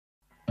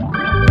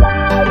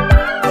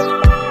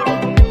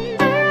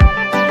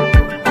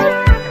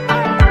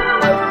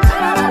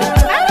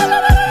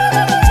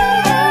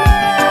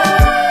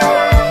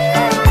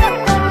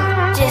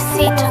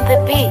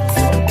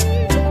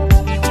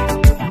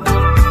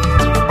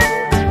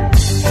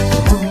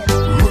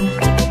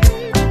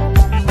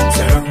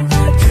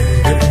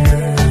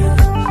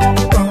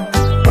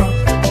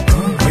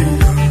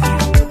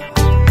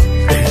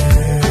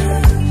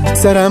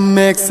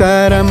Saramek,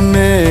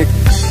 saramek,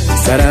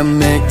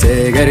 saramek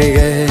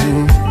tegerge,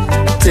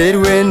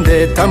 terwende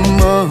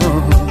tammo,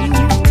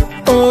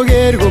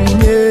 oger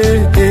gumye.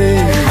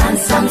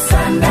 Handsome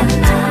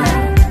sandana,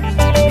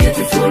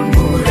 beautiful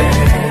mure.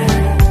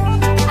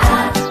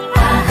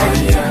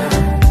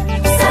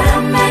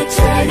 Saramek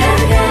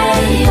tegerge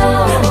yo.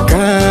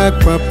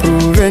 Kakwa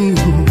proven,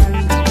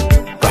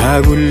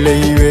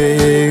 baguleywe,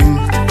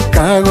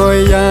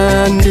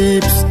 kagoyan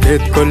lips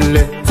ket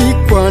kolle.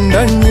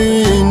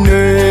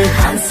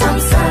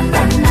 Handsome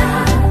sandana,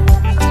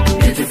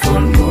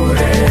 beautiful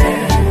mure.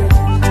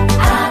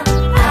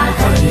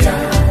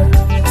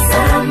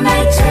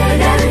 Saramek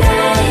tegerge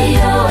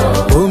yo.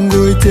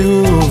 Kongo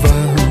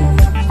Jehovah,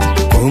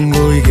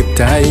 Kongo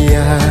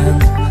Kiptaya,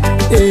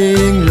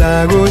 ing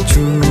lago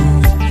chu.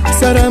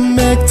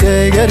 Saramek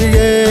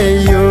tegerge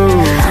yo.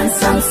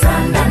 Handsome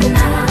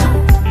sandana,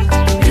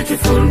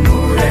 beautiful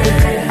mure.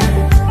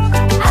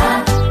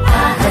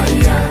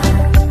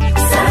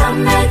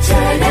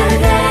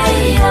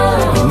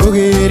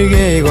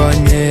 Mugirge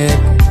gonye,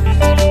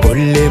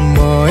 ole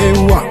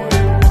moewa,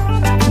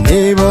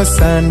 nebo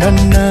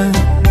sandana,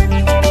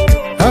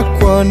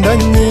 akwanda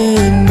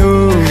nino.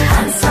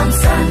 Handsome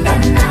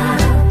sandana,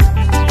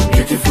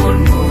 beautiful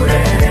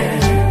mure.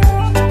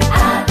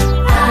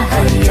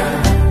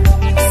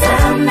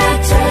 Saramek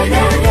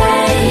tegerge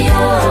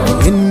yo.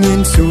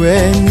 Inin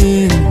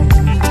suenin,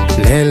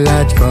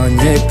 lelat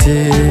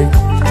konyeti,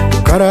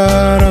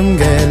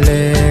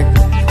 kararangelek.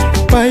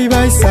 Bye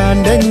bye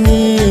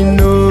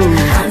sandanino.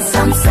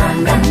 Handsome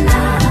sandana,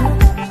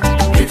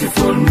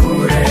 beautiful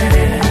mure.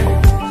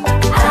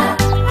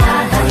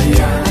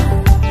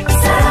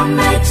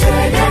 Saramek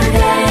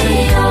tegerge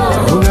yo.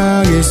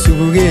 Ogage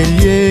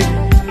sugelie,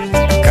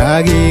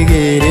 kage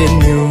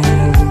gerenyo.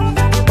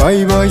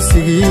 Bye bye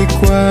sigi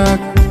kwak,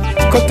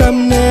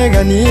 kotamne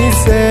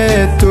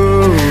ganiseto.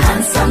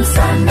 Handsome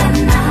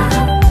sandana,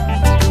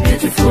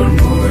 beautiful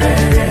mure.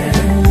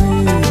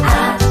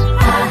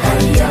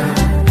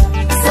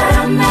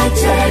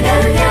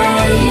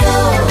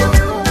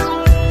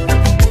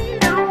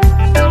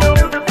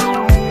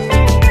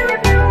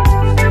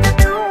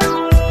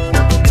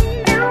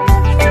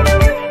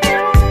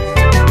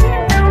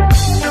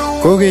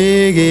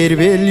 Koge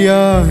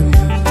gerbelyon,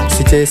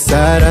 siche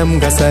saram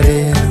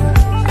gasare,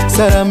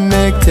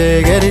 saramek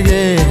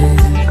tegerge,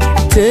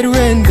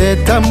 terwende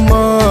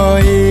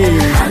tamoy.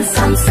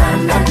 Handsome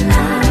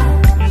sandana,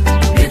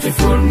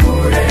 beautiful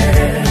mure.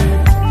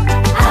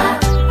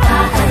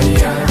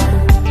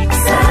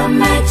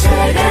 Saramek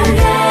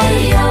tegerge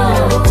yo.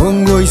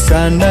 Kongo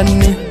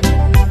sandani,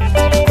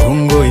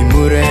 Kongo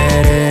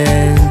murere,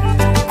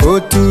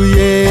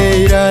 kotuye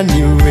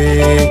iraniwe,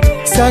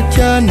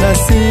 sakya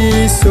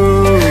nasiso.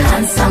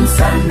 Handsome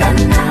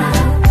sandana,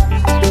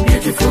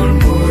 beautiful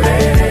mure.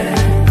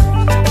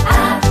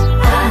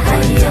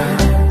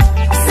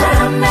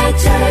 Saramek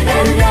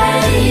tegerge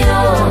yo.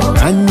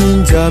 Anyin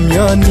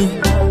jamyani,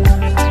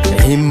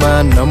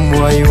 imana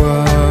mwaiwa,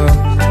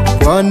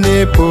 wane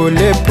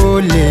pole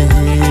pole,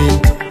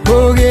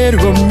 boger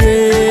gomye.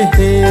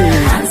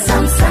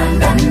 Handsome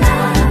sandana,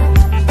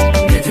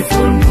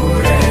 beautiful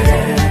mure.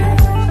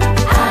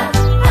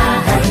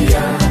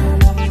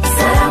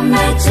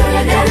 Saramek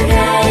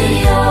tegerge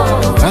yo.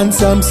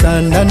 Handsome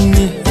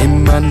sandani,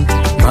 iman,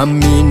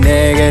 mami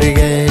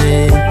negerge,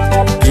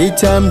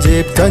 kicham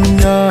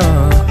jeptanya,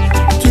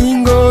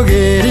 kingo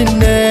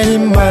gerine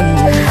iman.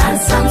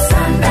 Handsome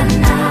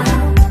sandana,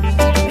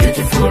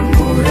 beautiful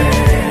mure.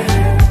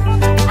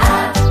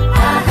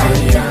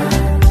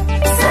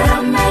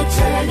 Saramek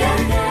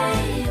tegerge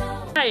yo.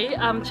 Hi,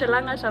 I'm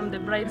Chelangash, I'm the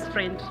bride's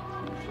friend.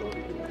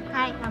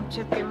 Hi, I'm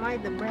Kipkewa,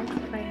 the bride's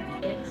friend.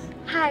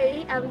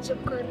 Hi, I'm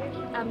Chokori,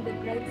 I'm the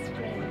bride's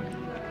friend.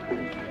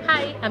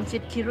 Hi, I'm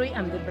Kirui,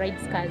 I'm the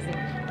bride's cousin.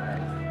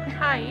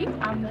 Hi,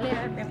 I'm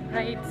Leah, the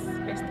bride's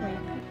best mate.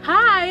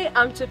 Hi,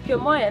 I'm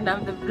Kipkewa and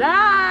I'm the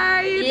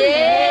bride.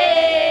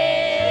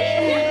 Yay!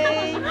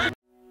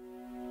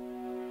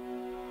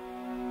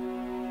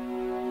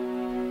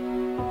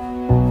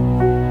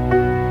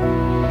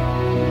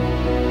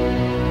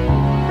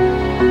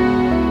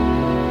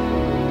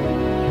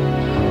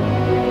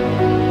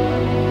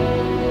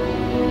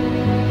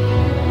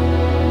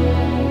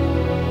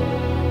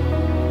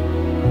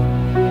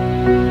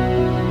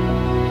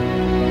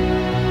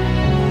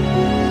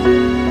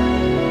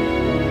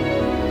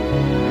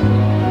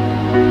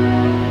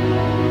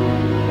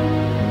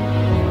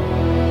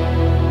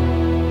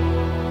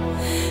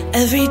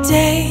 Every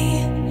day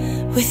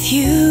with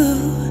you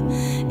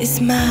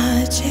is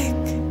magic.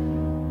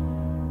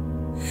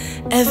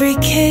 Every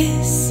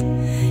kiss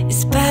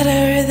is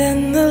better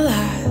than the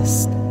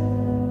last.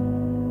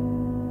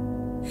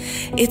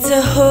 It's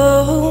a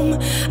home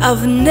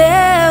I've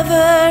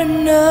never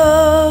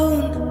known,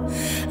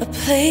 a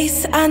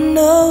place I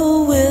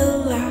know will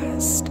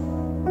last.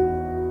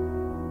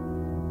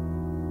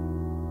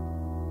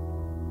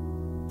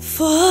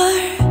 For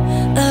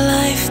a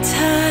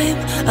lifetime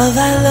of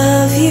I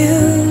love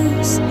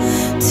yous,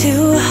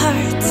 two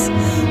hearts,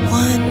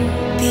 one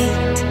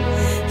beat,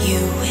 you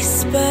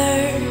whisper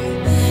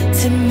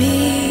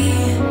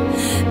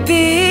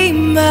be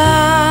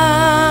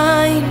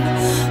mine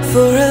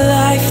for a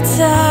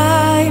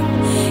lifetime.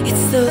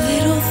 It's the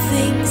little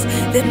things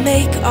that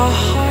make our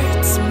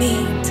hearts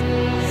meet.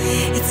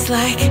 It's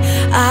like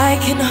I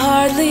can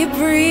hardly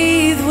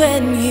breathe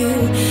when you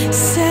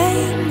say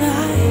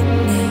my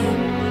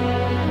name.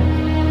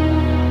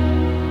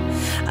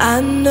 I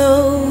know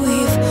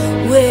we've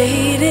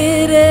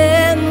waited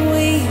and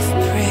we've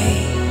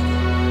prayed,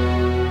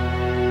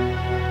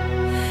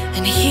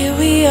 and here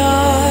we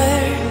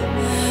are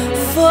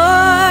for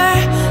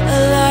a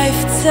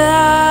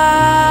lifetime.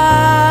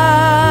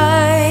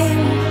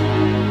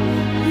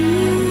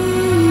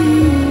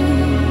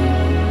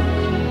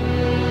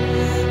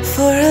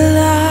 For a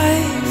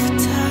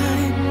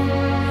lifetime.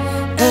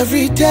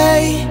 Every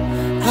day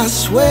I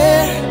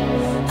swear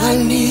I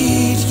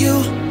need you.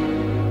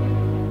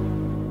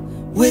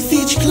 With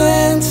each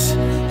glance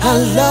I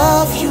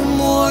love you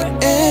more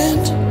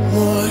and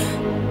more.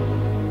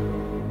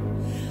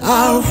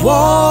 Our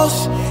walls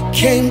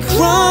came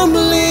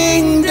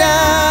crumbling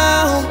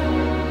down.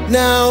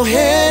 Now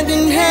hand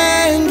in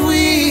hand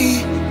we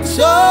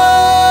soar.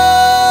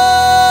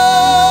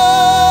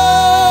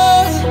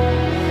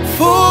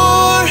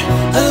 For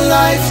a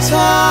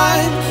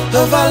lifetime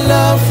of I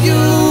love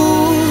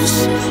yous.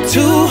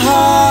 Two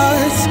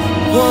hearts,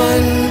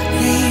 one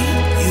beat.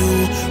 You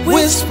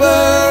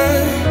whisper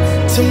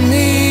to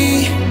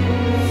me,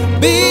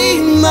 be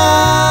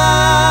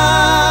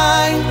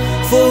mine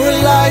for a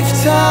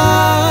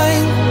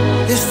lifetime.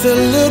 It's the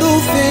little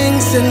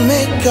things that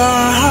make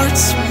our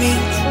hearts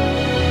meet.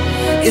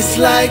 It's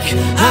like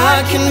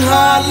I can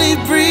hardly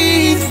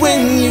breathe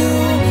when you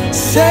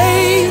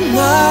say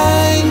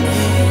my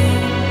name.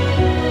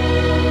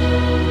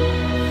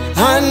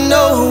 I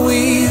know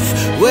we've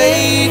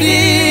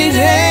waited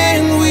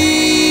and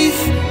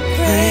we've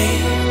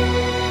prayed.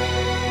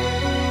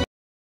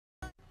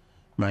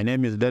 My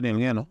name is Daniel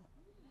Ngeno,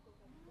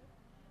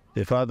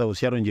 the father of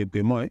Sharon and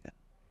Kipkewa,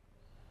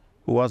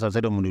 who was a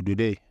ceremony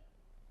today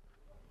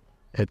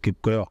at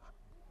Kipkewa.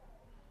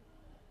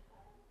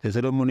 The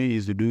ceremony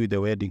is to do with the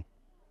wedding.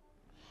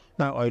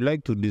 Now, I'd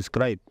like to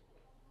describe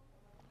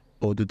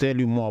or to tell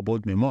you more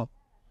about my mom.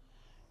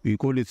 We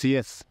call it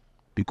CS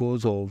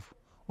because of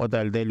what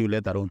I'll tell you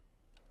later on.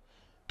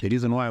 The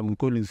reason why I'm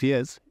calling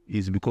CS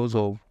is because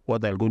of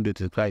what I'm going to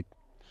describe.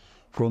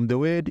 From the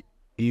word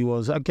he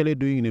was actually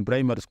doing in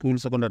primary school,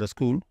 secondary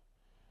school,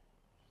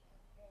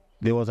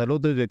 there was a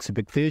lot of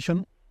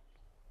expectation,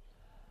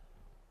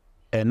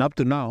 and up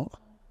to now,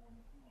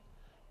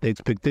 the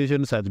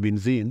expectations has been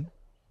seen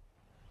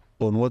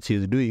on what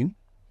she's doing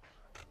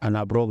and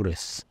her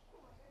progress.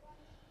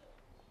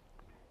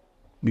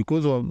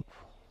 Because of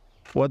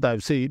what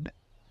I've said,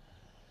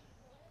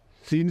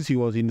 since he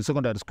was in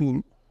secondary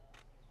school,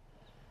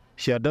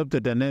 she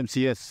adopted the name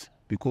CS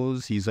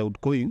because he's an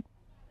outgoing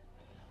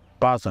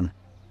person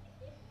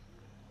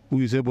who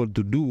is able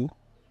to do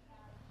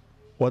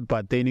what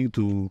pertaining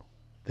to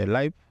the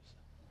life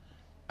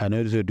and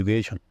also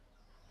education.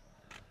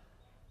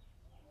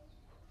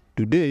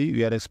 Today,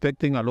 we are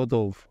expecting a lot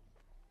of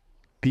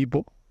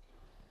people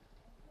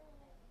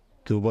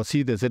to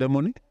oversee the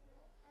ceremony,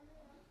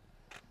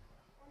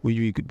 which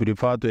we could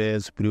refer to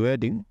as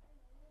pre-wedding.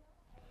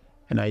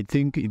 And I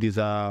think it is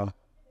a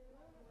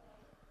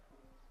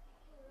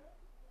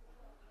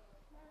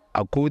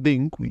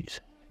coding which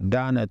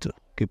done at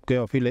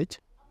Kipkewa village.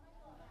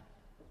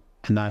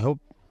 And I hope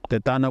the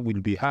turnout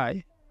will be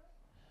high,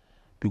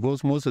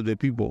 because most of the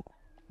people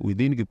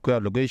within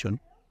Kipkewa location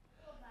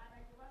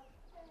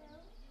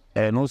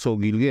and also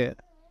Gilgit,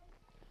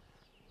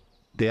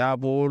 they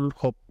have all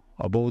hope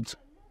about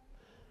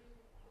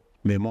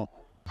Memo.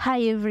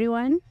 Hi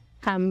everyone,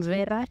 I'm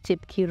Vera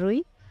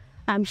Chepkirui.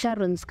 I'm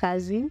Sharon's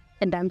cousin,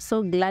 and I'm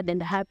so glad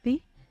and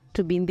happy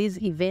to be in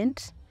this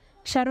event.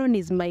 Sharon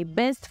is my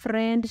best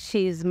friend,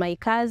 she's my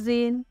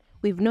cousin.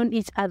 We've known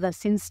each other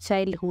since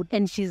childhood,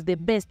 and she's the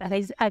best.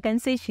 I can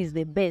say she's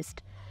the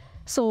best.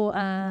 So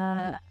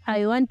I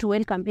want to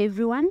welcome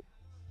everyone,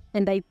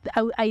 and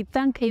I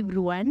thank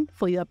everyone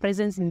for your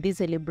presence in this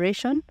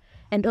celebration.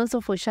 And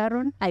also for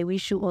Sharon, I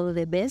wish you all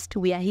the best.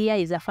 We are here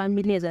as a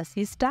family, as a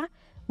sister.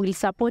 We'll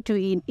support you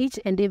in each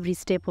and every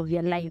step of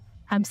your life.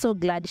 I'm so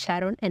glad,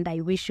 Sharon, and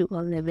I wish you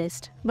all the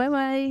best.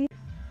 Bye-bye.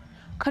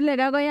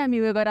 Kolega goya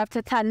miwego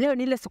after tan leo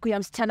nile siku ya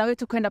msichana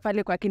wetu kwenda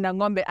pale kwa kina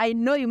ng'ombe. I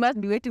know you must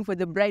be waiting for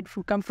the bride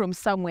who come from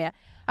somewhere.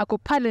 Ako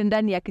pale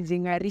ndani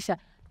akijingarisha.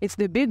 It's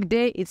the big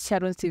day, it's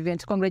Sharon's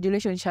event.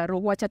 Congratulations,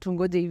 Sharon. Wacha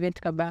tungoje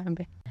event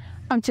kabambe.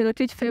 I'm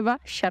Chelotich Favor,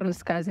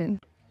 Sharon's cousin.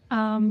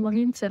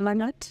 Maureen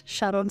Selangat,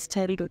 Sharon's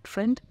childhood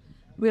friend.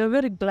 We are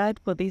very glad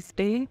for this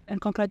day, and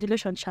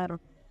congratulations, Sharon.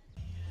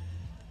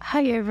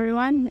 Hi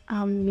everyone,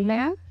 I'm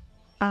Leah.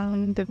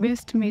 I'm the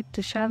best mate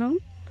to Sharon.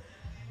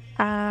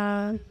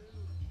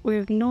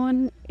 We've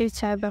known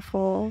each other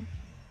for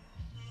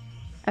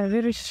a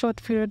very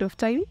short period of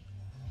time,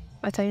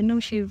 but I know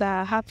she's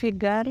a happy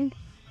girl,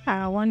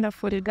 a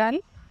wonderful girl.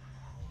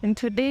 And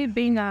today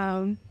being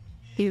her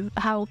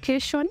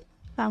occasion,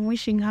 I'm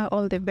wishing her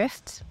all the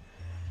best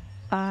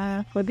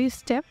for this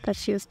step that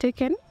she has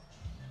taken.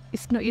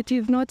 it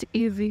is not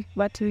easy,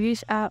 but we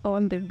wish her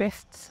all the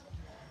best.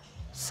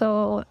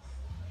 So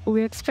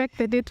we expect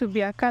the day to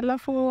be a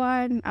colorful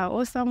one, an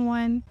awesome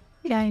one,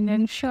 and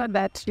ensure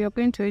that you're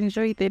going to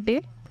enjoy the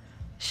day.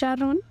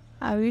 Sharon,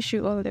 I wish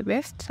you all the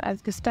best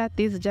as you start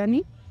this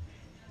journey.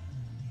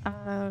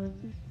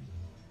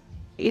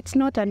 It's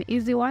not an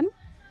easy one,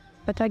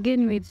 but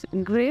again, with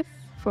grace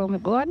from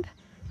God,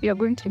 you're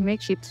going to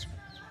make it.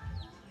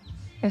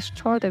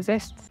 All the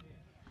best.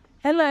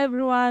 Hello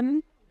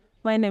everyone,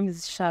 my name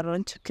is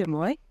Sharon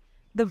Kipkewa,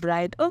 the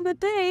bride of the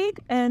day,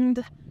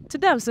 and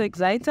today I'm so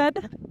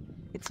excited.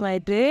 It's my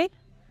day.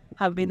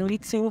 I've been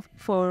waiting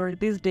for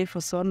this day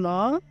for so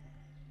long.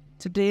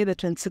 Today, the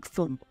 26th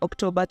of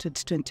October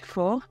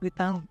 2024, we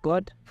thank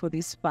God for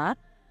this far.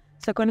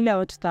 Secondly, I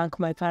want to thank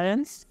my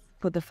parents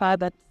for the far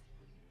that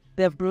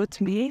they've brought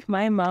me,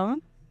 my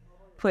mom,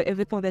 for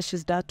everything that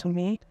she's done to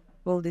me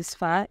all this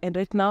far. And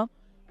right now,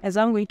 as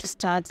I'm going to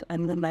start a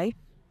new life,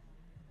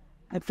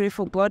 I pray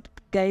for God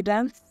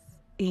guidance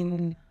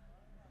in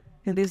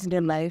this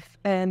new life.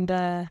 And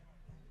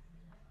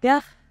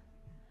yeah,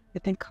 I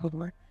thank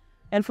God.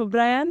 And for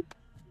Brian,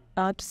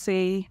 I want to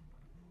say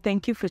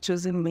thank you for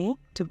choosing me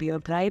to be your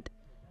bride.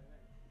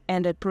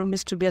 And I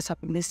promise to be a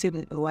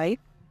submissive wife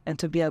and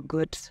to be a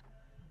good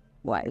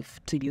wife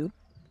to you.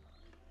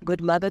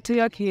 Good mother to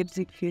your kids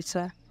in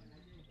future.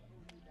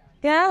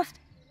 Yeah.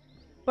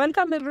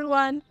 Welcome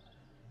everyone.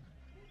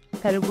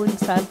 Karibuni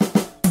sana.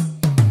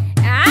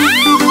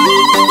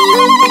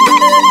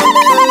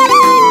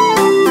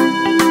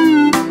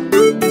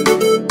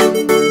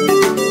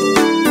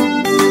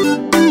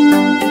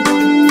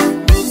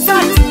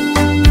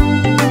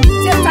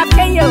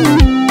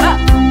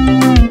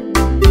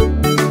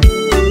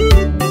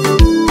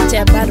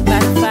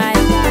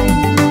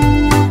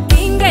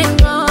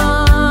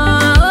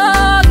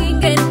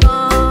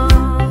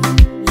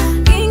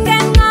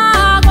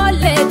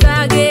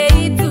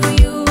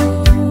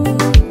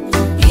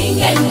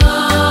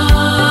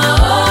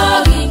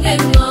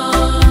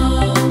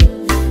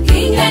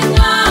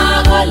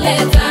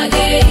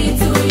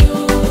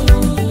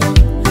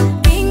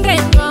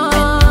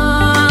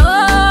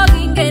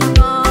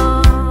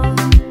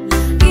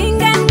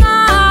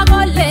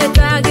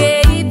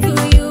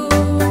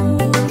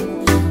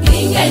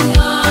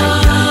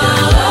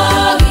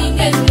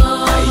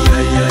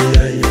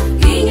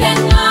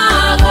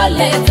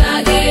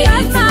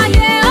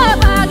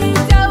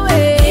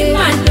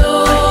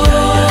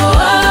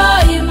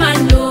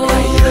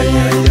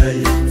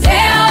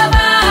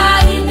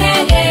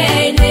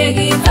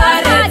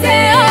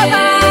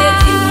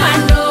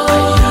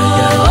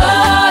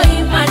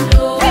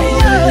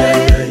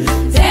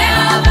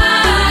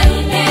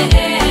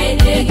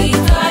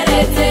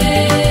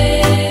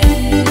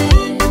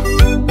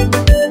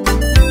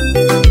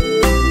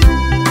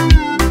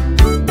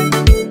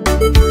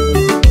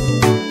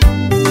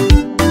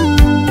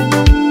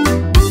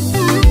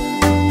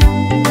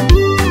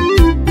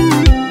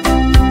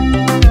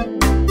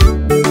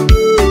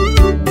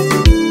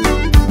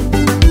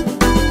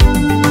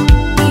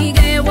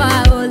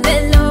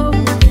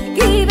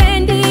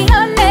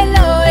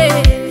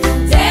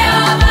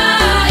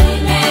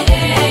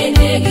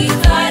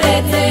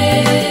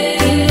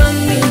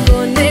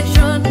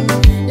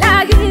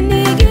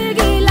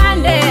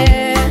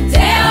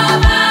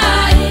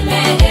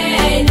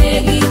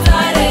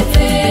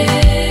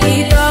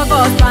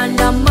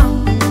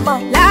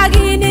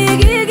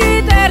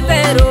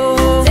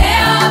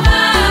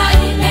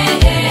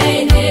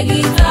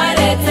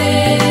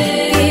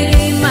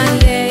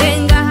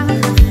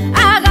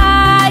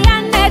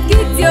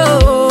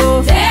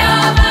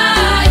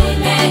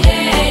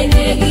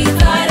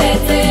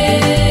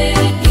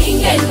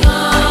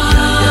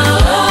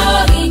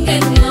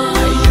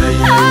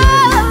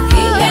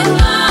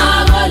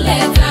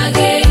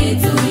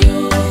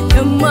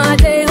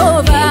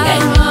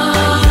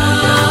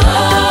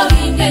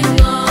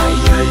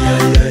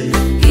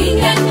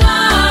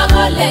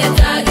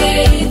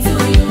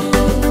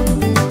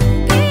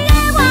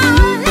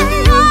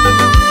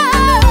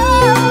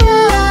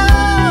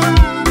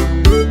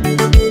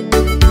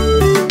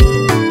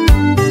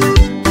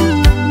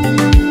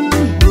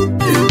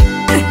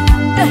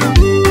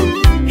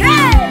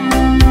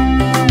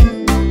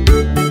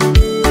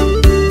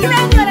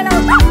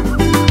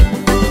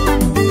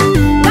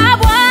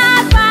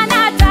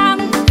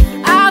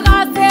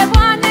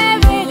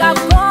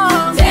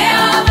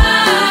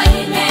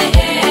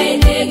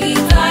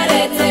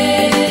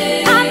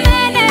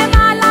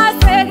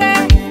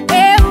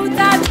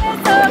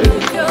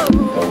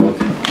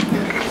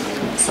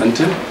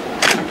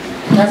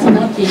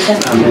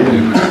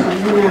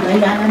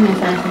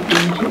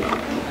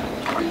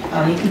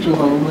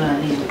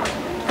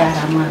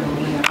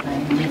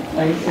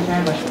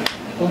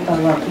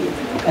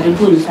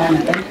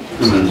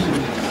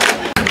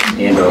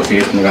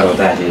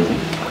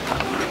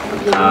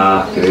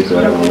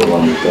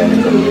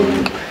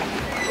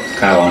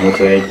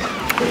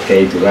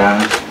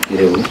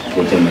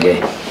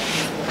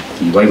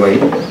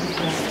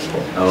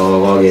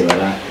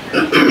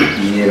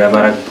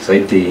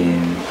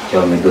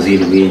 chomit kosir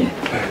yukinye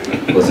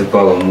kosipkei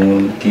ak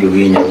amun ki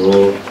yukinye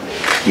ko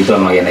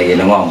kitomo kenai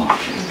kele ng'o ng'o.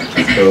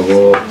 So ko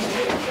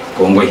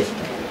kongoi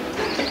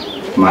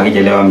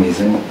makichelewa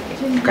mising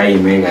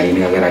kaimech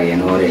karinik kakerak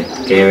en oret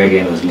kewek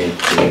en osnet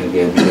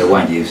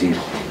kewany Chepsir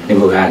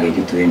nebo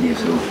kakechutu en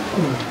Chepsiro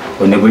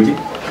ko nebuch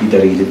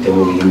kitorikit tiptem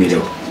ko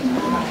kikimire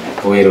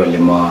koker kole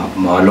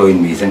maloin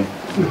mising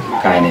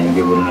kainenyu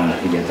kekurenon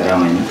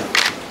Ramanyi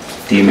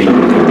timit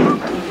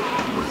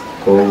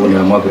ko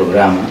nekamwa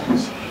programa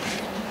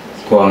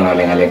ko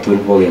ang'ale ng'alek tugul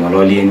ko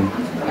keng'ololien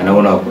ana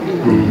konok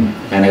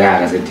ana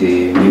kakas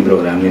mi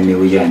program nemi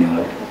uyan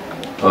yo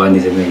ani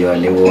seme yo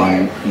le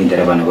won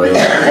intereba nebo yo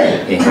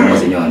en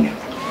komosinyon yo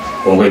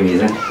kongoi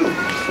mising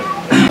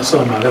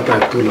asoma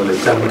kata tulo le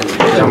cham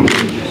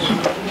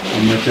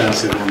amacha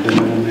se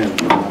ndene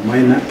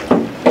maina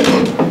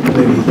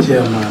le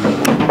chairman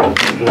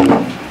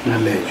na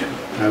lejo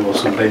hago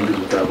sonda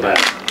ndu tabra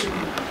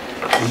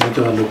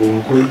amacha le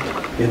kongoi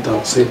en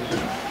tokset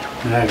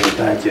na ga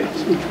taje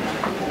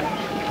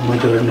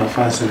amacha le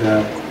nafasi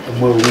ga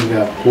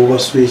mwinga kwa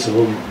space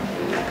ho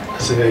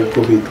sasa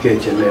covid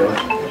kechelewa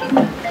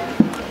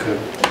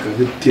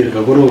kagitir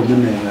kagoro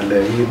mene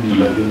ngale hivi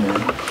lakini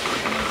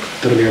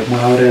terlihat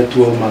mahare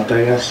tua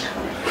matagas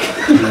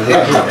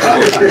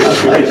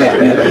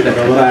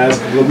kabras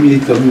kami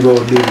bawa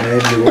di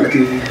mana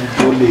waktu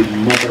boleh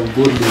mata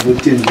boleh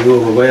bucin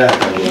juga bayar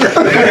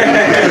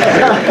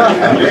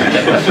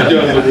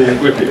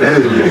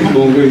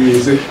bongo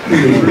music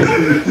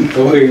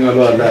kau ingat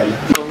lo ada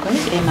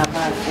ena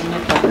ba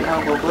ka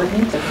go boni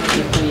ta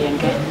ku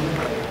yenge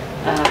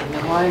na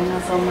hoy na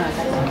soma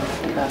ka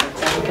ba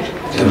chake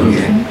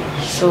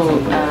so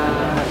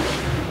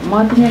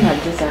motinye ngal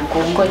chechang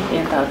kongoi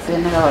en takset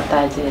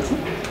nekaotachechi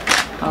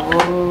ako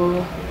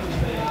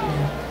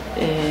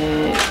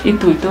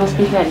ituitos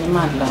biik any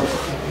iman lagok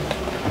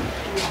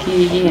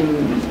kiin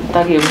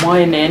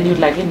takemwoen en yu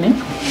lakini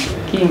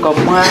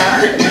kingomwa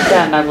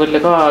jana kole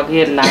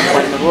kaker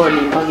lakwa nebo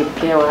olimbo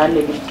Kipkewa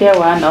ale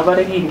Kipkewa ano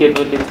bare kingen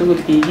ole tugul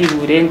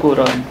kikikuren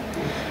koroni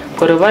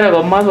korobare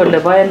komwa kole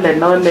bo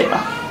Ellen ole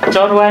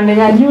chorwani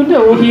kanyune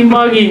o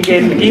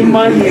kimokingen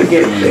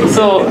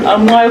so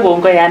amwoe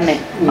kongoi ane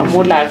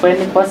amun lakwet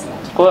ni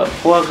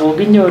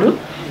kokinyoru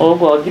o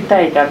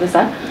kokitai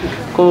kabisa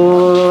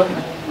ko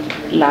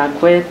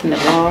lakwet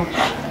nebo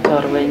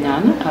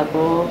chorwenyon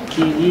ako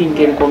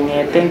kikingen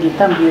kong'eten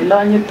kitam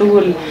kelonye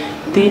tugul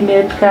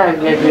tinet kaa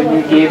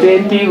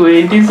kebendi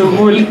kowendi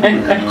sukul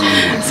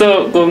so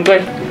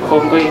kongoi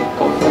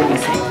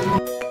mising.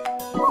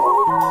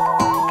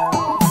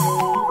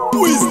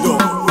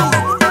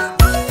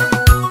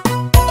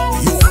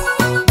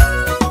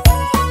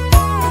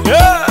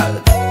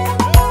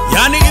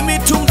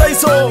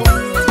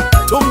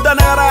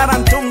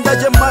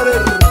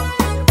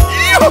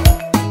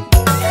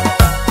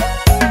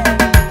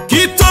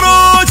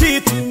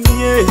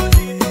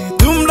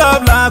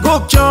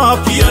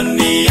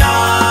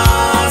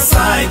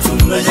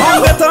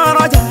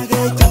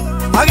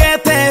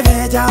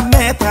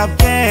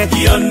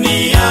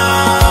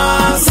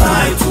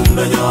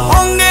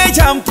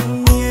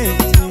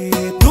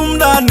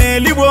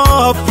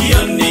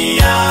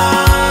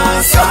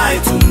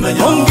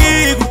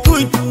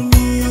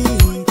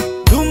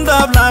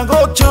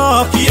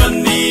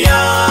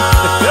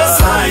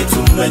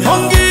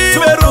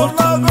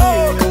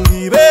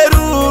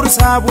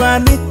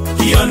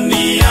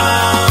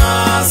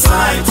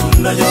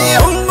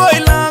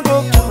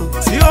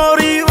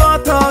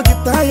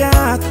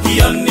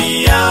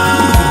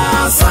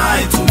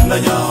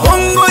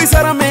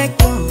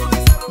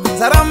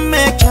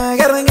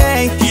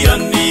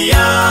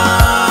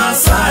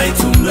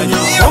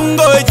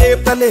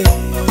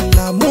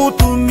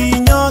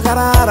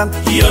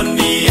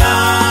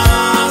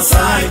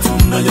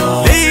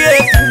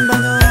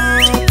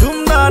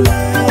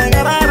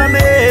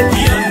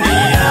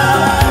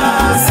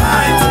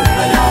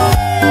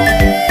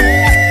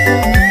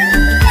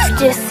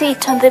 Just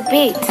sit on the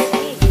beat.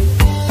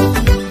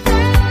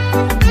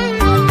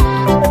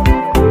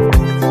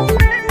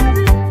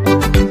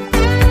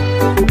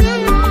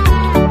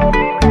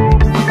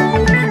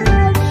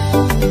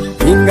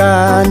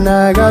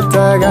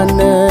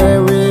 Nagatagane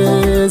we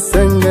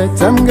senge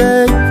chamge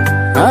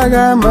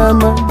aga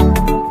mama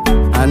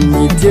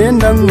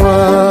anitienda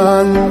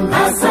mwan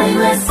Asai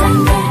we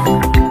senge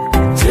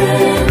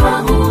cheva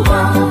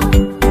huwa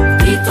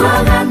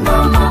itwaga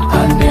mama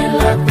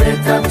anela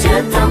peta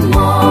cheta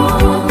mo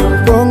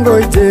Bongo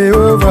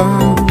Jehova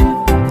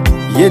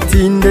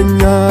yetinde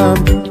nyam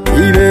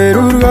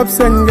iberur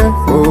gapsenge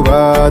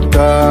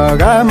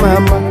obataga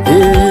mama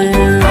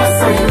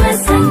Asai we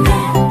senge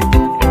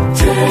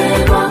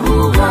cheva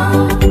huwa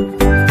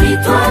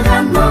itwaga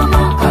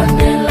mama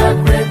anela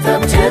peta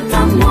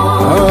cheta mo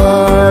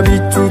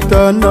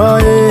Bituta na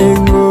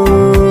engo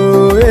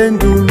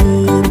endumi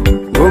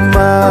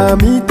Goma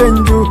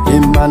mitenju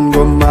iman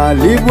goma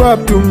ligwa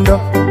tunda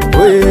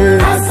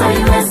Asai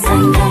we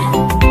senge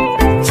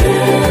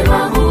cheva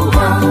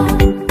huwa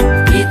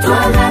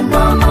itwaga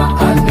mama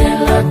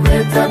anela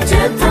peta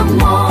cheta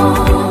mo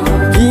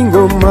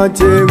Kingo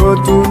machego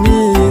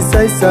gotuni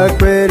saisa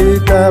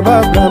kwerita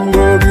babram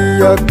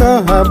gogiyokto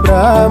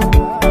Abraham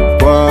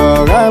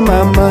Waga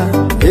mama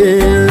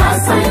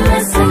Asaiwe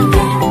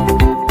senge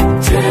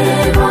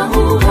Cheba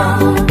huwa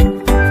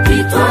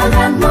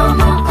Itwaga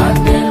mama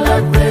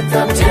Anela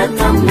kweta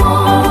chetamo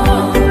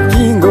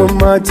Kingo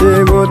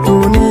mache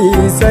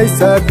gotuni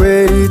saisa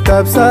kwerita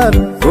Absar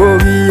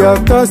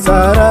gogiyokto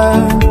Sara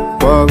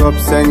Wagop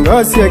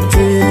sengo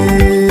siekchi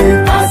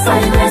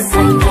Asaiwe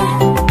senge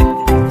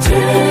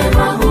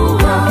Cheba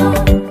huwa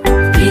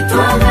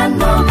Itwaga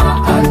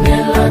mama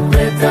Anela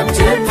kweta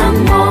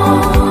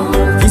chetamo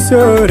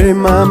Kisore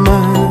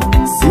mama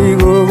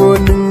sigo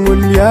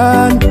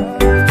gonulyan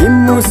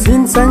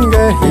Kimusin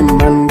sanga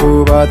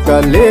himango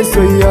bata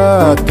leso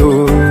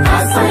yato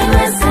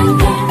Asaiwe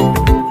senge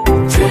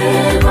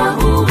Cheba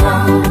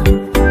huwa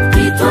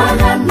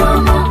Itwaga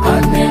mama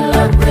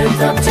Anela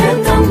kweta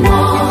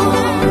chetamo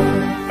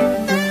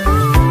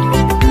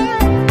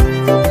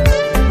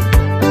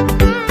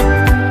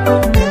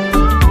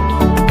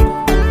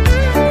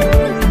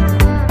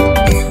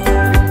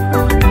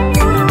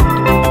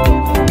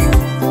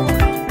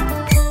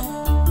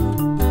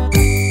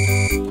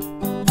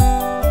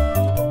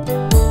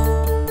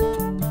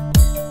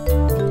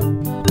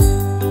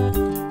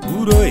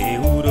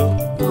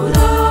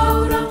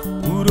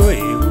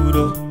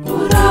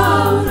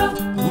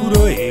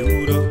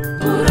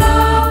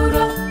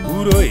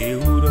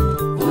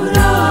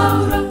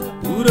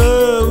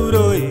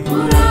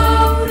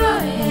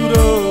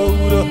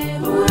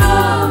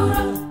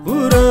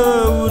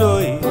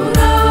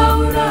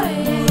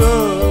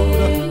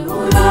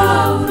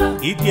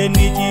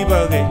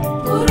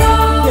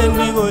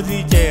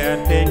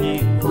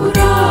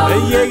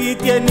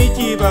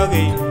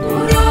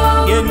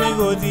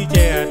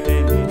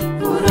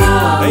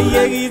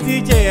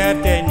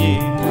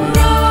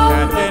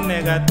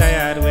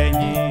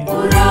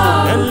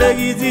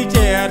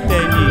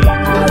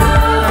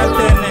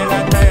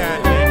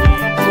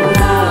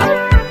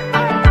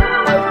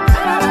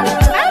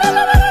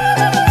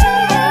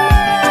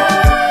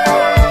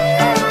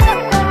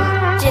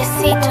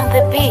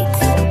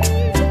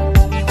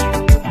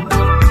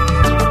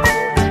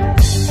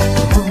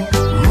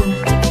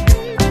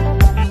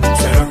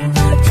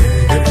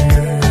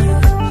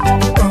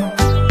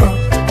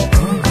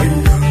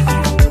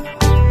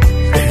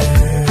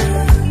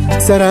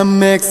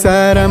Saramek,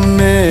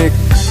 saramek,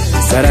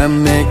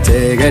 saramek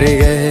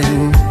tegerge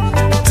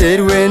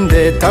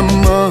Terwende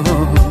tammo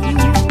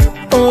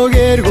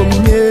Oger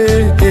gumye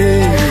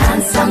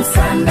Handsome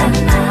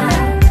sandana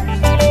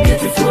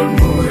Beautiful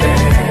mure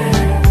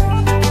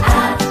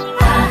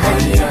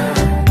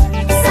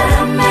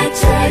Saramek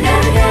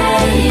tegerge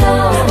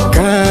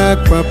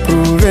Kakwa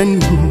proven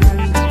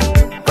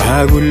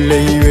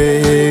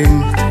Paguleiwen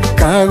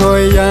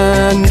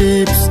Kagoyan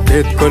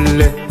lipstick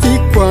kolle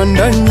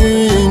Ikwanda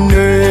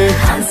nyine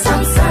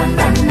Handsome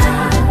sandana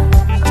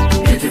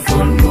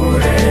Beautiful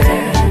mure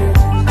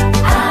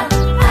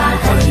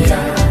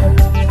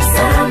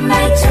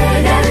Saramek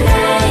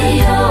tegerge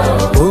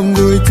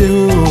Bongo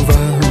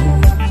Jehova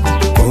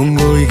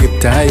Bongo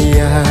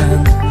Giptaya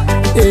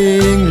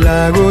Ing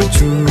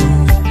lagochu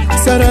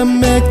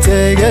Saramek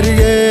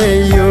tegerge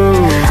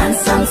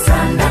Handsome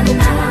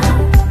sandana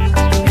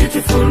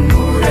Beautiful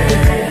mure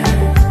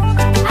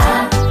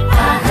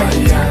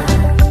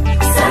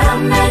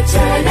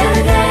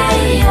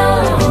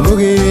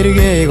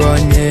Mugirge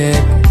gonye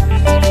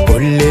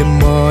Ole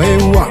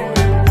moewa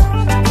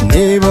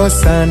Nebo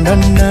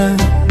sandana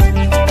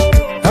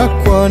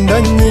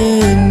Akwanda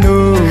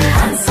nyino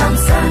Handsome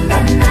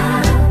sandana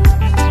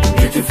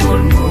Beautiful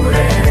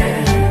mure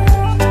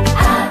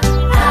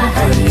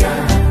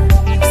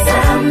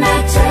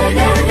Saramek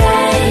tegerge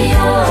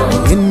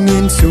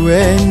Inin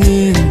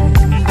suenin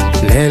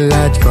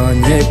Lelat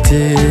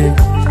konyeti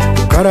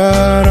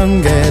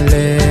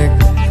Kararangelek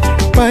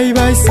Bye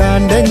bye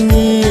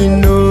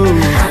sandanyino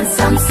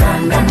Handsome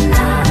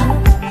sandana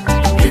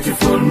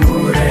Beautiful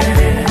mure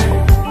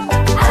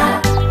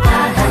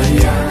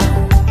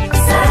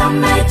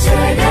Saramek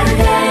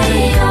tegerge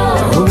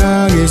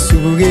Ogage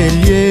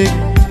sugelie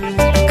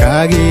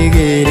Kage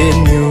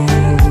gerenyo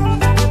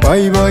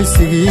Bye bye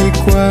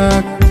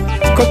sigikwak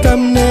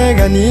Kotamne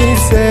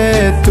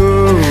ganiseto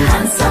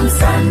Handsome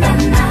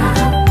sandana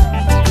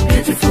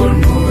Beautiful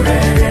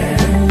mure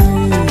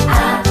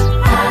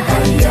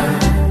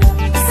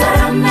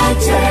Saramek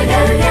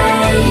tegerge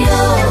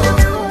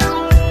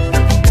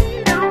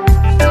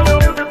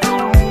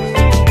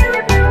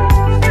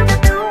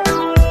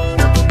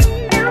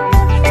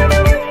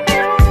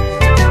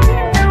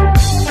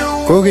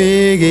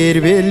Kogeger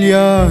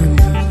belyon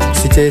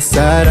Siche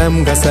saram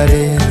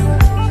gasare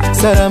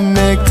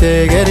Saramek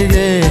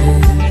tegerge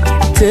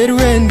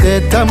Terwende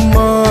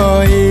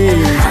tamoi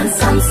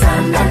Handsome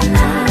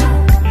sandana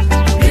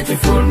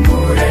Beautiful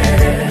mure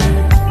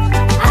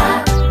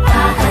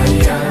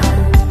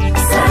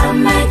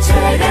Saramek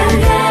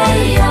tegerge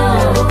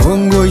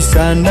Bongo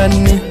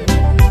isandani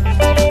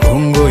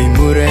Bongo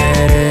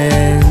imurere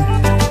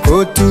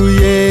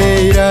Kotuye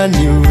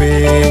iraniwe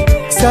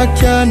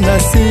Sakya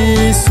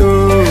nasiso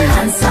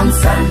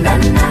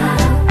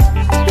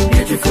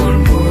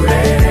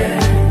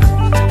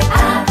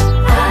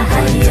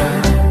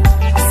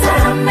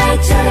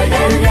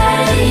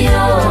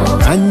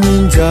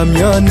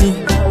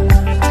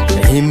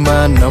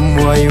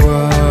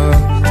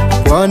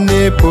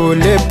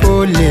pole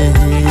pole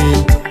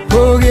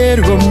koger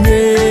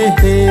komye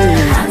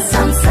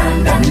Handsome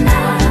Sandana,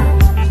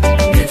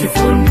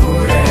 beautiful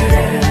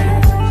Murere.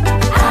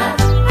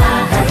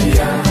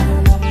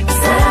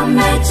 Salam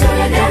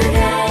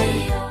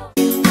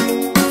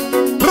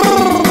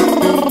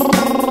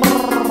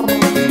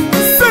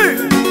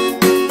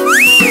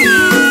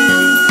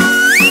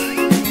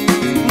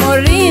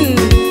Maureen.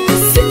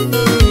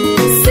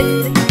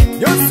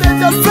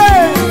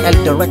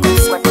 Elder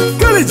Records.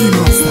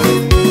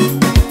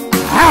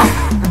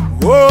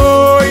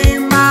 Oh,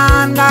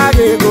 imana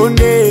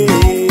gegone,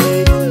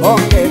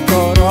 onge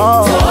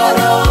toro.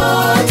 Toro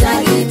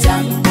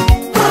jagitam,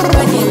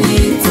 papa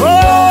nyinit.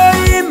 Oh,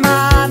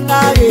 imana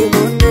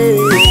gegone,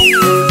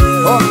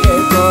 onge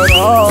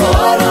toro.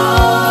 Toro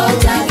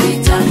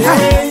jagitam,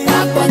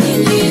 papa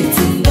nyinit.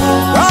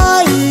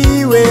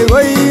 Ai we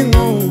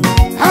goingu,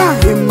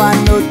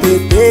 imano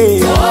tete.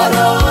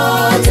 Toro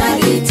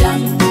jagitam,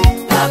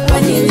 papa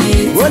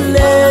nyinit.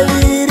 Ole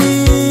viri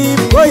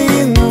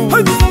goingu,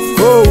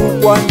 oh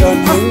kwanda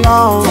ninga.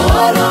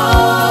 Toro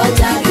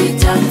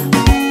jagitam,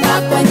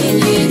 papa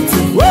nyinit.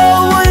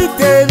 Oh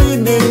itevi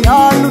ninga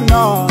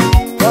luna,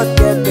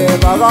 kotete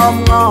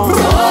bagamga.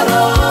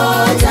 Toro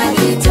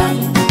jagitam,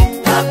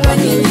 papa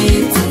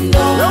nyinit.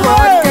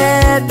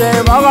 Kotete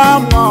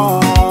bagamga,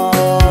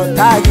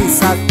 tagi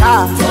saka.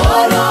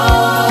 Toro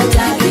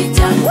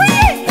jagitam,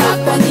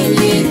 papa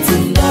nyinit.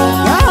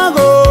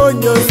 Yago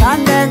nyo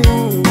sandengu,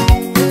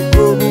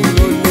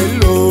 obugo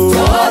lelo.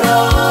 Toro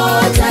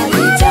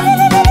jagitam,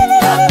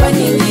 papa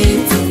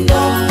nyinit.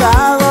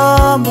 Yago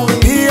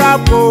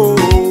mundiapo,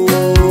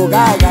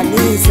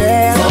 gaganise.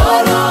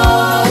 Toro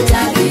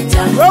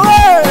jagitam,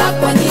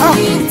 papa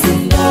nyinit.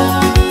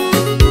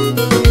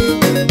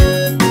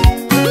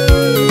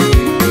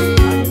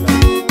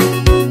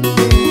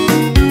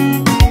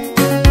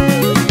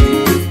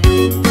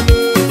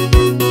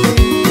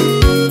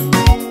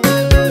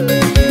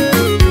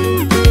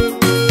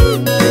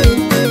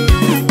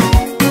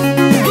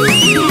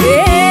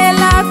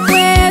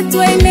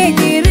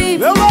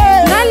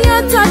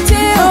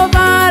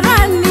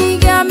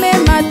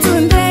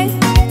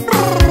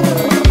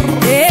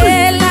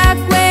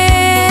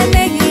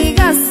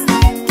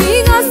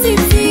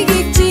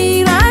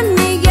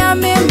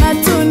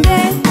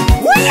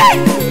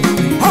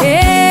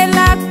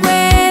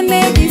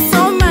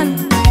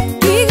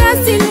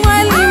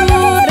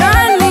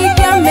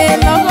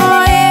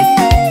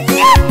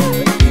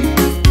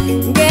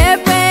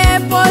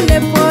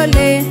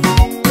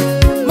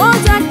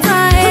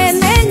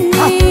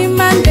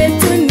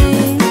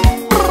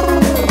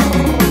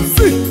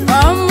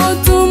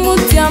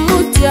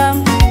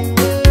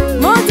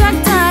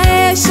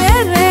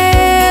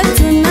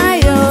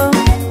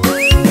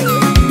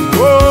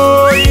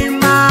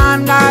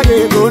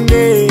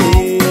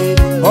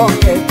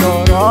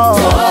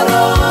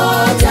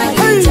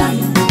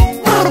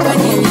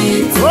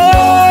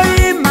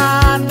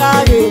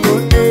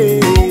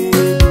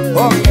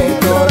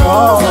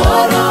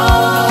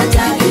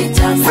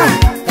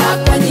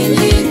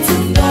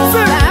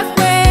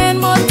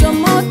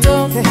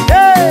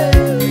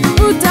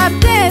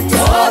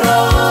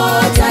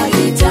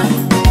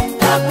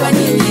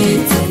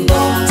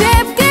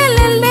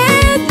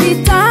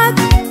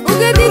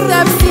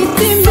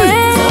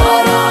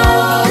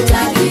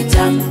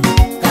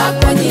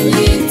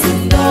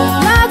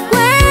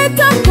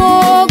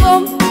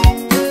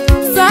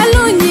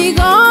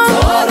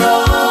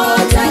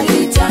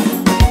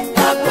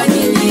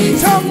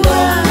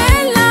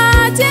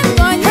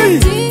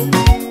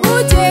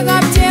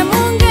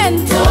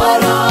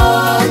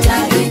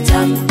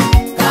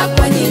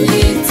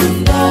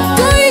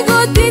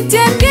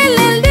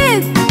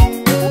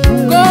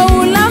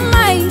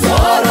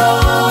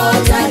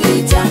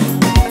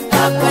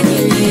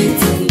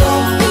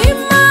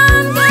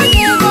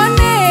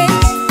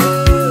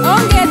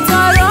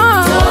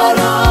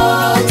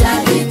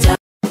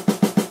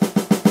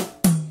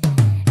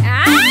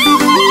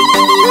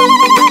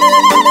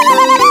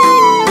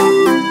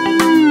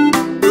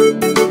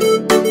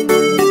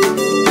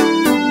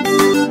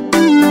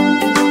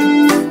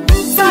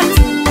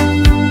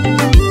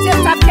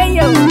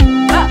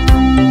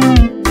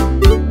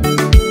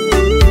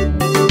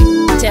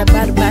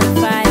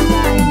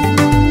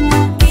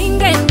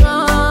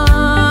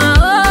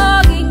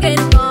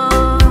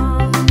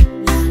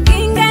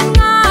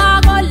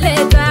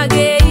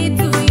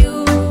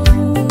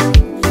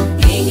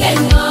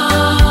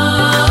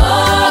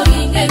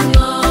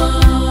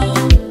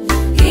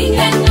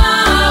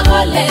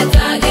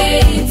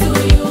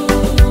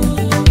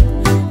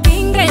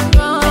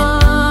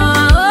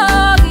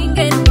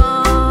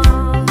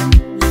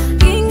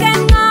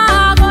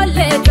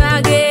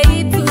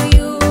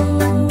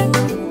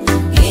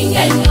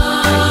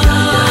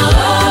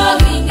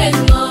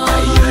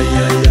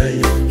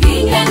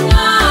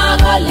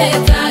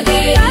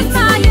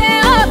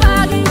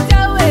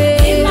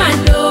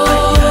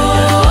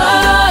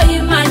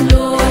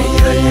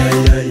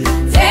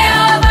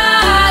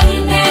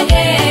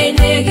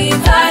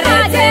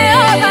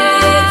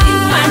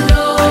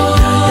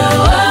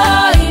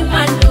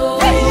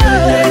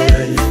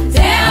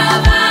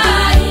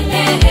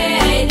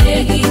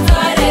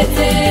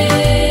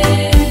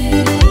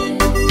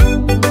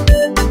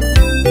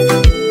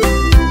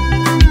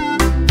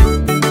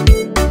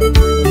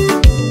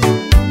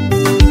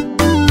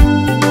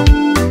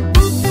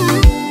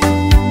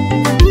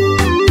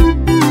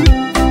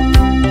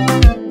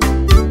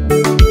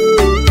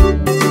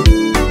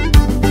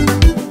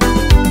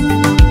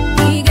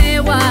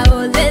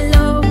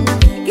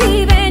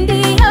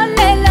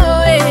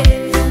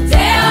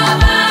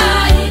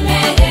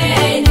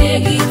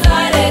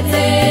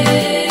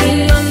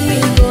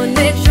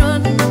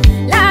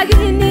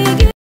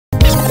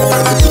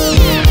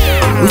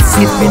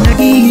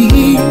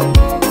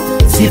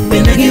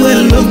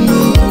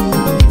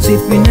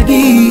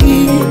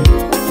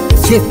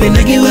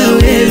 Sipinagi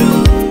waweru,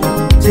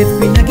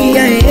 sipinagi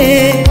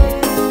ae,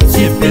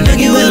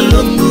 sipinagi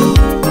walongo,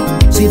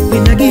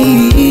 sipinagi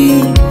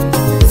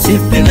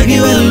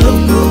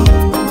walongo,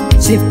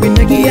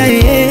 sipinagi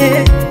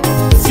ae,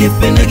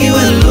 sipinagi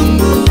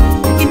walongo,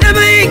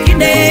 kinaba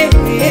ikine,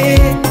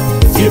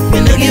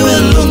 sipinagi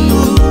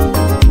walongo,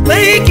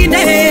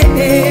 baikine,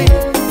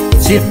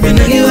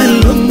 sipinagi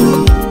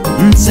walongo,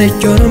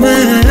 msechoroma,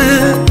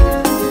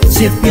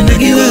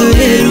 sipinagi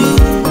waweru.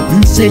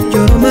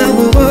 Msechoroma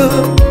wo,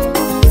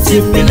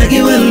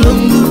 sipinagi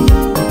walongo,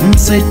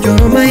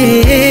 msechoroma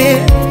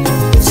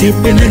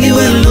sipinagi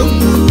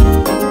walongo,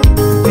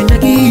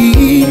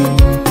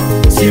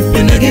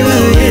 sipinagi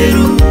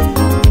waweru,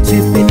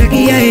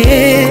 sipinagi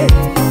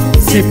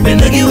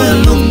sipinagi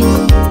walongo,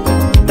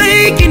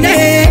 baikine,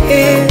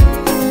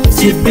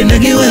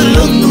 sipinagi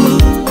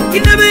walongo,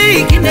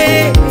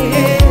 kinabaikine,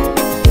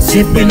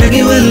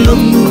 sipinagi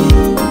walongo,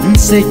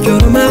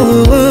 msechoroma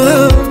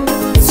wo.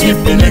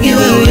 Sipinagi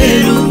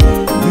waweru,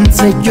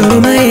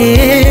 msechoroma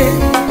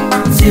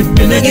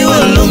sipinagi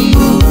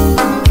walongo,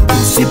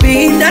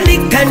 sipinani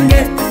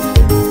kanya,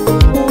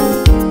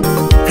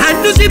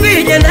 handu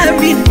sipinya na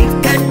mini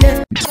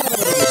kanya.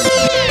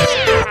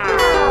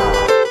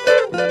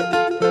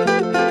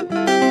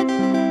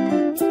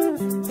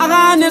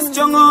 Aganes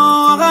chongo,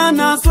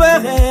 aganas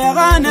wege,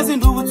 aganes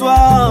indubutwa.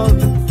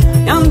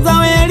 Yanza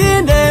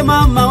welinde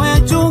mama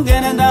wechunge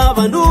nenda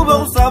banduba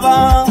usaba.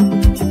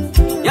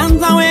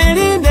 Yanza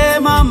welinde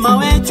mama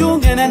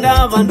wechunge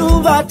nenda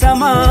banduba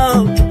tama.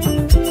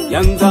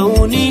 Yanza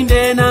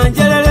uninde na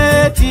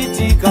njelele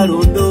titi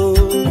kalundo.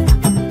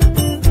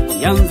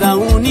 Yanza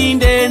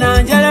uninde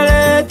na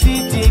njelele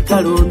titi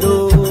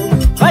kalundo.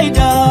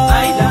 Baida,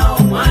 baida,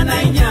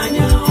 mwana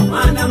inyanya,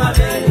 mwana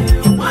mabele,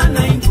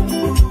 mwana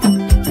inkumbu.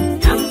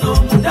 Yanzo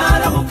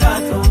mudara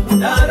mukato,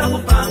 mudara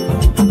mupango,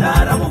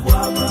 mudara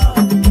mubwaba.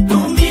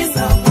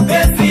 Tumisa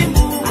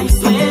mbezimu, I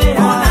swear,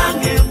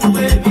 onange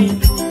mwebi.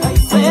 I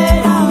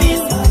swear,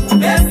 tumisa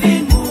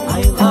mbezimu,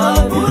 I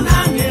love you.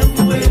 Onange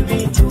mwebi,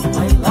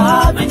 I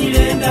love you.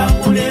 Manyilenda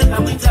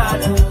muleka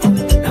mwitala,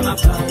 na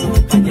makato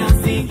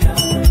kanyasinga.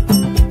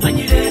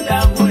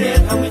 Manyilenda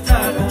muleka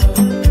mwitala,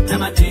 na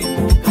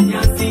matengo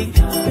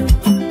kanyasinga.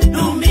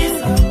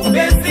 Tumisa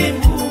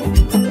mbezimu,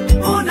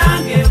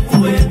 onange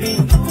mwebi.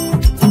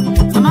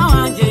 Mama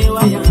wanje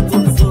wayanto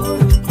msoro,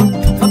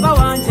 papa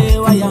wanje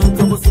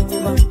wayanto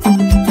musinyiba,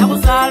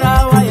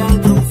 nyamusala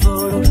wayanto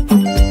msoro,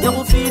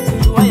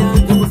 nyamufiti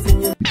wayanto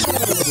musinyiba.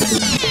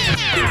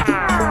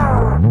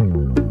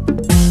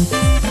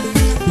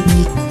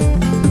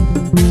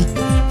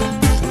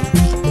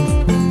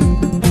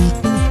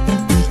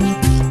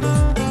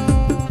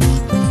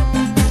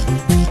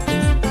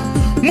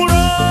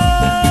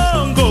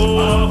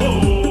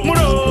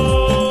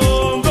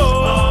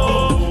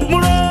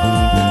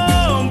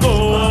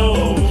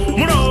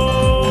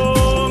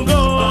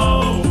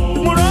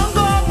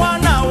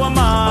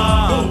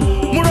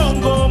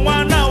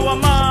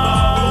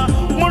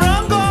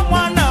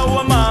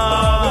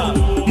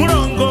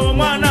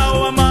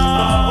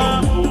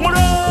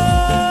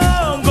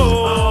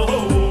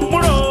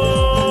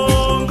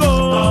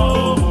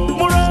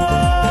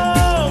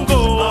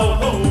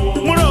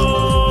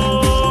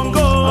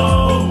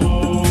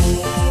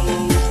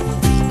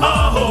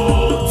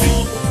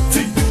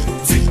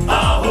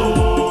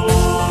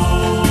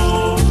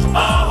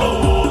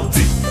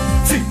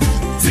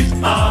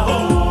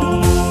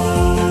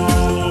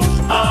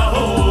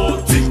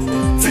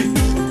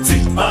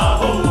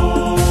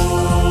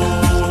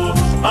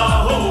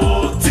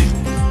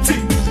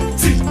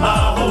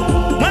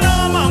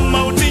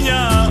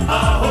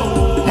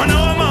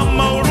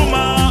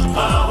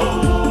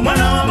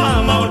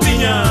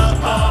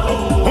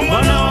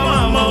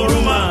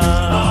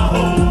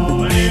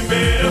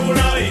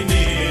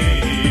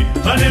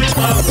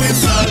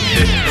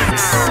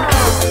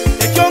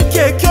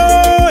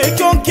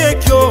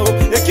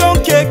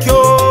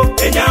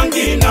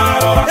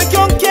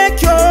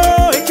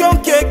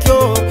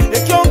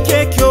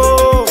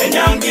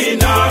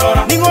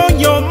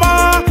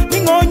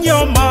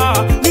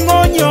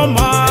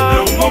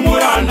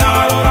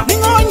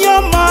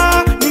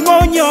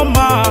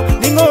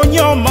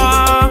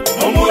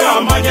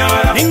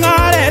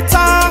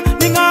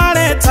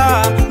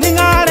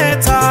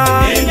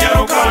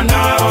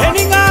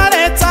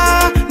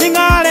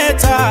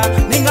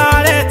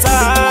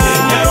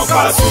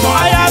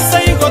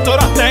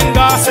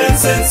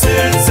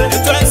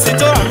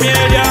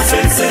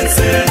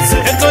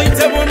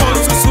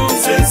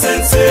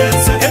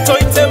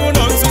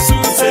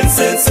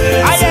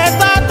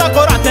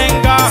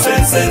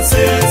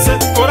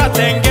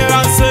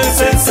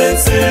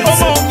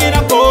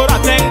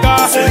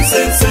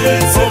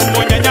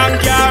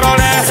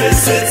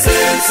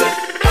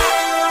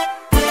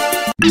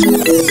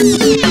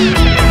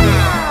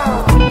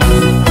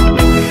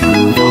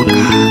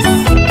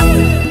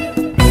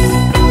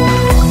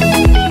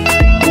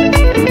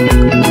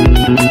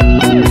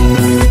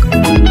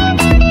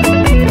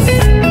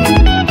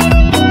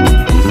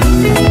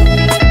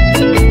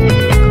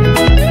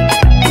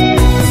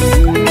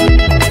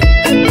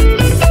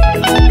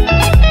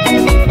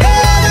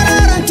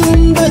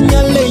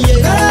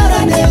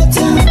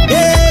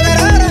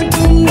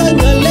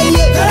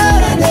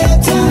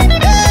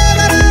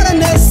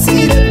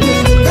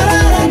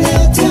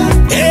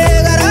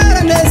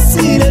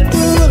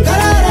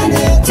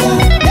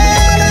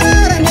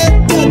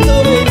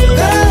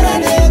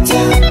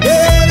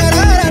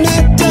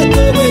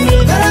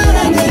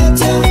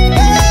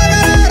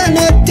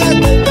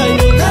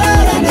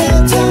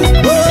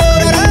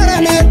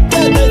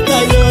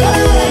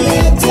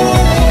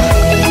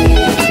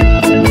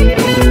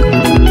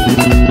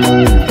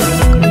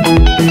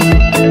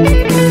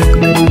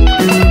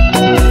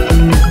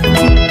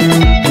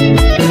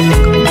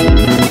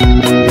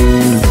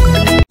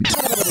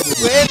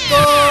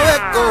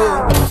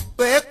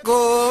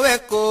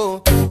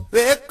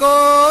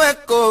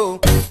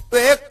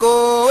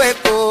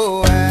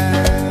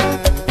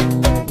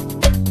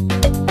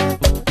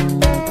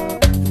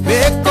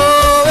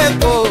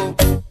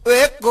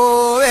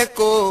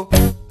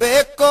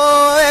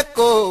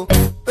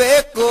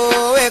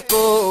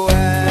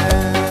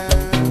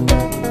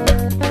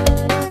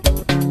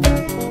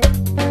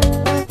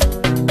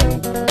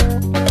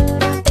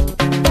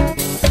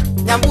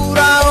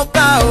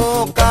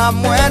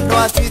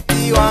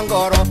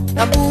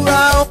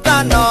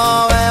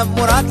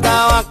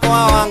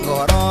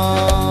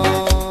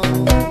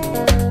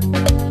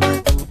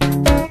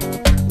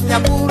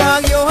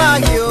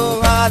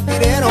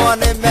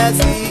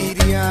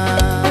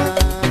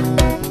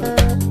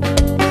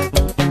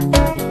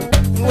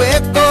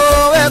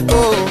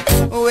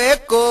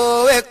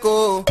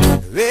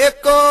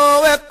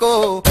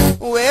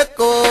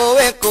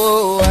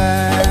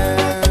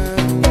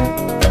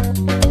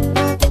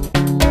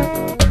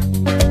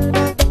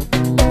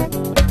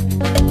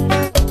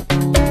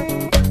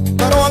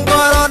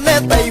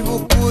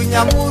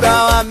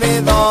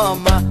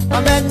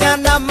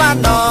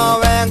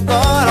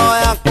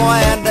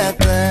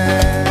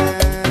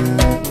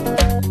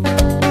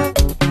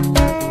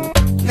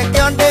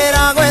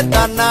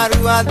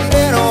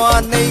 Adivero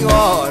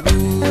aneigoru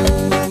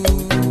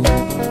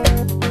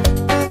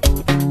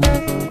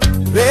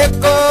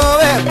Weko,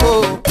 weko,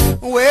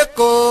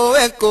 weko,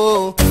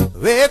 weko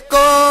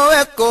Weko,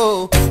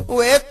 weko,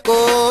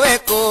 weko,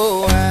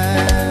 weko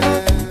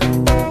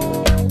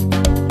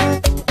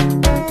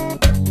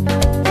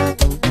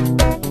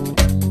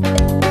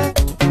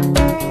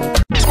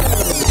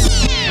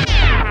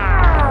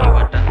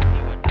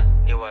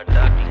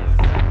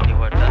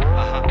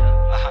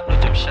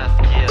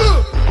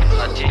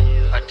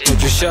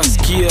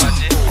Tushaskia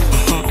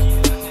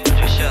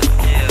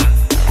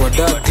kwa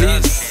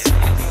Douglas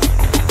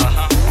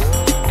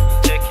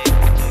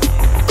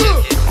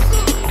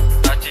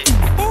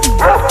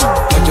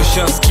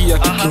Tushaskia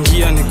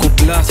kikingia ni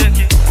kublast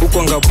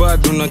huko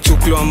ngabado na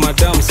chuklo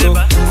madam so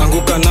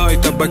anguka nao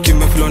itabaki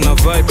meflow na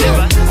vibe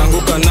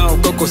anguka nao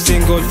koko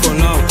single for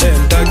now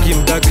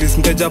Douglas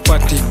mteja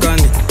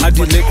patikani hadi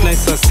late night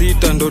saa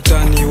 6 ndo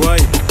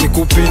taniwai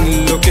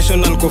nikupin location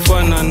na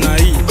nikofana na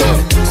hii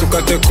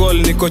sukate call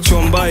niko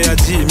chomba ya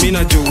G mimi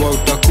najua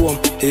utakuwa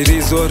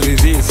irizo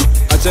release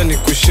acha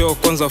nikushow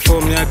kwanza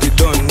form ya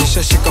Didon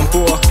nishashika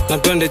mpoa na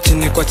twende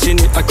chini kwa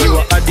chini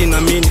akiwa hadi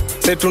na mini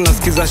sasa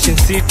tunasikiza Shin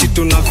City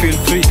tuna feel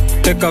free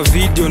teka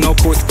video na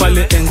post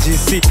pale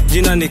NGC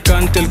jina ni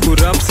Kantel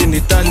kurapsi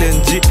ni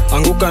talent G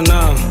anguka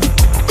nao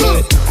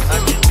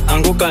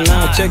anguka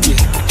nao cheki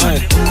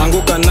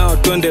anguka nao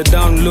twende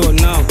down low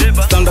now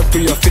stand up to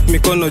your feet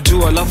mikono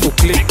juu alafu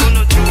click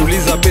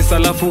tuliza pesa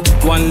alafu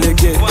one leg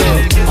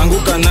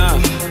anguka nao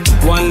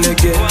one leg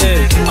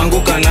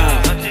anguka nao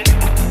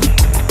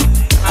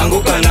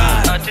anguka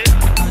nao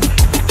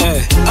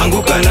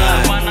anguka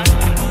nao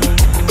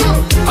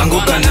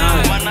anguka nao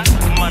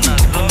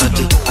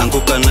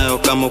anguka nayo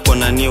kama uko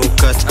na new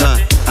cut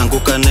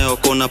anguka nayo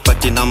kona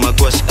pati na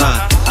magwash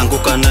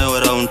anguka nayo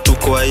round 2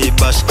 kwa hii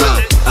bash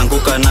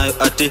anguka nayo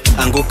ati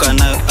anguka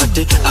nayo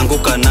ati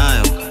anguka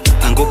nayo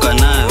anguka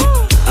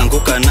nayo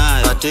anguka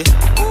nayo ati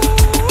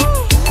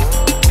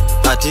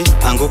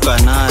anguka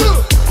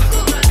nayo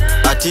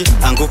ati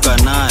anguka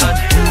nayo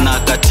na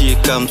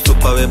katika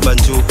msupa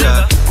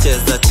webanjuka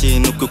cheza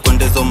chini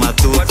ukikondezo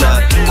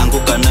madhuta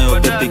anguka nayo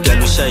baby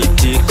girl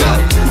ushaitika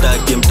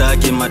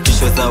mdagi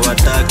matisho za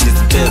wadagi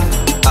step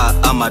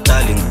ama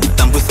darling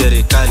tambu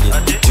serikali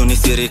juni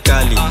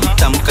serikali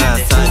tamka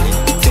asali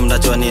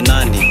simnajua ni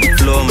nani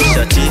flow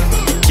mshati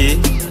ki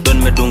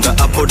don medunga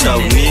hapo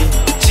downi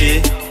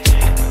chi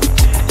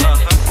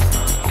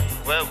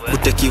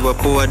utekiwa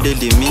poa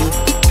daily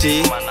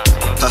miti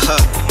haha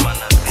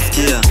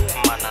sikia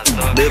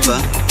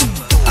beba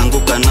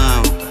anguka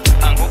nao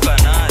anguka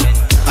nayo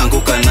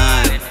anguka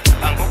nayo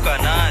anguka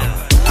nayo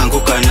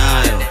anguka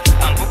nayo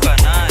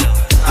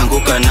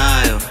anguka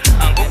nayo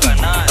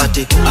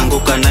ati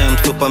anguka nayo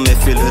mtupa me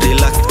feel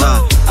relaxed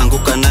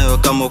anguka nayo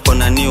kama uko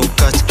na new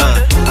catch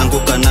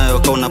anguka nayo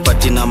kama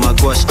unapati na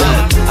magwash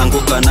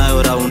anguka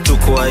nayo round 2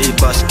 kwa hii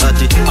bash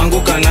ati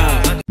anguka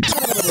nayo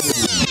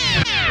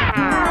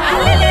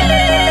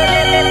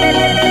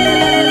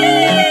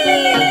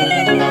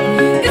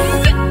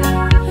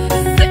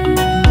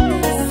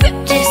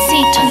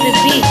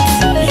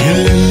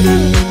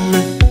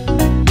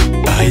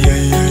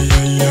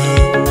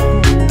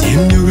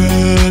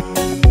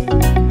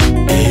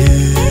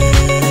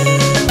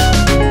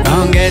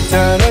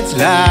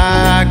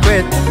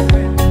lakwet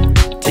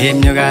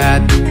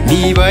temnyogat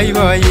mi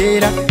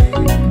boiboiyera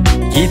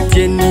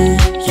kitieni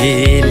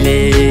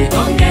kele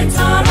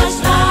Ongetoros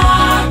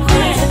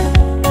lakwet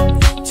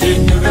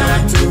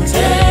temnyogat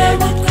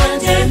tebut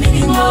kwende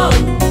minimo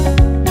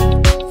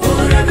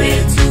ora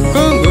betu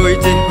kongoi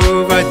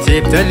Jehova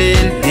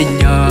cheptalel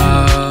ninyo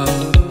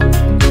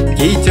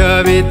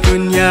kichobet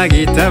dunia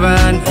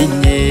kitaban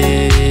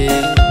tinye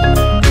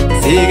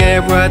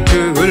sikebwa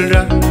tugul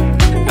ra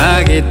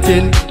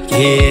agetien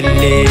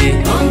kele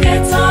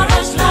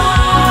Ongetoros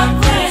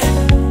lakwet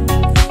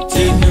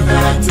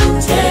temnyogat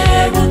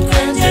tebut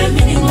kwende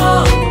minimo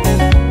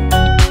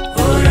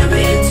ora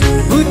betu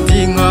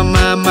utingo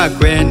mama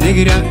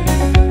kwenigira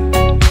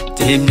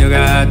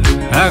temnyogat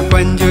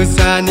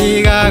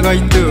akwanjusani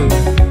kakoito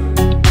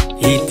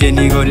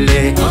iteni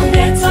kole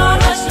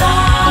Ongetoros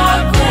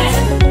lakwet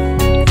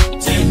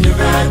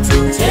temnyogat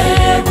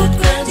tebut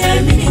kwende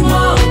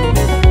minimo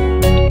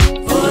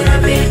ora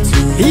betu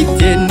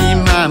iteni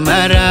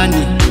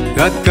mamarani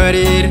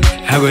gotkorir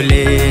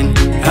agolen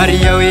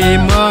aryawe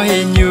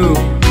mohenyu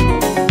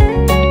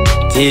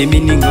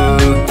teminingo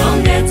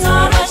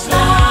Ongetoros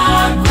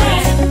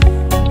lakwet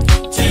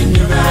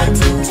temnyogat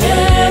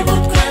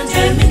tebut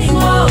kwende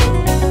minimo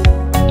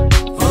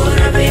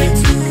ora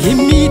betu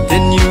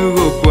kimiten yu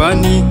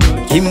kokwani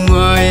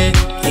kimwoe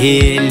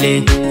kele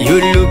you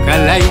look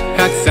alike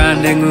ak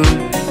sandengu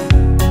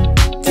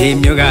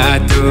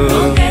temyogato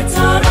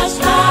Ongetoros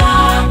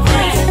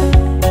lakwet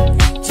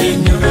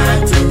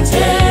temnyogat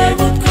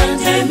tebut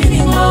kwende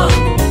minimo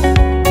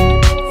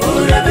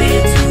ora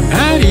betu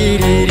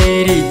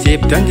ariririri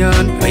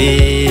cheptonyon we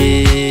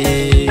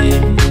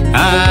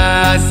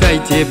asai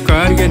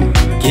chepkorgen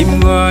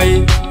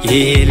kimwoe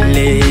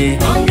kele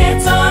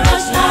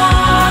Ongetoros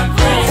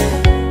lakwet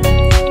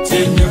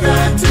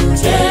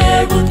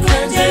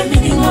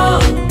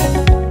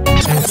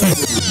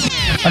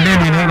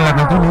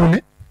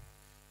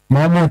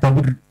mo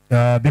tabur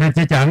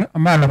birache chang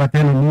amala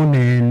bateno mun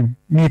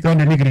mi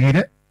tonde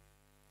nigrigire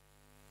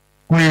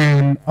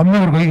kwen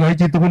amur ko igai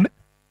chitukul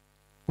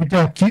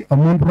kuchokchi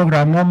amun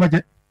program no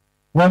maje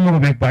wamu ko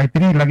bek bai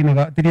 3 lakini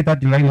ga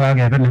 3:30 lakini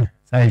ga ga ne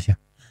saisha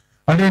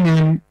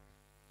aleni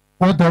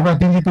ko to ga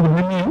tinji tukul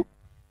ni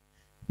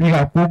mi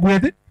ga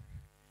kugwede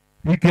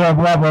mi kya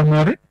bwa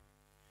mori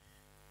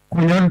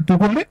kunyan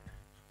tukul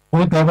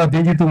ko to ga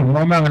tinji tukul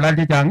mo ma ngala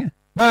chang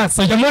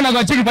so jamona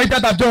ga chiki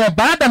baita tap jova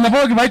baada na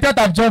bogi baita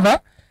tap jova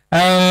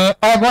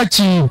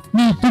agochi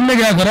ni tumme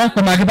ga garo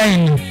ko magi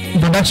bain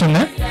introduction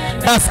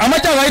bas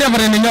amacha waira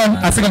barene nyon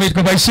asika bit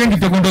ko baishengi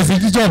to gondo si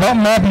jova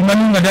ma bi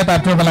manu ga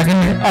tap jova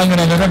lakini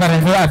angana ga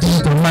barene ati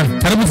to man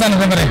karibu sana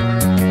bare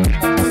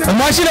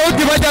mashi na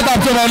uti baita tap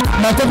jova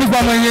makofi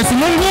kwa Mwenyezi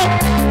Mungu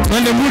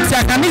twende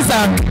mucha kanisa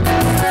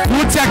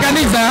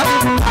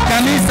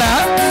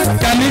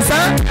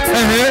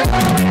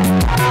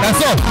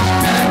that's all.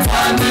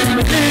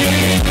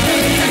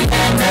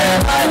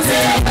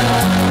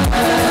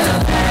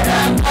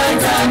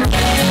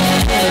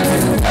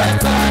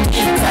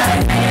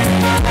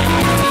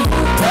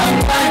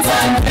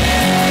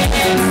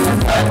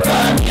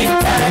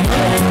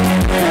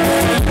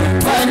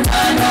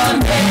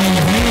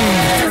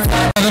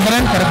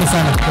 Reverend, karibu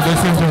sana.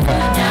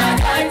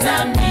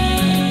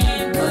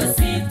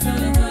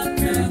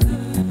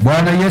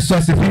 Bwana Yesu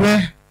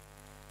asifiwe.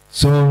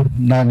 So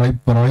na noib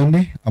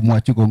poroini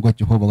amwachi kongoi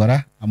Jehova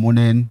kora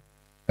amunen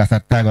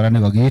kasarta kora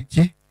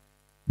nekakityi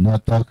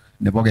notok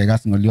nebo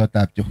kekas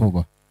ngoliotab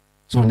Jehova.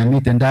 So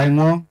nemiten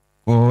taing'wong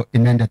ko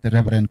inendet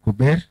Reverend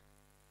Kuber,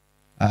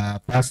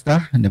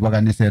 pastor nebo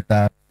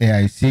kanisetab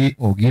AIC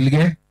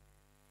Ogilge,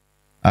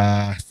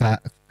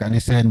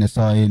 kaniset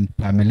nesoin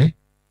family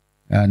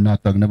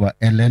notok nebo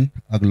Ellen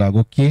ak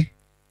lagokyi.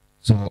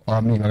 So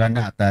ami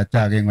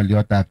kakanatacha eng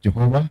ngoliotab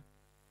Jehova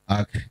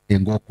ak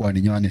eng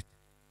kokwoninyonet.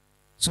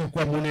 So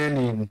kwa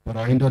muneni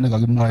poroindo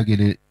nekakimwoe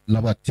kele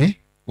labati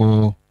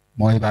ko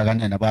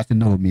moibagane nafasi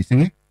neo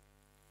mising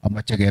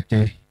amache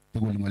kepchei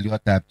tugul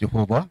ngoliotab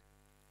Jehova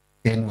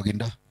en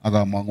wakindo ak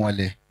among'u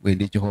ale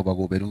wendi Jehova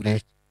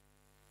koberurech.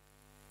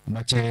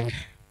 Amache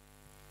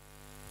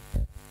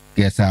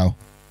kesaw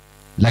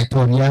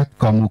laitoriat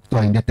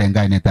kamuktoindet en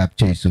kainetab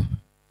Jeiso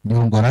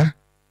nyun kora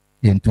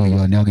en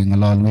tuyoni ak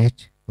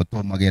keng'ololwech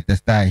kotomo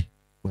ketestai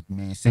kot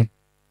mising.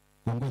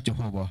 Kongoi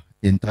Jehova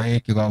en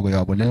toek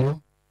chekakoyob olelo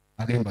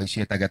ak en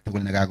boisiet age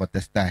tugul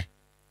nekakotestai.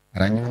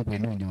 Ara nyun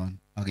kwenunyon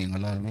ak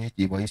keng'ololwech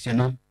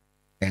iboisienon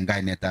en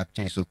kainetab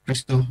Jeiso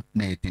Kristo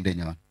ne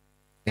etindenyon.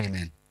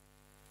 Amen.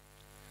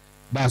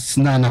 Bas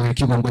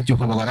nanawekyi kongoi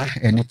Jehova kora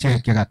en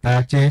ichek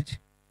chekatachech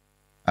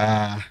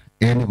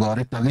en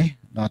igoritok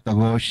notok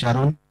ko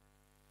Sharon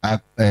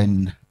ak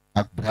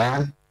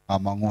Brian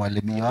among'u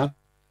ale mi yon.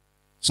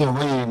 So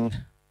koin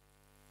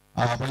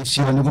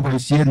boisioni ko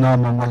boisiet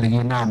namong'u ale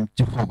kinam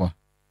Jehova.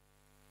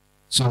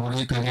 So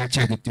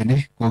kikakechek kityo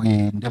ni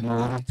kokinde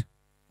morit.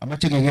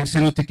 Amache keker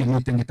sirutik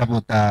chemiten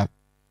kitabutab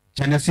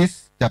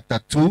Genesis chapter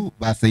 2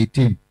 verse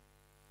 18.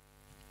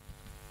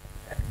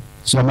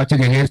 So amache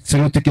keker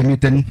sirutik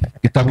chemiten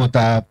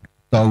kitabutab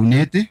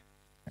Taunet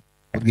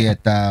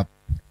kurgetab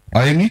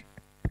 2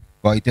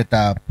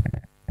 koitetab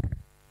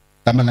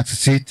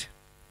 18.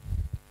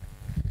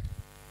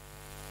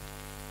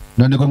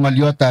 Noni ko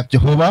ng'oliotab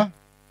Jehova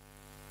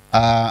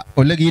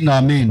ole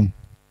kinomen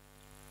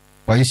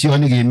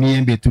boisioni kemi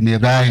en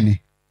betuneb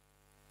raini.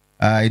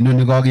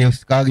 Inoni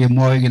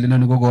kakemwoe kele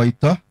inoni ko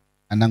koito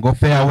anan ko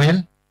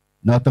farewell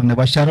notok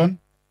nebo Sharon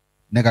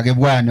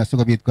nekakibwan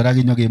asikobit kora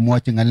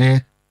kinyokemwochi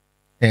ng'alek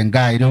en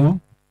gaa ireu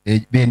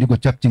bendi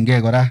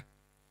kochopchingei kora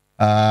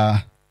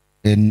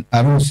en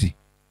harusi.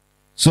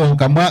 So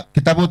kamwa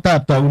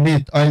kitabutab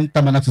Taunet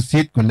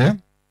 2:18 kole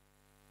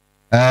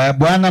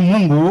Bwana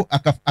Mungu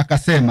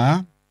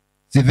akasema,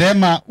 si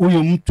vema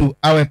huyu mtu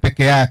awe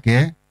peke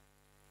yake,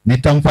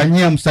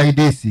 nitamfanyia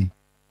msaidizi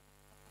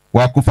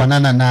wa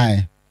kufanana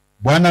naye.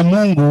 Bwana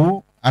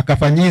Mungu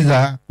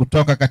akafanyiza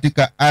kutoka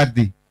katika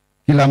ardhi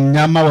kila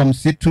mnyama wa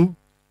msitu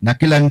na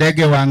kila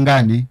ndege wa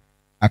angani,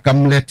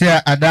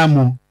 akamletea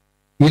Adamu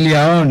ili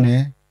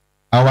aone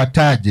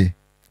awataje.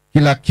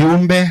 Kila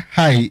kiumbe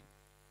hai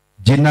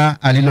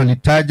jina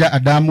alilolitaja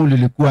Adamu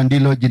lilikuwa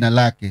ndilo jina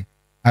lake.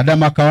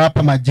 Adamu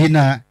akawapa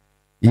majina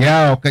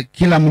yao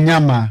kila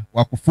mnyama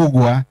wa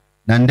kufugwa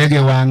na ndege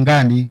wa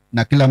angani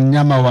na kila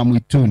mnyama wa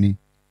mwituni,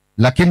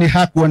 lakini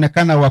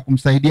hakuonekana wa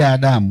kumsaidia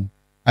Adamu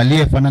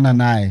aliyefanana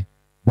naye.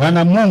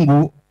 Bwana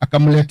Mungu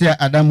akamletea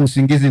Adamu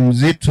usingizi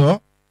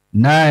mzito,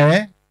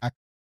 naye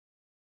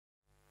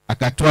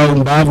akatoa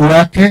umbavu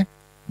wake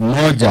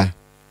mmoja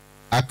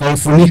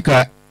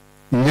akaufunika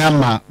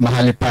nyama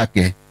mahali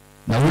pake,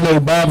 na ule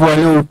ubavu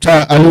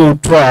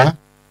alioutwaa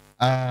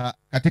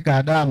katika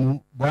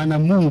Adamu, Bwana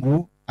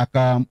Mungu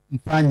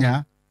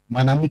akamfanya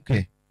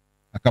mwanamke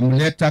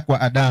akamleta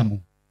kwa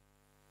Adamu.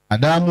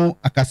 Adamu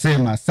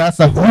akasema,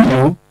 sasa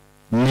huyu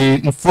ni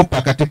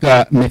mfupa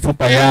katika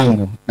mifupa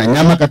yangu na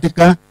nyama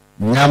katika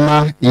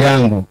nyama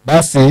yangu,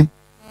 basi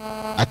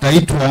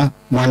ataitwa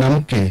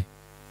mwanamke,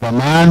 kwa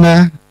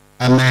maana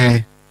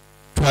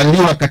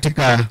ametwaliwa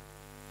katika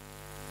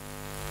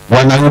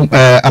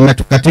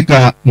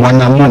katika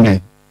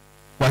mwanamume.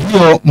 Kwa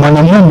hiyo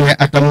mwanamume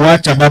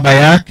atamwacha baba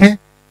yake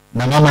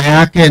na mama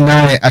yake,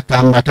 naye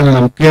ataambatana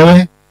na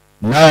mkewe,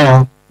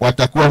 nao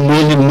watakuwa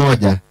mwili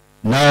mmoja.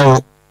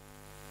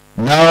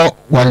 Nao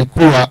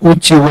walikuwa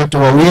uchi wote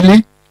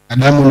wawili,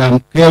 Adamu na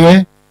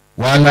mkewe,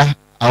 wala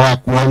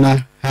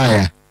hawakuona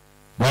haya.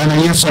 Bwana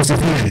Yesu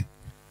asifiwe.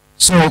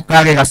 So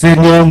kage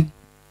gasenyo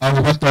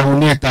au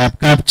batwauneta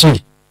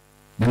kapchi.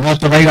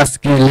 Nimoto gaiga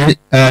skile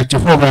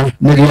Jehova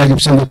negia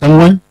gipsendo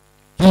tangwan.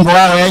 Kingo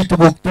awe ya ito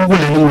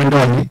kuktugule ni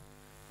mwendoni.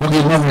 Kogi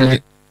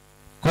mwile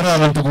kora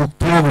wanto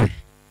kuktugule.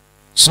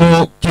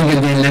 So kingi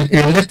nile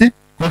elete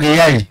kogi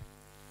yai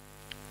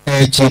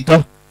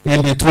chito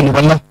yembe tuni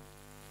wala.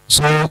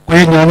 So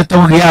kwe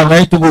nyonito kogi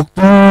awe ito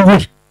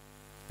kuktugule.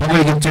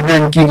 Kogi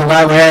gipsendo kingo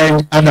awe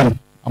ya Adam.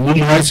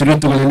 Amumu hai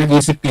sirutu kule negi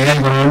isip kaya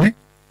gorone.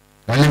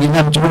 Kaya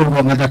ginam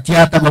Jehova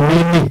ngatatiata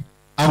gomini.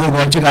 Ako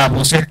gochiga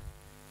abuse.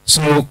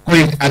 So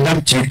kwe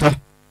Adam chito.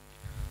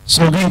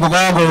 So kingo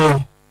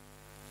gago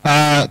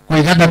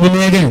kwe gada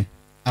minegen.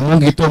 Among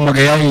gitu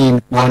magayay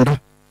kwando.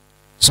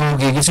 So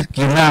gigisip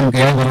kinam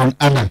kaya goron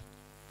Adam.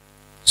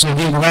 So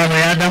kingo gago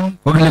Adam.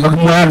 Kogili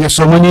kogmuage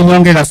so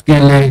maninyonge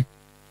gaskele.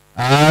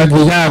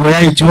 Giga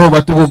goyay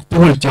Jehova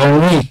tugul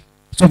chongi.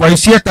 So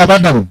baisiya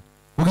tabadam.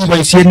 Kogi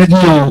baisiya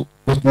nagiyo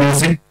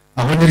kutmesin.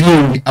 Ako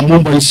nagiyo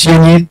among baisiya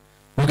nin.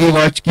 Kogi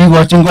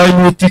wachingoy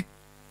mutik.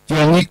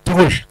 Tiangik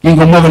tugul.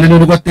 Kingo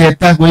magalino ko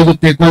teta. Kogi ko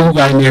teko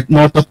gainet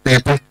motok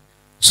teta.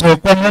 So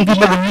kung mong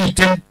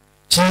gumagamitin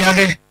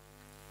siyage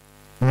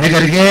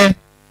negarge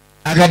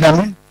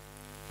agadam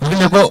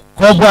kogile ko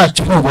bwa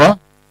chugo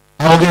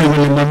awge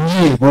wele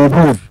mamni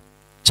gobur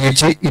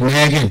cheche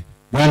inege.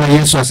 Bwana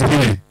Yesu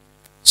asifiwe.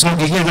 So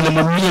gige wele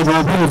mamni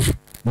gobur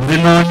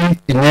mbinon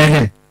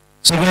inege.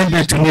 So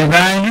wende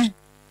tunirani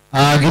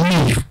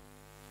gimi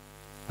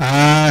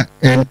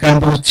en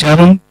kambo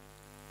Sharon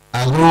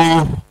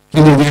ago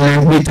kini wele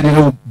mitri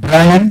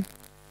Brian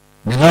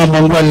nila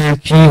mangwale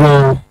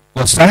kiho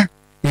kosa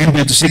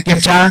yembe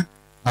tusiketcha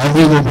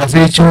ago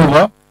base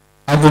chugo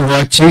ago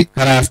wachi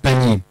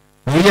karastani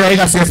oye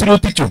aiga sesru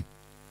tichu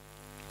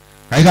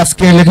aiga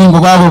skele kingo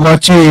gago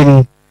wachi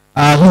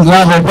kingo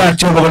gago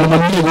wachi go le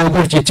mamni go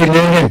go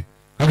chichinenge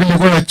agile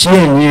go wachi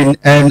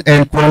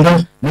en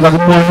kondo niga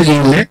gmo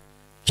ile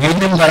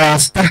kinem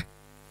garasta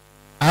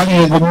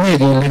agi go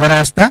mege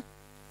garasta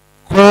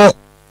ko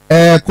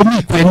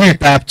kumi kwenye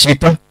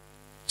tapchito.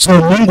 So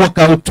Mungu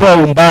akautoa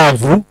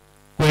umbavu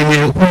kwenye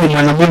huyu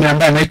mwanamume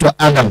ambaye anaitwa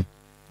Adam,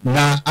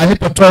 na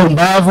alipotoa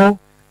umbavu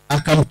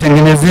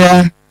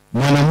akamtengenezea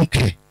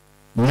mwanamke.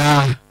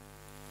 Na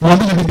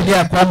tunaambiwa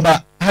Biblia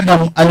kwamba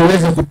Adam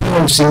aliweza kupewa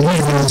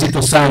usingizi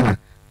mzito sana.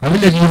 Kwa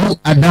vile hiyo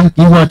Adam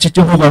kiwa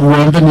chichoho wa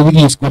ruondo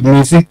ni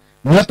iskodmisi,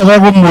 mwata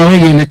wabo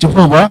mwege ile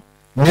chichoho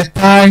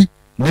netai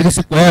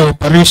negisi kwa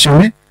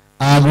operation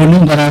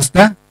agununga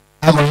rasta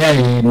ago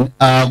yai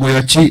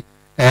goyochi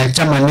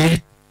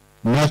chamani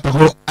mwata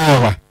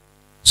awa.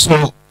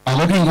 So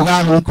agogingo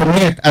gago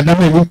komet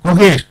Adam ni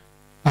koger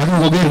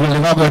wale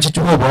baba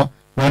chichoho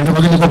wanda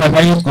bagini ko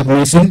babayi ko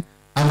misin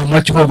ama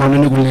macho ko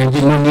noni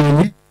gulengi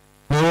noni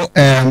ko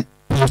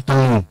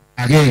porto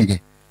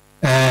agenge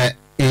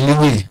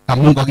eliwi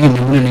amungo gi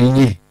noni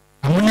ni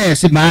amune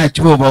si ma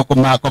chibo ko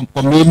ma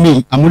ko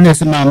mimi amune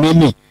si ma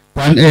mimi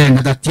kwan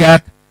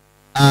natatiat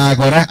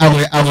agora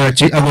awo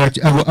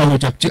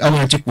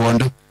chapchi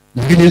kondo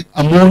lakini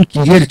amun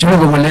kigeri chibo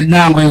ko le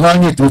nango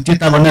igani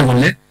tutita bana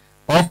gole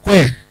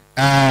okwe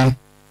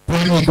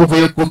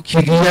kwani ko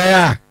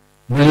kigia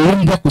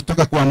mliumbwa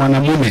kutoka kwa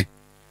mwanamume.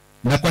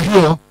 Na kwa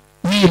hiyo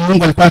hii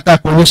Mungu alikuwa anataka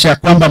kuonyesha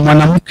kwamba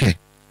mwanamke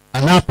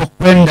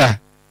anapokwenda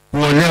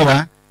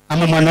kuolewa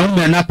ama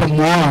mwanamume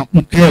anapomwoa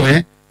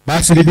mkewe,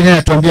 basi Biblia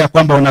inatuambia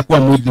kwamba unakuwa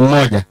mwili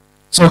mmoja.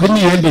 So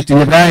kini yembe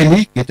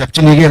tinyebraini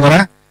kitapchini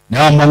gegora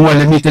na mangwa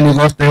le miteni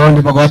goste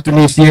oni bagotu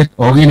ni siet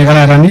ogini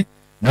gararani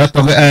na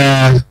to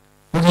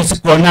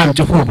kugisi na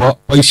mchufubo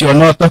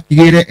oisionoto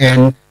kigire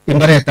en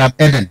imbareta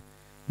Eden.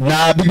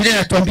 Na Biblia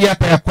inatuambia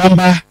hapa ya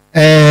kwamba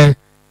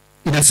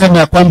inasema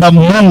ya kwamba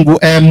Mungu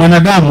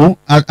mwanadamu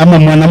ama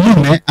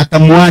mwanamume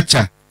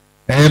atamwacha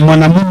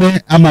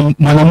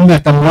mwanamume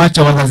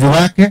atamwacha wazazi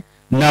wake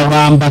na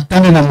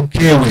waambatane na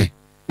mkewe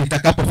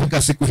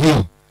itakapofika siku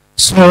hiyo.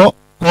 So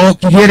kwa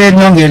kigere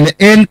nyongele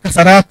en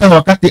kasarata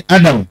wakati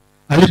Adam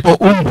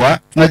alipoumbwa,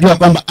 tunajua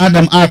kwamba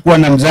Adam hakuwa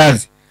na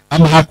mzazi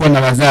ama hakuwa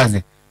na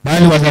wazazi,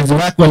 bali wazazi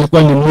wake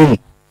walikuwa ni Mungu.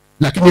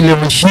 Lakini leo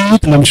hii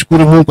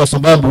tunamshukuru Mungu kwa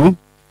sababu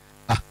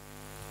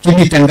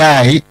kini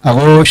tengai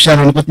ago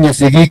Sharon kutnya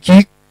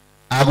sigiki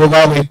ago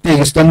gawo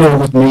ite stano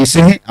kutnya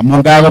isingi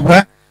amonga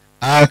ba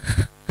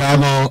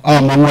kabo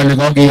mangwale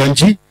gogi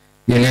yonchi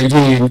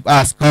yelenji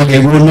as kage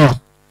guno.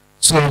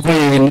 So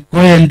ko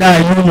enda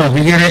yuno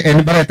higere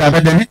en barata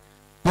badani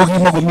kogi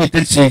mo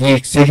miten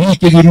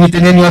sigiki gi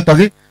miten ni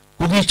otogi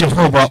kogi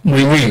Jehova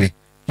mwenyewe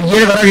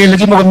higere bara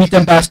yelenji mo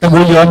miten pasta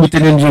goyo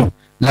miten enju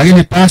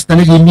lakini pasta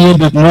ni gimie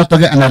do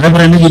notoge ana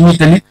rebra ni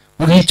miten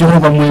kogi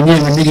Jehova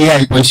mwenyewe ni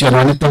yai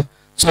position nito.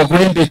 So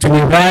kwen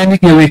betuni rani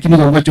kewekini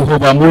kongoi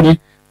Jehova amun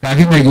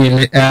kakinai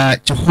kele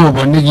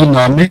Jehova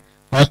nekinome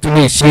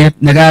katunisiet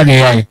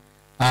nekakeyai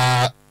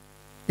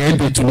en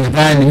betuni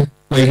rani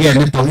koigei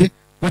nitok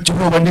ko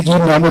Jehova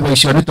nekinome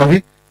boisionitok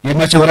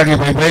kemoche kora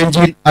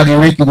keboiboenjin ak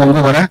kewekyi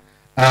kongoi kora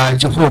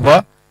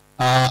Jehova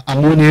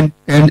amun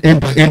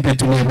en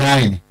betuni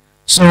rani.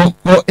 So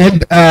ko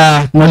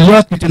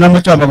ng'olyot kityo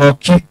nemoche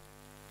abokokyi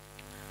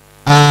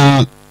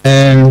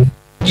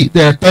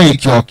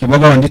toikyok chebo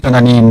kondit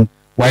anan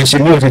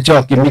waheshimiwa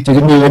chechok chemi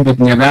en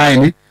betuni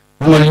rani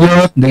ko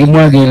ng'olyot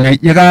nekimwoe kele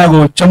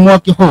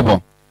yekakochomwok Jehova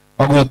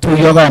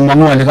akotuyok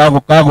among'u ale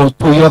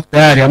kakotuyok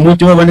tayari amun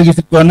Jehova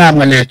nekisib konam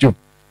ng'alechu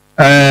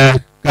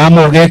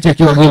kamokechek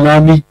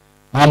chekakinomi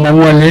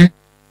among'u ale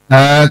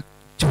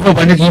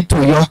Jehova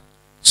nekituyok.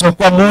 So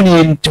ko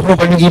amun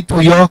Jehova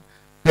nekituyok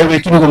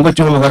kewekyin kongoi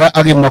Jehova kora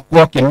ak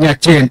kimokwok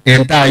chemiachen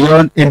en tai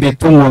yon en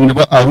betung'ung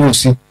nebo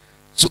arusi.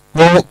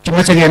 Ko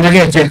kimoche kenai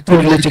echek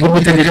tugul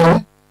chekimiten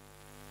ireu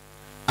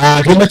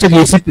kemoche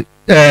kesib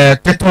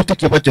tetutik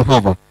chebo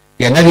Jehova.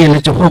 Kenai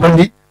kele Jehova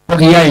ni ko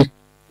kiyai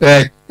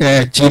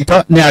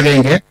chito ne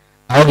agenge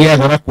ako kiyai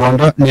kora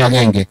kwondo ne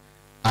agenge.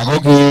 Ako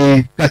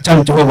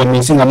kikacham Jehova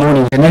mising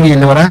amun kenai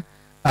kele kora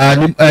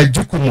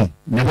jukumu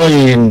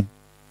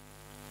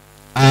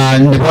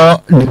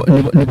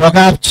nebo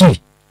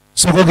kapchi.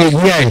 So ko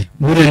kikiyai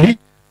mureni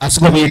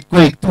asikobit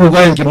koik tuguk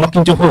oeng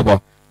chemokyin Jehova.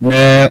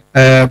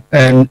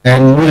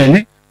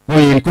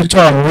 Mureni ko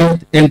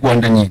chomyet en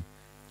kwondonyin.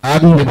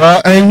 Ak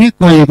nebo oeng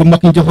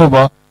komokyin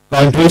Jehova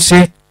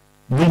kandoiset.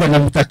 Mungu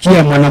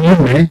anamtakia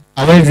mwanamume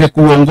aweze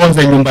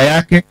kuongoza nyumba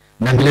yake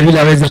na vile vile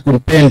aweze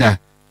kumpenda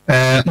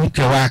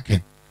mke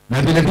wake.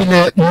 Na vile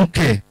vile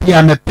mke pia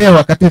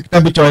amepewa katika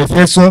kitabu cha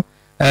Efeso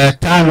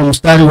 5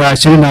 mstari wa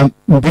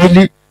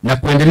 22 na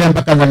kuendelea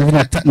mpaka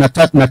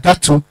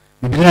 33.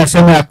 Biblia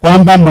inasema ya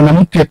kwamba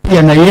mwanamke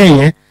pia na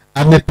yeye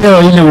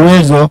amepewa ile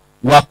uwezo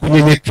wa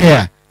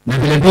kunyenyekea, na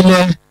vile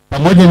vile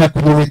pamoja na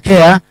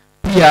kunyenyekea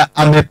pia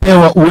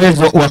amepewa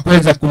uwezo wa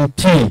kuweza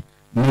kumtii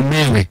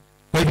mumewe.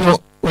 Kwa hivyo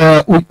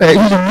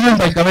ili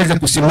nyumba ikaweze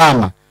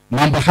kusimama,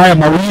 mambo haya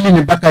mawili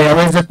ni mpaka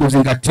yaweze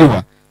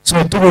kuzingatiwa.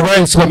 So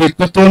tuko sio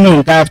mikotono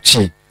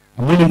ngapchi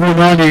amuni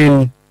mbona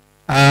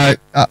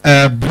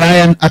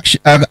Brian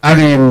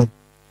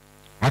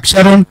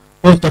Sharon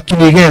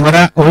otokinige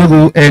wara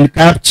ogu en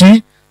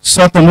kapchi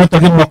soto moto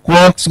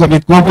kimakwok sio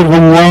mitkogo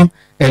ngong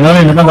en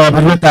ole ne baga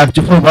barwe tab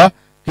Jehova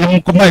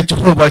kim kuma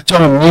Jehova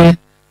chomni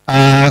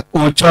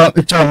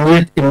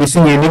chomni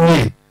imisinge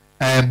nini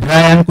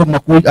Brian kwa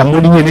makuja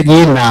amuni nyene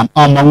ginam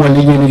ama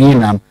mwali nyene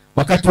ginam.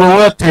 Wakati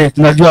wowote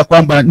tunajua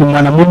kwamba ni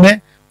mwanamume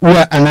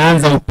huwa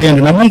anaanza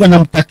upendo na Mungu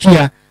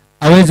anamtakia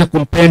aweze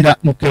kumpenda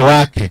mke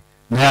wake,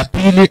 na ya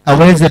pili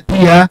aweze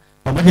pia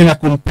pamoja na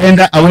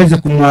kumpenda aweze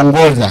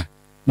kumuongoza,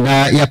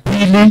 na ya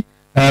pili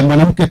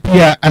mwanamke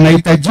pia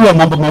anahitajiwa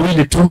mambo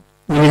mawili tu,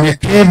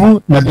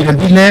 unyenyekevu na vile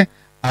vile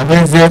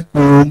aweze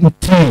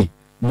kumtii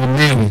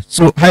mumewe.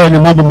 So hayo ni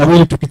mambo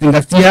mawili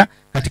tukizingatia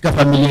katika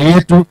familia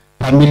yetu,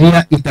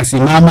 familia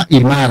itasimama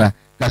imara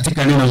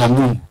katika neno la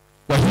Mungu.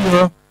 Kwa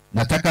hiyo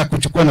nataka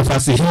kuchukua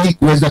nafasi hii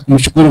kuweza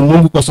kumshukuru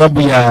Mungu kwa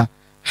sababu ya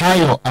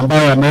hayo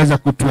ambayo ameweza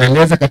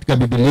kutueleza katika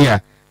Biblia.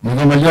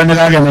 Ningomaliona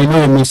gari na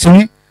ino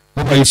misini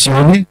kwa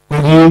isioni kwa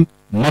hiyo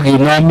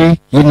maginami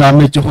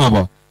hinami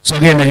Jehova. So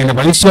gena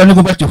gena isioni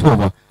kwa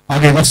Jehova.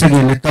 Age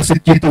gasegele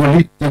tasikito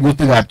wali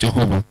teguti ga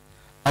Jehova.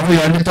 Awu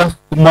yanita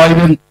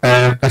kumaibin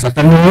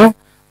kasatanu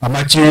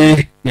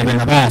amachi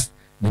yebenabas.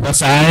 Nebo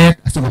saet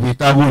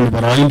asikobitabu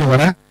nebo roindo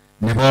kora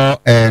nebo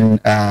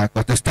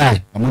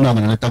kotestai amuna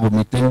manaleta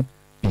gumitin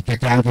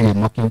piketang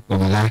mokin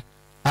kongala.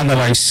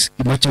 Otherwise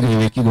kimoche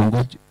kiweki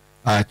gongo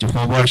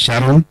Jehova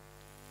Sharon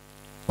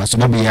kwa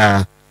sababu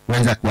ya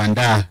kuweza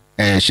kuandaa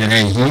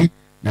sherehe hii,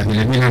 na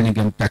vile vile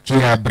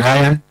ningemtakia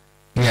Brian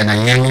pia na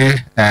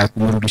yeye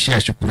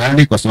kumrudishia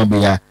shukrani kwa sababu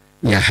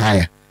ya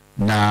haya.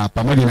 Na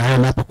pamoja na hayo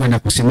napokwenda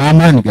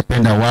kusimama,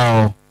 ningependa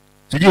wao,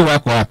 sijui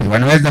wako wapi,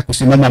 wanaweza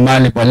kusimama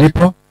mahali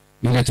walipo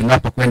ili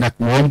tunapokwenda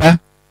kuomba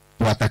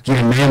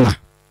tuwatakie mema.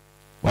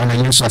 Bwana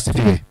Yesu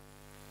asifiwe.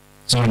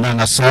 So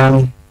na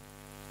song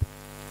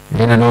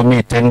ina no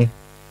meeting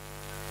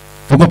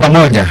tuko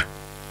pamoja.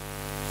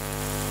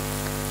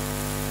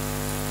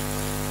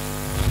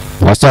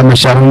 Wasame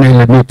Sharon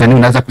ile meeting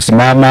unaweza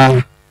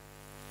kusimama.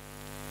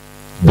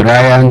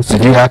 Brian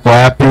sijui yako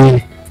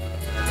wapi,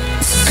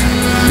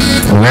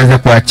 unaweza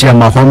kuachia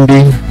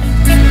maombi.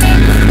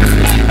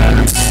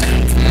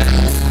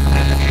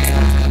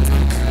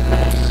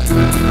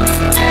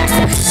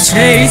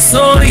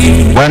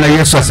 Bwana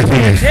Yesu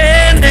asifiwe.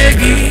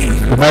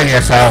 Kubali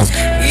ya sawa.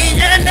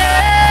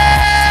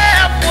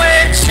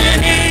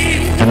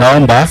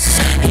 Tunaomba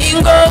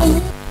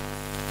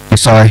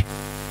sorry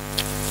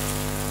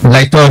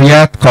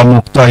laitoriat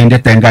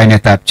kamuktoindet en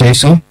kainetab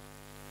Jesu.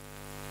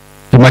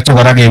 Tumache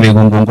kora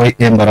kewekungongoi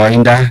en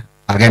boroinda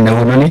age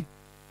neunoni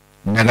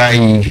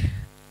nekai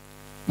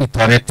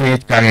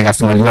itoretech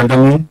kakekas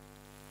ng'olyondong'ung.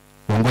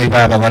 Kongoi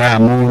Baba kora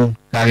amun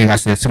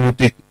kakekas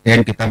sirutik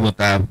en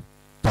kitabutab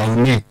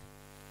Taunet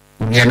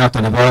Kuria noto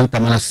nebo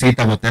tamana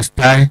sita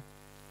kotestai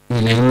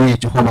ile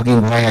imuch Jehova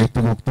kingoyai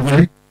tuguk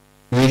tugul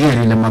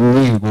iker ile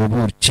mamii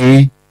kobur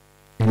chi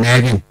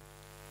inegei.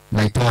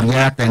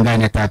 Laitoriat en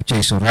kainetab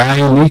Jesu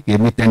raini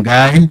kemiten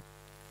gai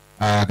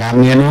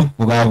kamieno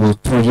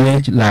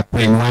kokakotuyech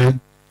lakwenywan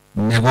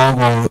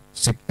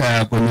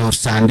konyor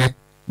sandet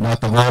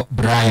noto ko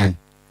Brian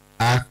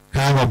ak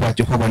kakobwa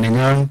Jehova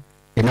nenyon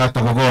noto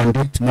ko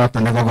kondit noto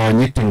nebo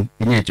konyitin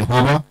inye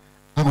Jehova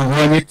ak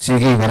kokonyit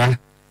sigik kora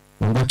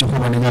kongo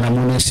Jehova nenyon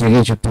amun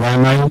sigichu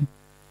tuan oeng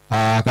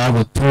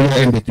kakotuyo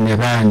en betutab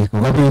rani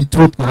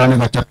kokabitut kora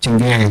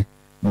nekochopchingei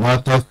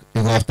notok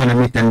igorto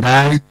nemiten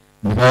tai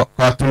nebo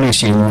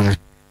katunisienywan.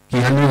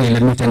 Kiyani kele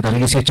miten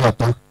tarikisiek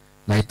chotok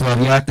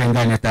laitoriat en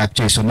kainetab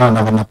Jesu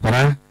nono konop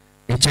kora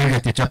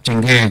icheket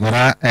chechopchingei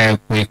kora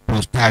koek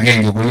borto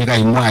agenge kou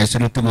yekaimwa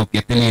isir tuguk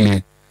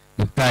chetililen.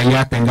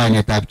 Kiptayat en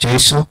kainetab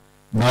Jesu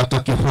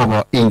notok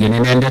Jehova ingen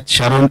inendet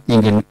Sharon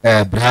ingen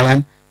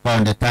Brian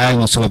konde tai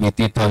sikobit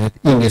itoret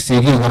ingen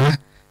sigik kora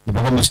chebo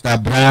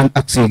komostab Brian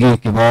ak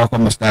sigik chebo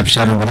komostab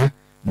Sharon kora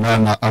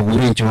nono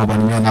akuren Jehova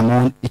nenyon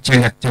amun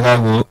icheket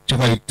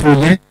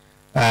chekaituye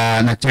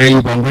natya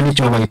ibongoni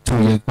Jehova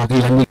ituye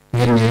kokiyani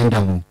en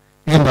yeindong'ung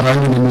en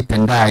boroindo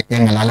nemiten tai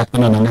en ng'alalet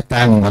konono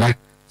netang'ung kora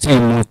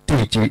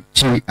simutechi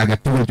chi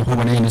agetugul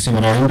Jehova nenyon si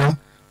boroindo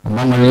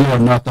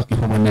amang'olyon notok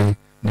Jehova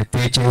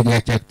neteche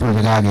echek tugul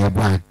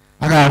chekakebwan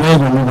ak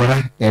awekunu kora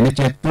en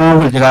ichek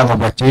tugul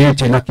chekakobwa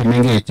cheechen ak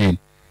chemengechen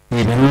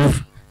iberur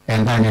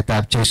en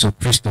kainetab Jesu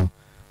Kristo.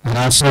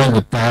 Arasol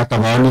Kiptayat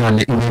akaoni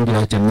ale iwendi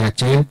yoe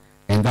chemiachen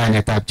en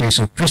kainetab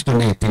Jesu Kristo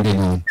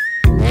netindenyun.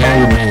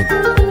 Amen.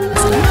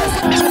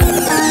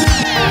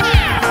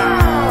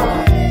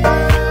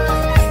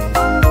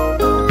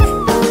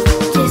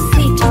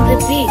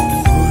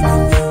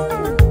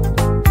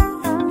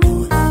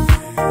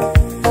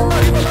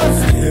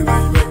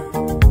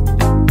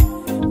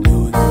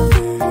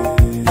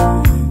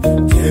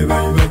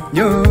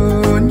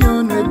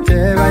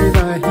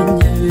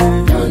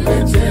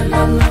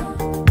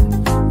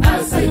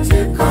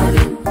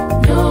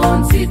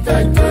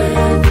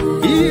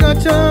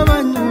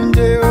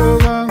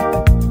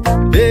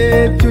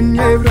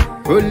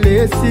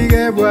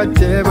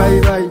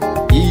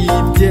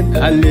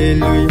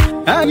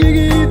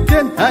 Hallelujah,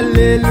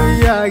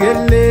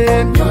 hallelujah,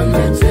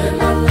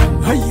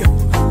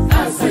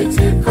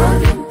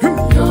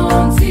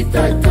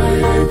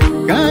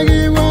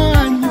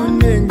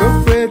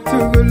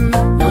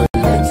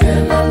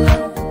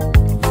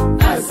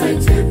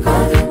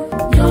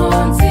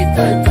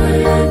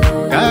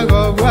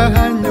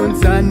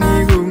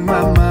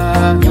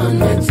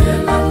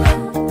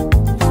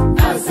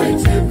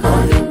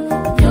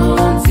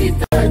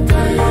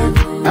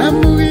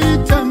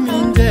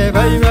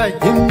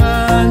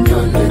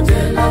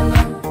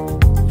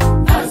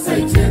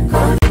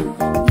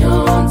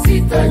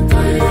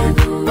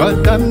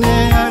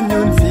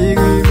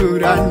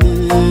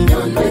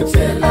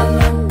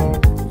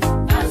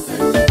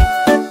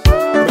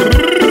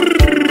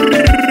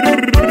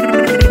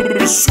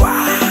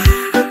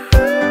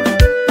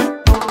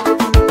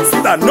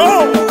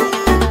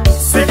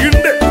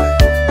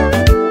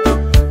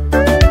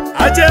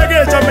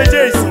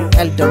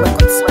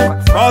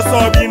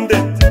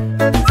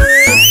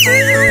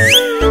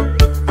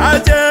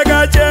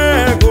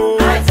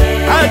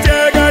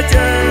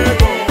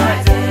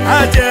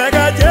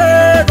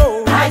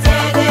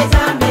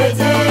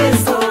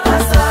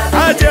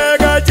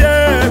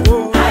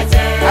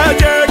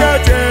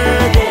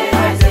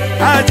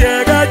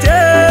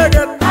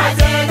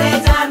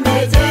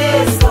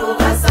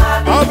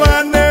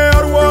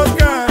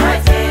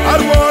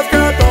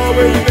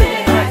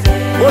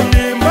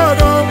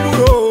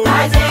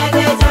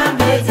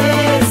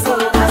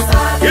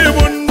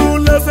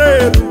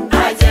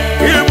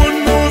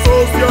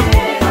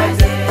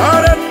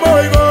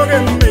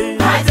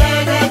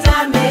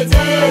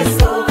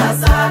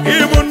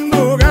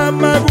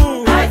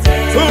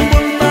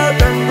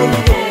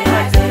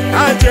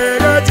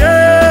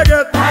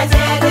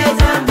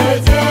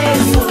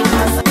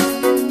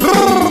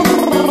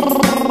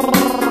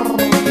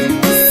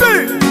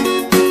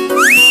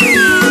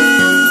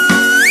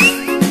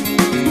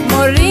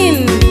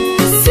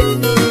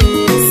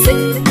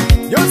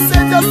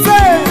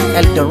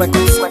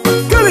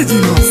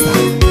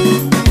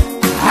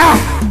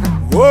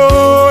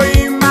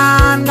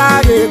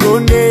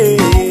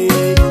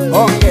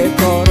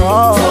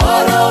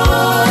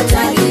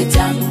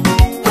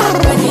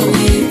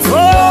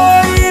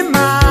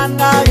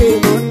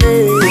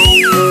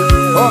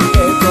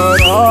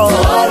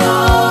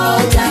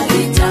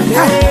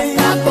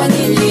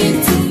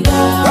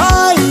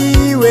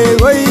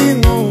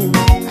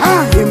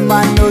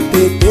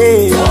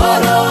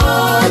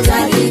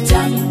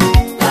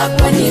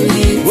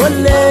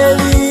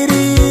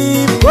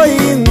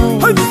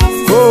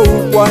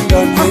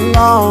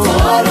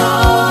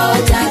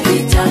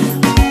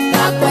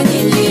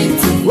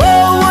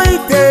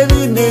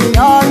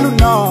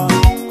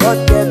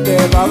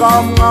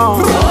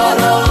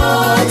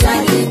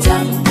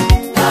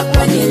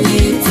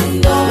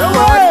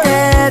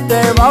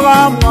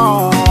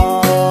 babamwa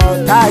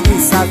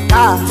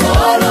tagisaka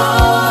Toro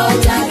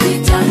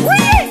tagitam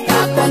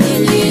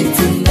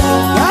kakwanyilitunda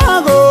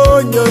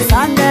Yagonyo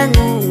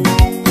sandengu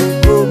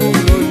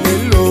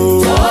Ogumolelo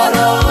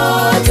Toro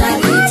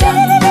tagitam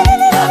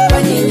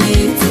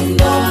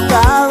kakwanyilitunda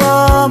Kago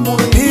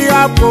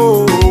mundiapo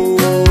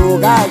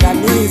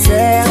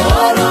Gaganise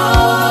Toro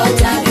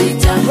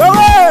tagitam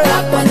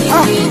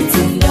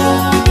kakwanyilitunda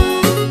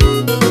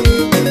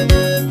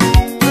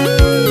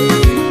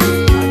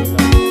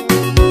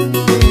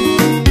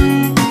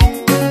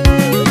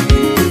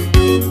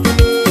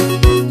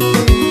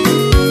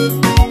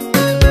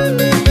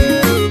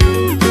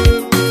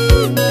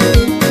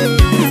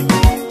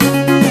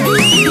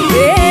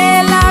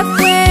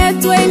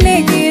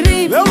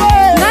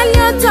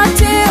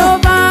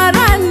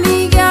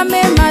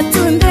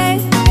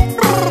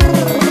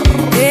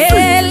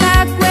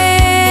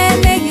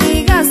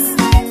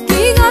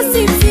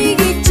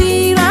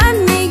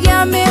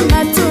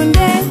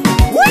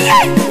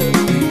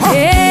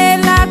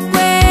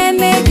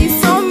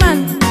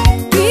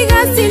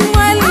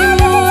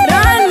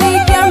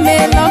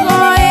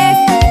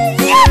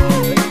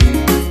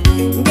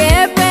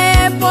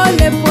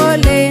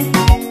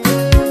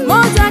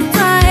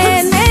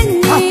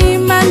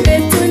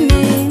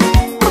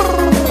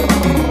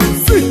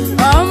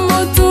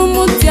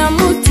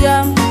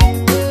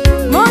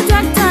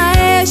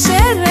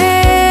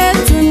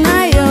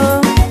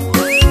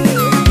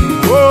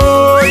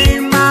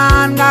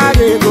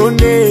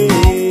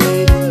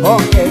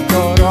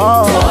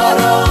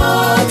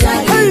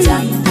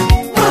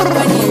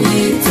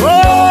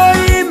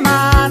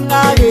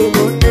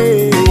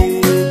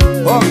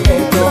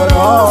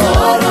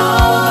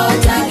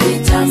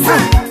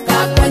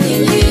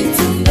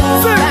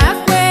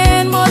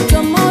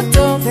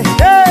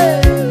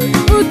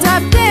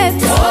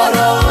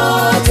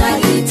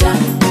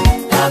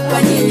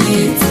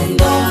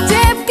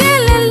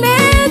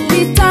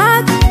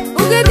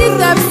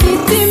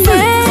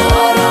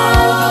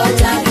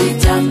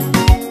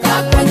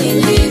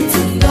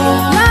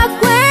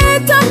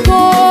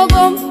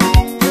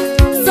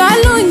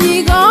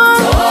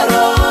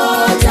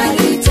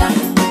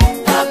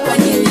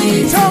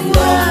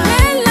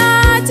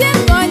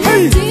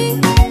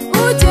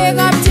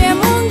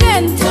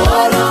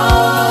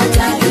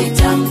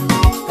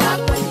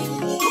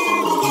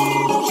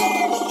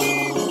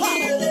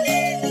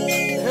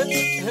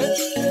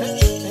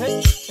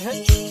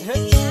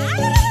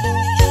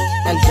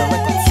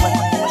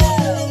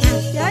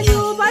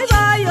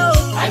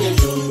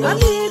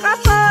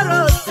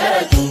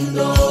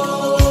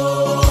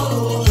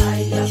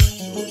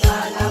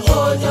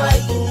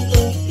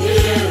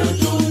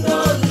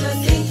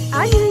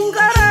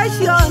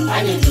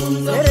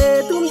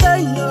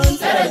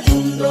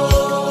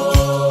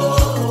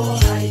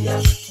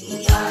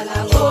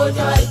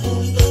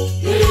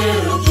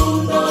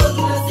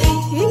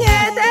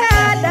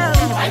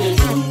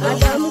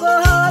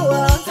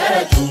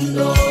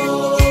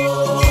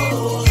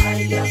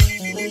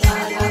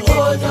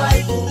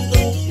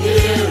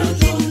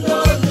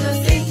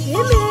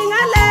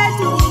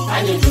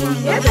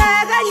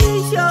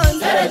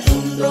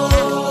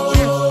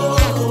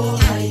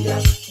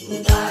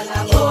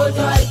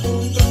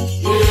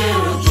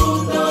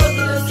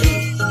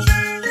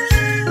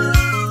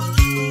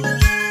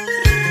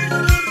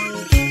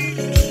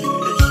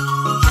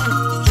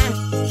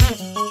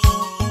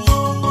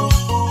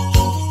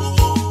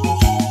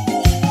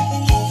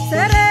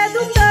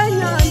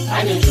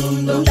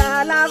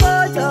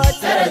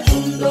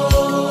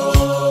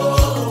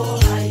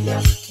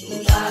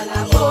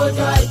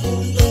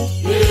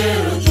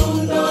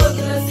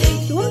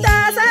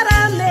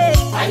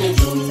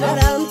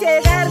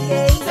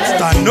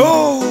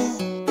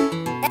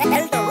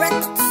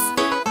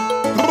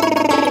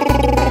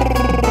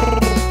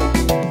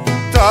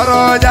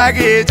Toro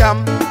jagi jam,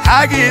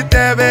 hagi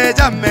tebe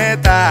jam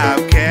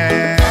metapke.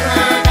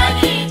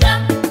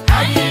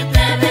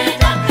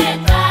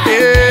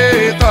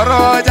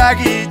 Toro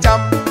jagi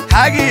jam,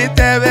 hagi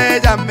tebe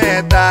jam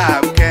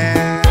metapke.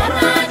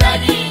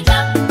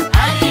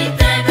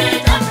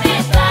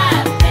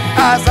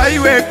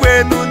 Asaiwe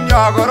kwenu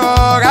nyogoro,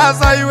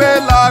 asaiwe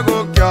lagu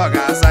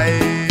kyoga asai.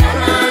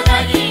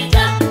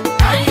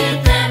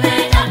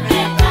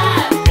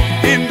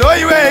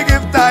 Indoiwe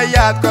gifta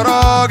yat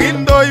korog,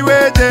 indoiwe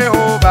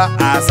Jehovah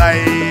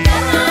asai.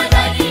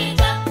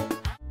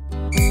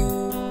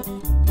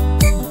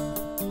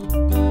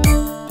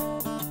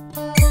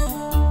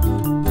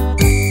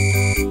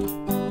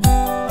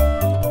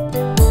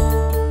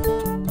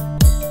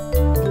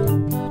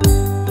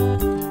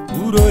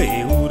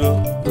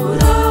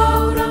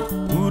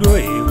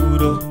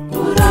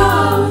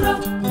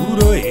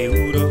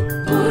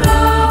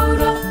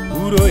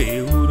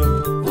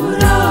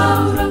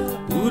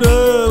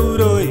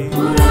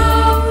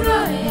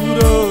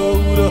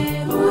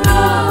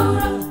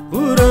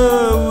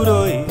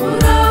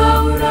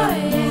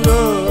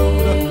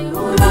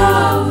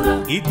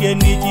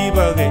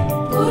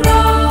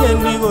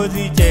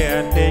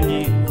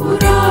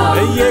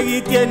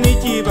 Yegitieni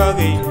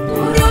chibagi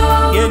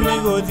Yeni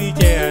gozi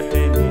che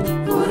ateni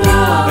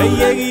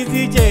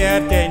Yegiti che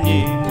ateni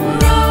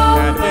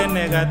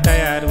Atene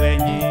gatayar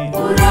venyi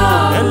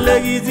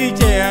Legiti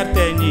che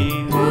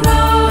ateni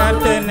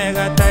Atene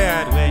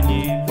gatayar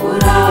venyi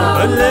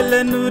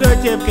Olele nuro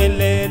chep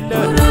kelele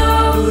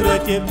Nuro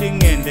chep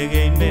tingende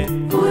geime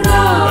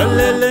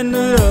Olele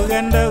nuro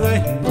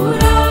gandagoy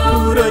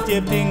Nuro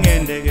chep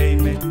tingende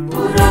geime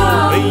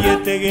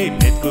Oyete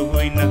geime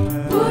kuguina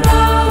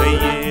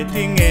Oye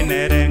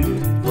tingene rengu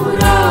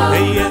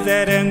Oye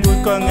zerengu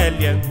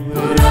kongelia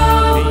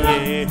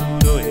Oye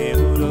huro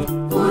huro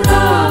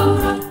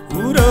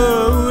Huro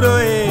huro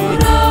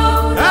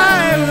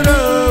Ay huro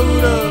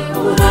huro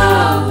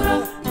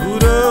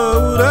Huro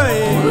huro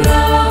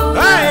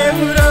Ay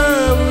huro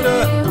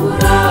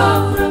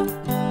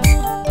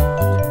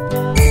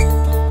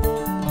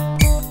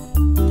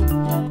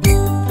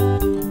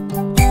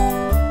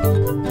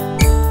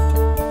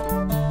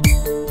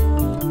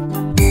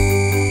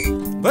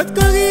Got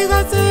kogi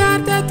got se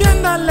arte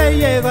tienda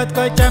leye got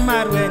ko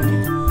chamarweni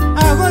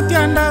Ago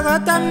tienda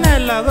got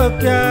amnela go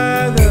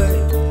kyagoy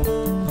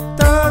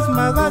Tos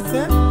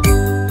magase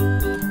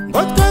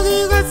Got kogi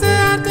got se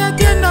arte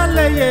tienda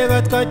leye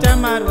got ko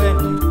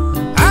chamarweni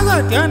Ago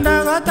tienda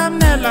got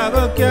amnela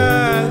go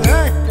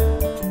kyagoy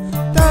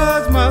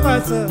Tos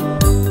magase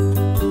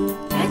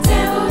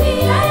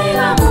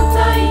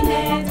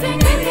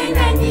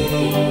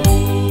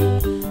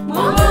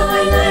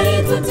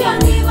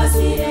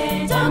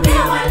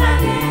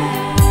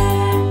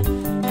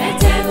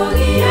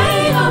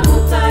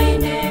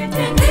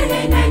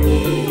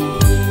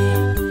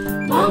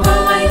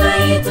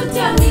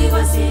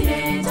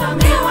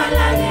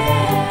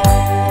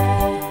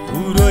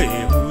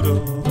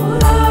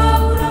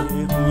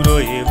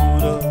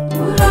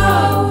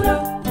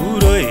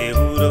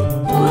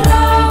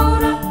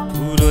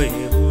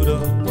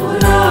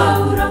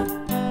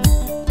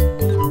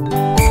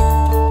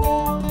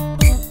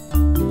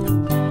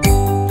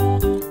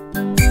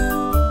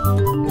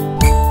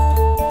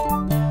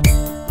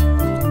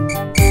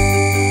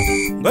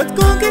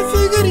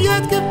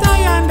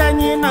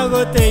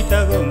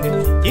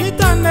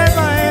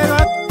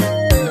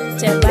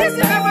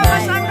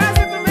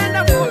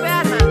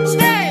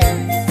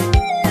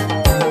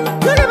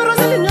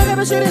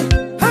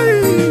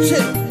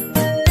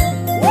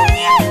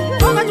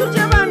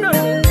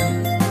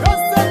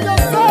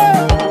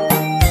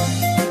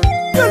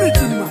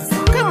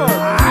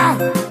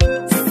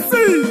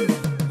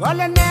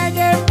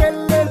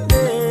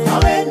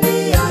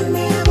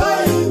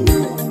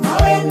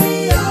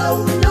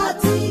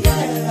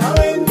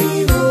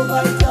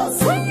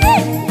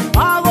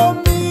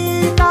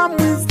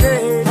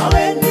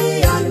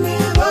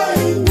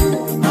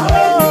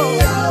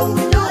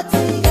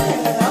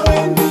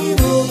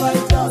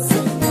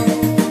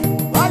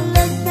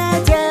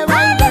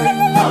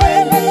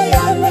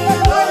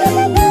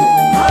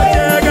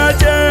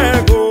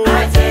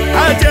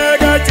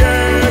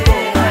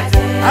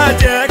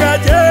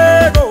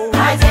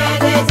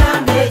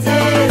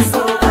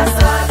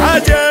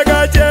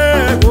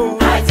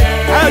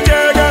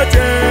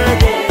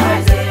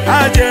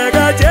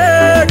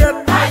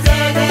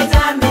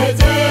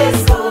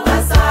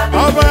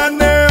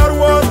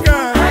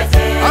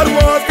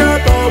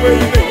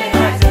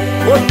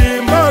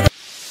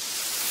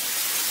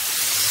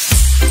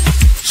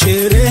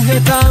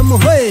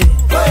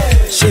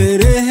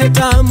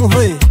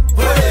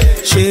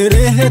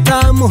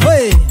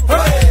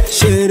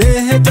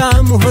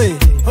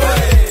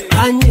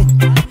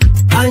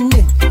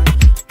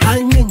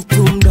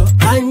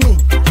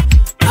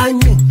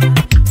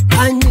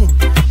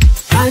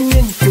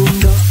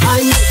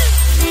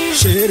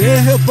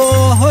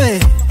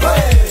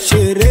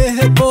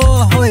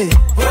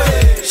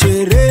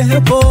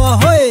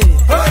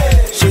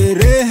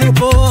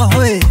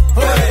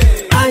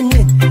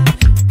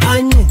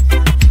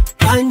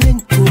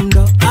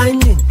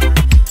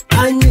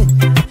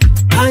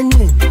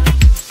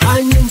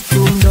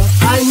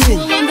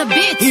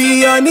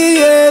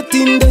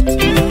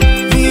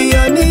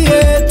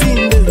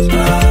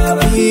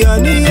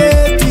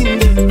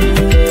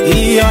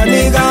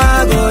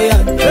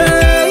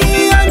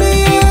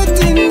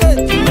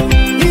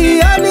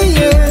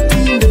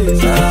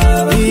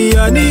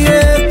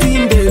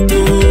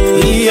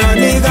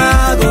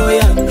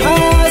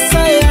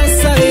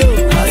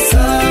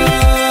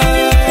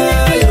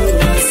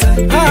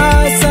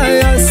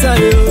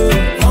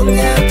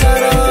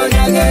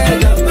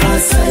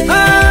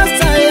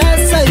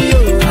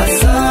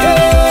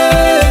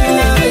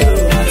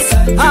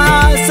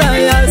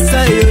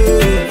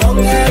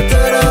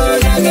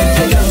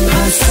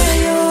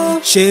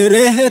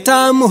Sherehe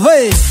tamu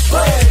hoye,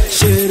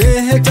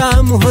 sherehe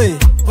tamu hoye,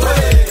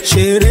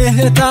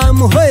 sherehe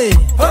tamu hoye,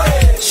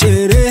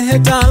 sherehe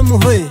tamu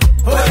hoye.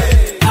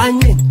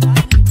 Anye,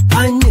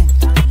 anye,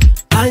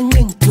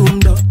 anye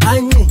tundo,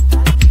 anye,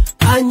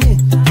 anye,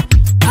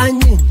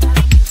 anye,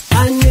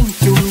 anye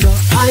tundo,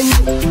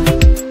 anye.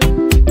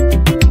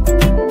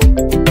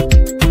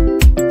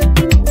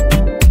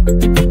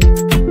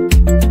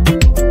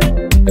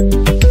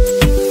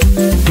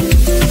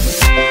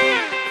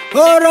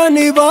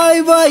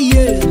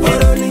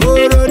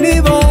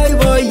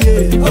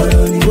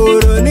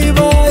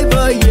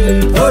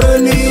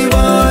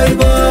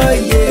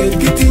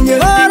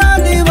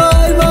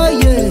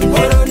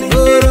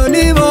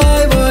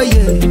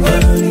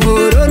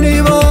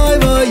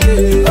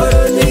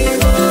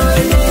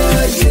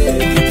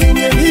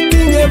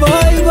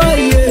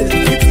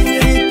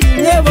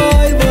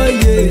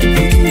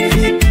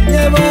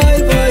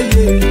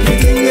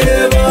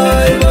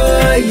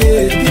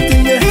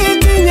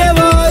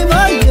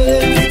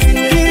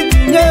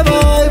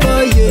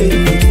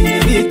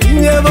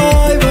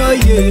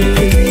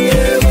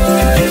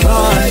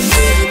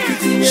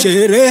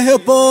 Sherehe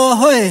poa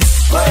hoye,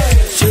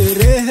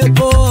 sherehe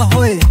poa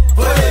hoye,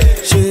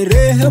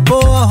 sherehe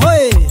poa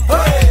hoye,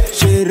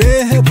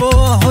 sherehe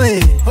poa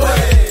hoye.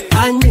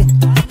 Anye,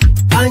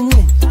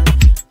 anye,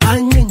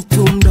 anye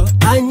tumdo,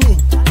 anye,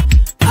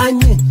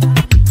 anye,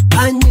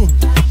 anye,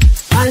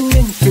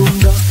 anye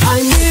tumdo,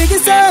 anye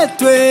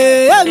gisetwe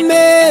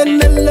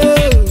amenelo.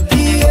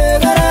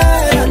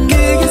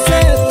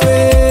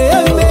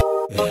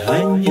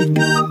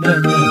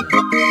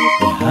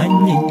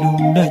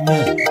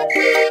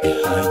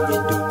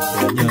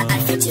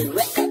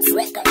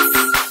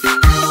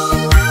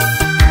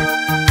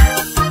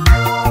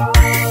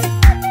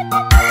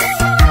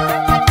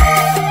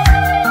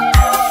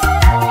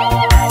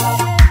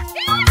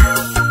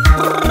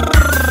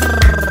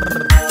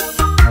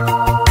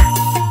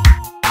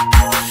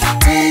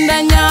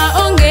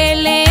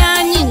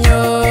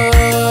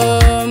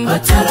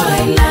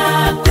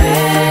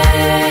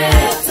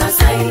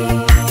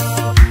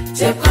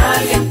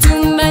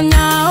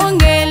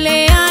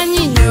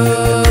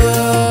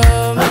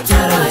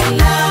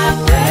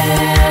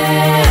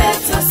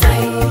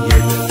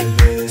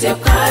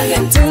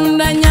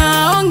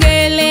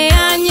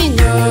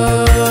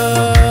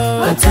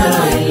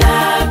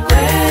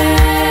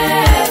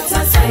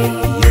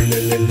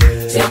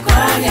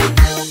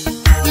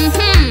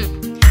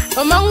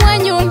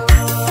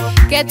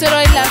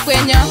 Ketoro ila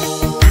kwenyo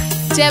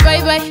che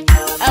bye bye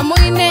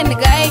amuine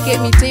nigae ke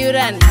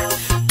miteyuran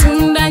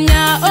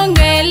tundanya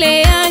ongele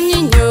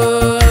anyinyo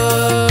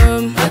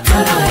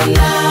atoro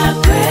ila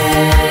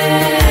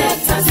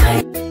kweta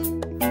sai.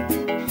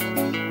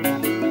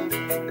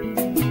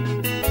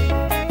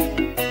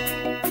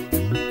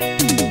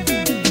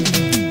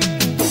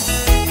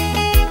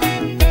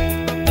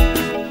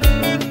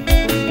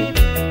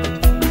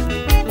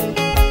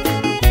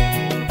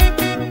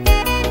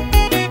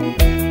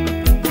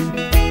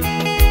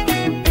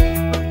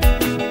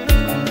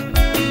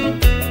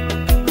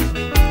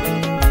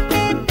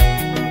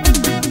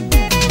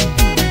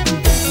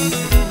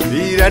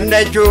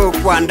 Rende chu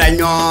kwanda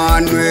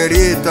nyon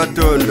werito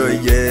tondo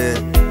ye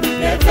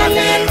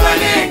Netalel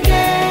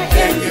wanenge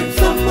engim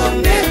sombong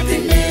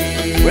netili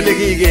Wale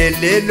gige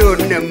lelo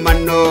ne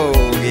mano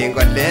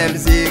gingo lel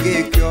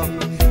sigikyo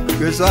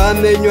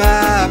Kusame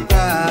nywa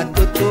pa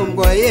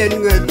tutumbo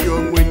yenwe tyo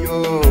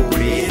mwenyo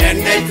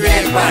Rende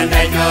chu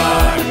kwanda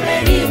nyon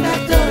werito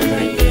tondo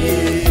ye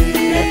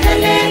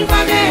Netalel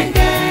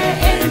wanenge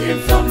engim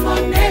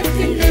sombong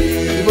netili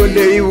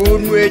Wale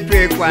iunwe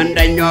chu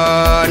kwanda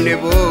nyon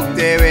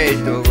tewe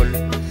togol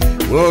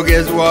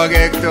Moges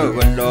wagek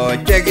togol lo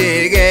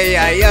chegege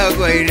ya ya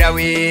goi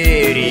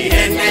rawiri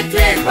Enne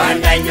twe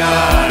kwanda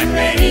nyon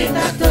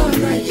verita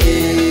tono ye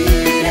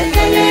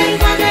Netelel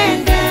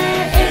magende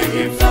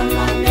Engim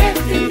somon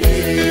netili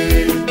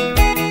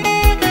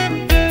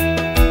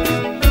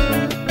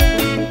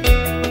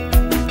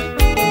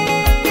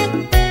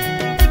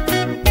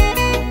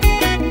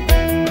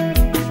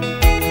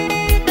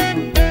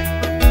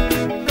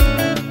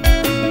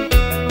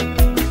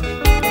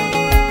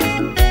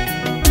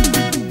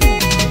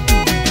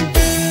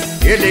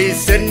Ele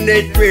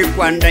senne twe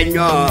kwanda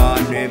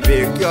nyone be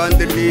kyond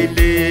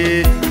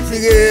lili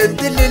sige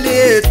dilili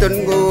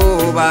tongo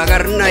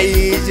bagar nai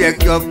je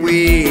kyo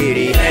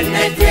kwiri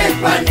enne twe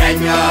kwanda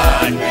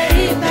nyone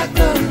ita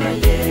tono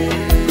ye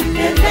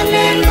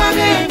netelel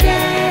magenge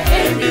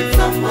eni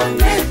somo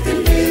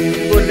netili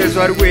Ole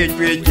sarwe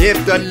twe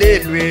jepta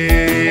lelwe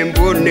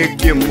mbone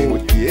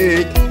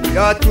kimuti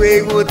ya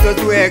twe guto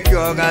twe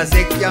kyo ga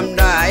sekyam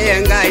da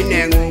enga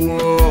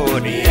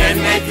inengungori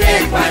enne twe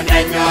kwanda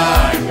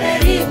nyone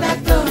ita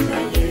tono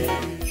ye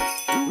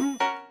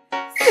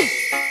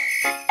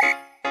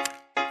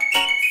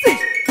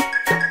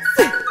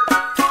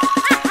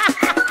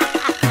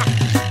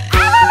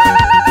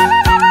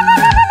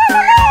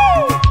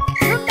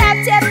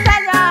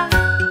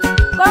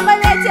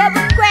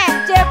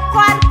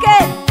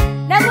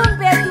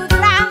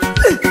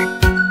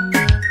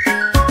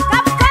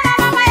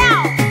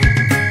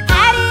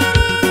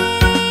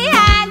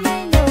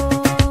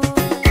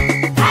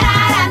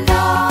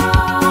Ararando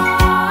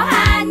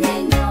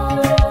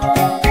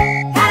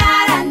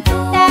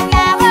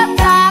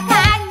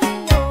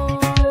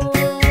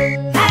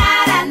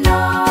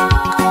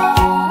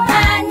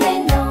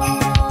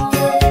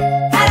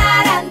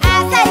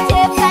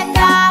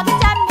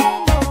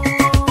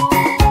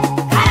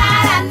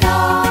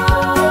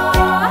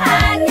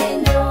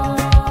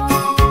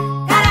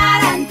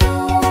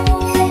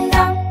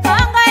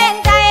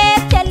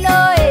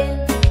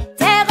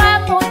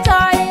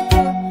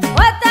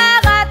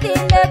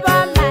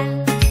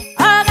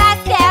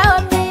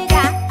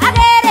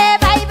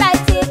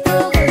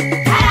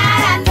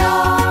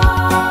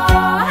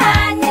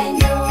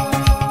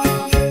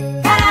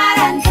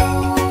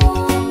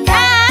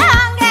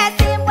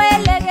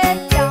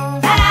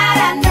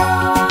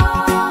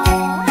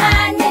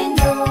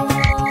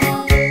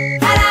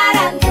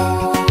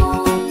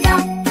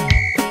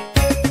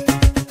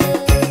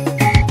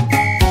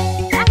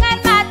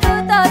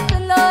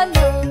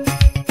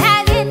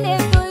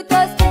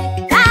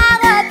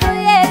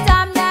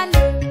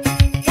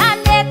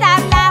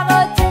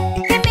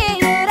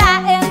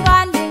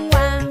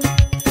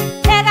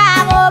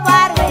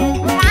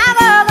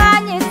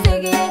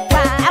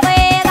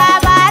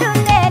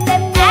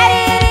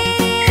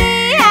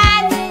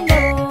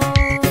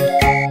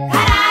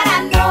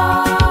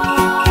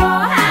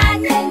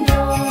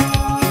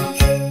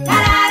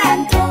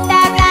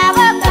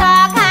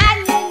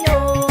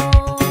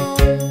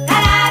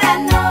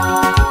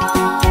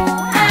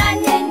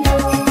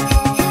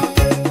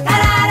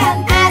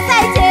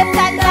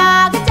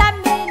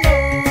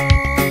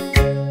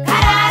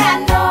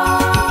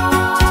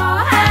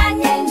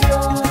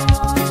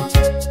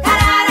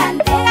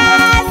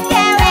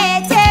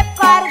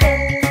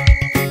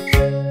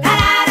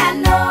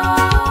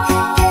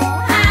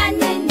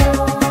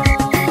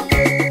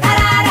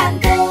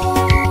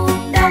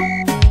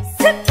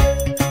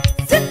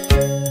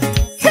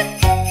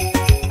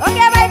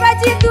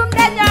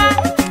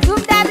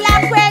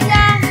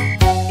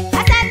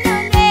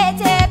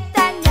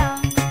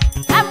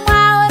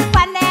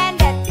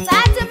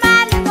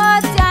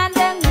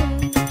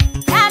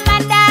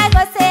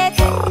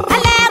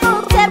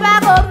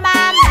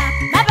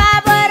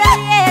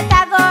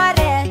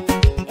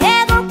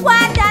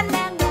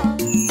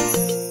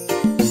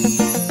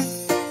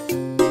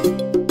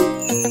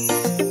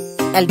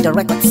Elder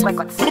Records.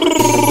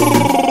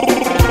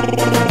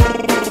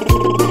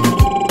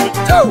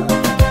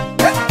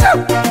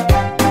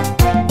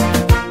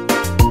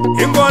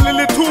 Ingoli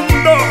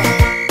litumdo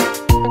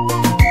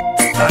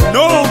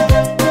Stano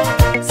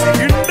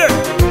Siginde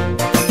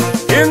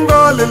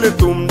Ingoli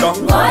litumdo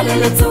Ingoli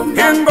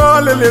litumdo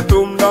Ingoli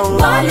litumdo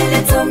Ingoli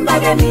litumdo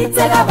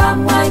Ganite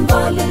gabamwa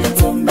Ingoli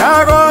litumdo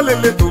Ingoli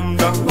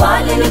litumdo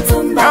Ingoli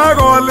litumdo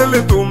Ingoli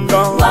litumdo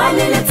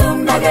Ingoli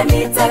litumdo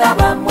Ganite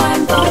gabamwa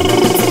Ingoli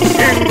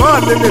litumdo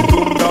Ingoli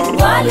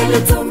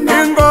litumdo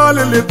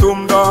Ingoli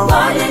litumdo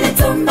Ingoli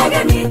litumdo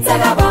Ganite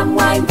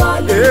gabamwa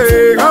Ingoli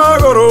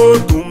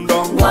litumdo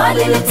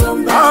Wali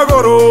litumba,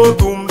 agoro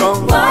tumba.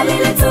 Wali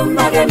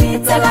litumba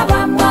ganita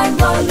lava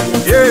mwangoli.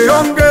 Ye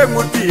onge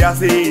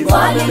mutiasi.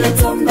 Wali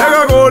litumba,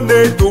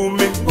 agone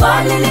tumi.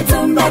 Wali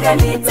litumba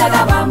ganita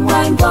lava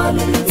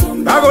mwangoli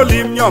litumba.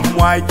 Agolim nyom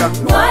mwaika.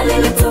 Wali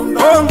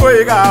litumba, ongo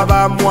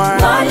igaba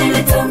mwang. Wali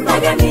litumba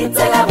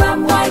ganita lava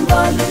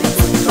mwangoli.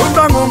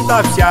 Tumba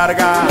ngumtab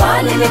sharga.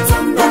 Wali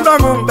litumba, tumba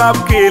ngumtab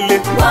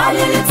kili.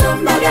 Wali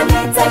litumba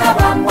ganita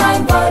lava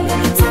mwangoli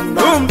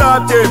litumba.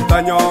 Tumba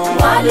chetanyo.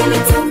 Wali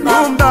litumba.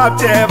 Tumdap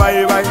che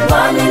bye bye.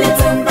 Wali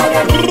litumba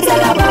ganita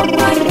lava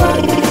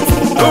mwangoli.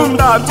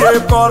 Tumdap che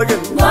korgen.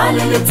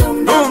 Wali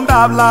litumba.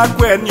 Tumdap la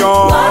kwenyo.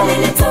 Wali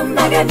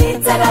litumba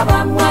ganita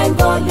lava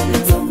mwangoli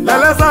litumba.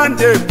 Lele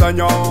sanje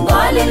tanyo.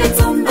 Wali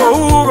litumba.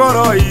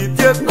 Ugoro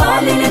itet.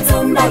 Wali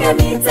litumba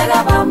ganita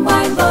lava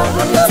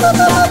mwangoli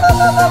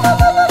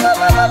litumba.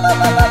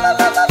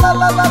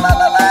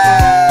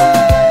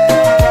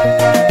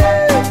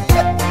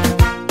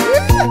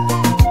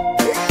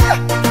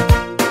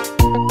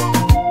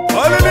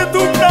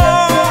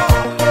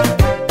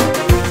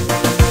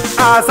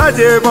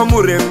 Asaje kwa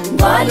murem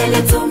Wali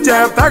litumba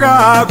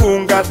Cheptaga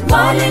gungat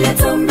Wali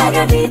litumba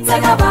Ganita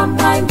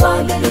gabamwa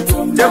Wali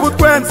litumba Chebut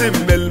kwensi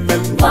melmel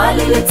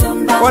Wali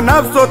litumba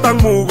Wanapso tang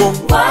mugo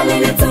Wali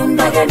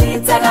litumba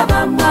Ganita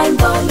gabamwa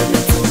Wali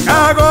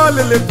litumba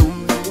Agole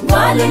litumba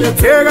Wali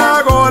litumba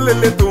Agole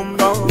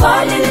litumba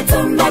Wali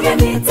litumba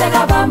Ganita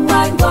gabamwa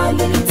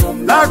Wali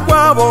litumba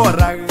Lakwa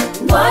borag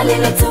Wali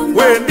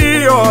litumba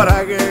Wendi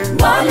orage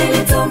Wali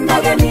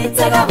litumba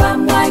Ganita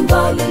gabamwa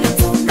Wali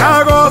litumba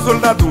Kago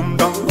sulda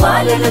tumda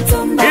Wali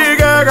litumba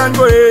Iga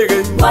gango ege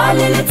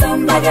Wali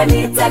litumba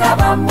Ganita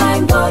gabamwa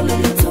Wali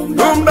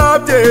litumba Tumda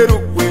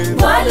terukwe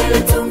Wali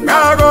litumba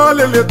Kago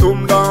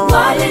litumba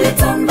Wali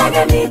litumba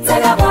Ganita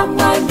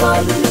gabamwa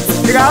Wali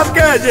litumba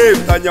Igaske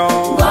jim tanyo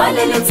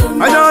Wali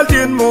litumba Anyol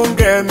jin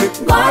mungeni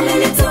Wali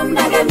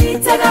litumba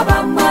Ganita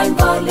gabamwa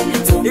Wali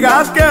litumba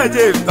Igaske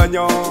jim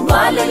tanyo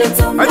Wali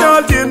litumba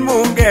Anyol jin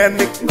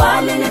mungeni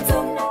Wali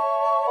litumba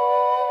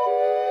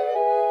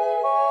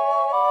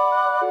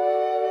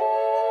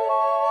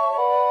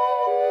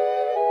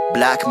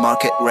Black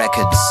Market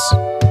Records.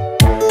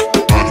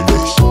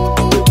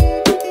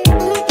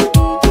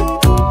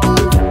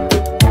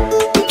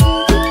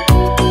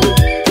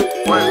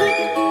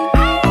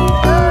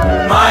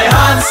 My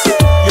hands,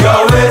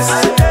 your waist,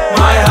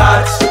 my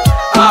heart.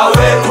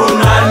 Awe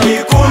kuna ni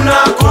kuna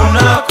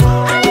kuna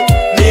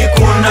ni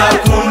kuna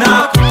kuna.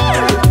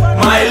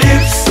 My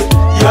lips,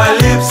 your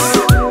lips,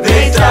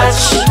 they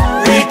touch,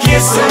 we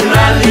kiss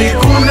una ni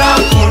kuna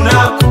kuna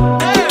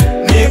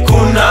ni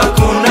kuna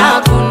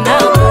kuna.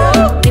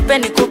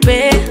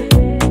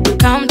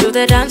 Come to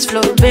the dance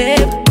floor,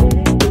 babe.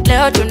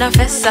 Leo tuna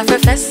fesa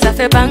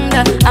fe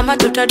banga. Ama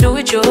tuta do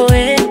it your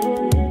way.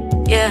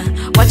 Yeah,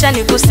 wacha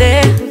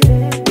nikuse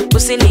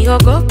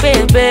usiniogope,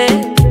 babe.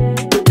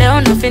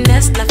 Leo na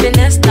finesse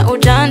na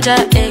ujanja,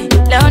 eh.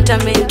 Leo nta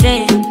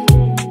maintain.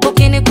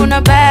 Ukini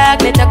kuna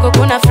back, nitako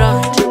kuna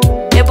front.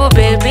 Ebu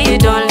baby,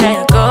 don't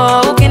let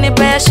go. Ukini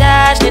paya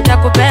shash,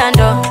 nitako paya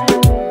ndo.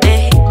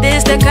 Eh,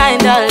 this the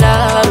kind of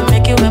love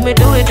make you when me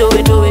do it.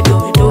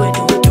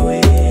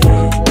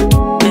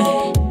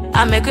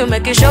 I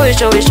make you show it.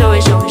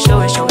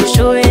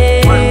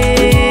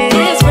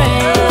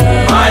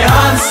 My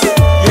hands,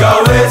 your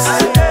waist,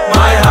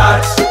 my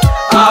heart.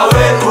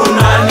 Awe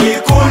kuna ni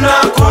kuna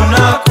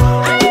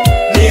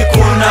ni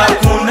kuna.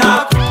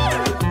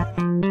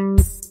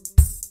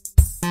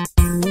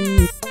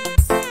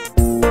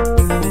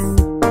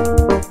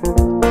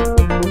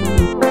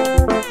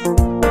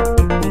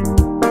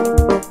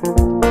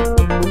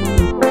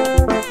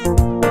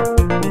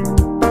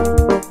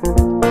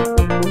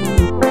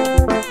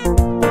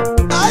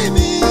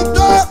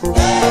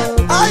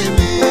 I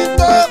mean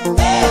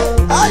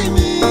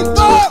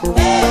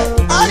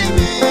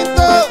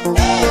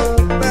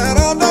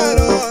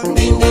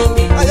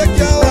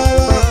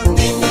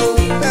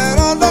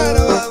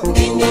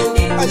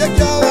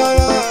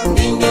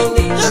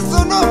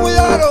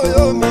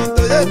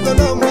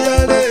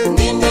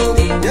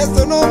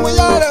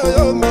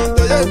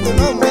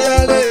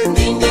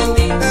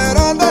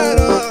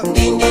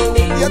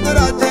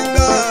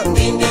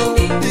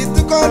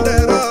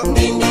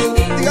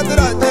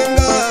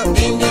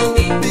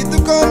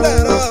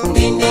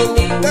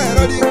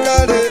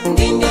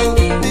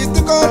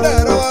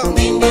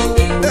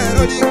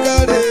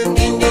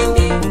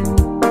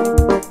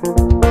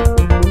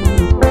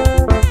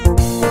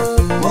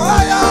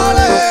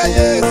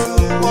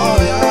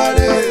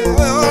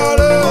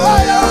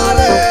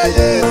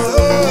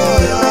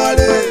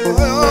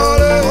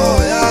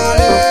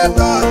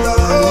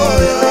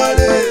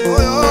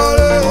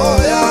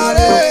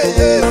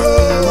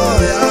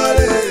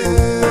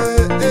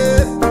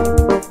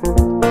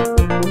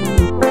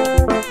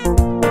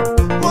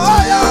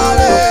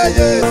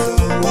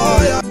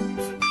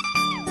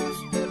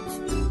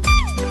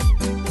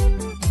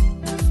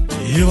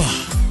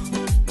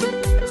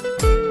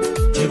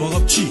Cheba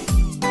kapchi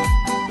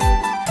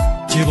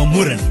Cheba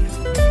muren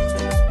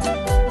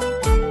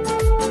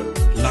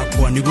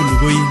Lakwa ni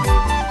gulugoyin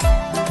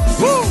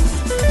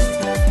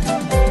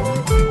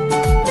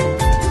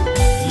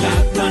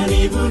Lakwa ni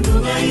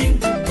gulugoyin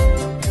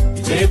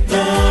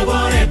Cheba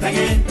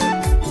boretage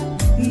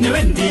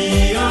Nevendi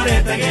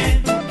oretage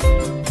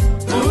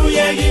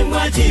Uyegi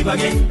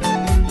mwachibage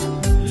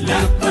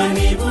Lakwa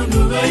ni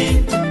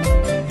gulugoyin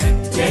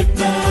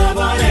Cheba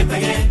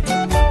boretage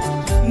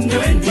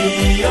Nevendi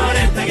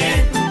oretage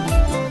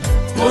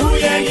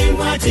Uyegi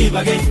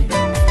mwachibage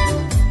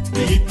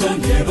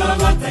Iton jeba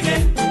gotage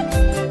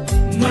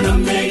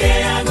Manamege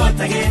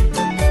agotage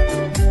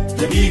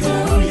Tebigo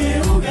ye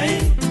ugai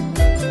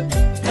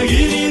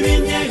Agiri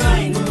vinye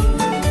gaingu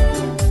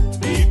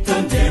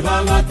Iton jeba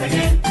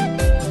gotage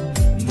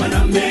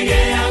Manamege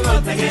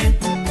agotage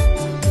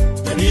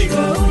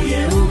Tebigo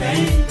ye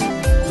ugai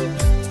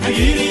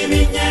Agiri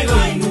vinye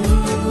gaingu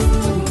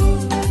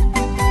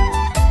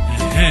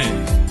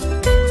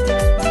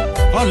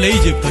Ole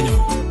Egypt tanyo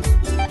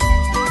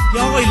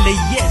Yo ile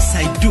yes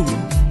I do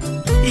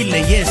Ile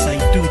yes I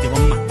do de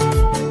mama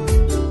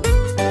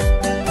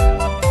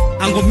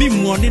Ango mi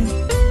morning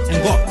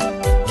Ango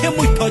Ke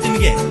muy tojin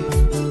ge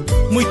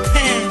Muy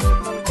ten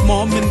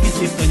Moment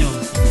Egypt tanyo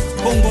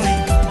Kongo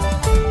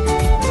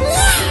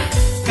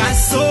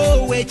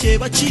Kaso weche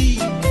bachi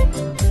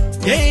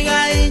Llega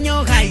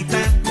inyo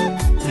gaita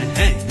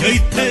Yo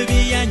ite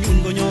via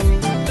nyungo nyo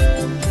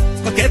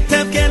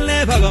Pakete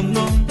kele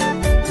bagamno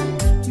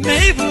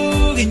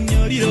Meibu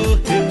giñoriro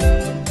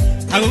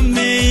Hago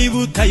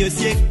meibu tayo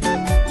siek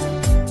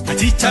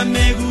Achicha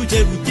megu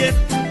jebujet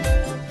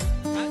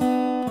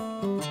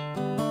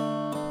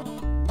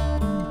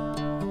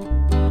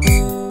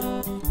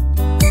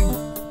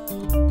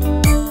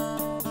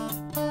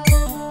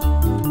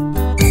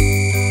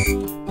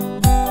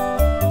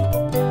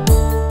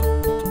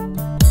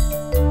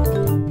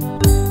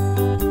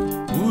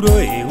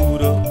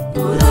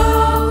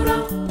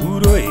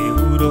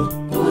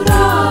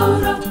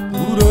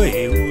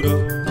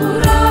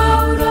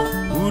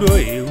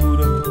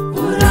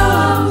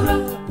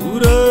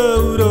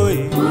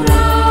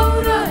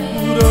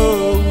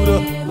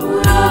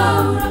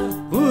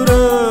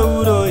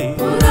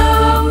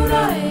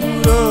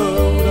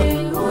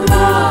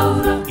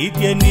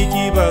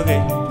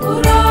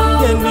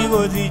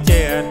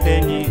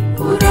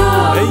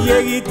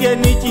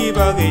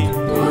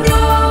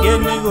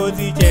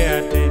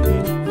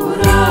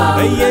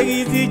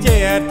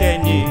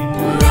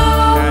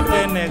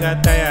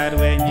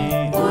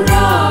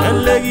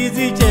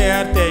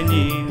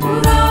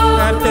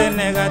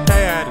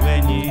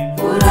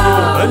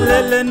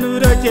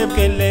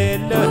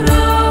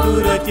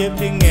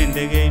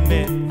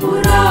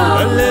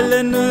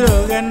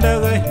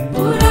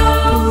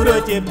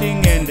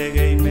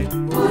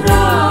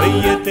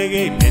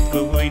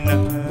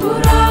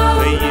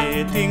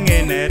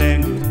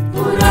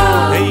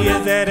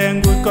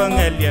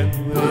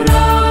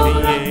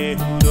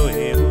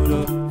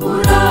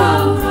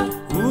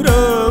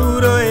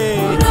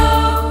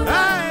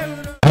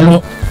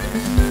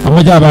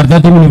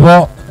Barda timi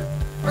nipo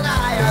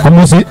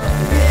Kamusi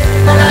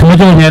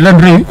Kamusi nyelan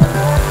ri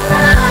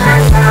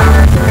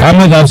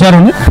Kami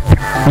Sharon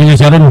Ini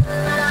Sharon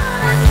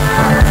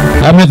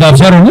Kami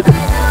Sharon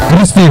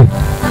Christine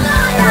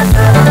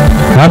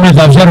Kami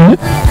Sharon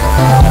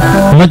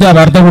Kamusi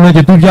barda guna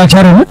jitu jak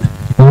Sharon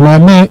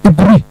Nama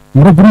Ipuri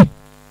Murupuri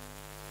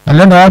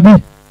Kalian rapi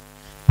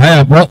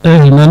Hai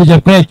nani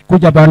jepke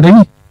kuja pandai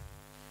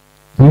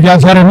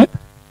Jak Sharon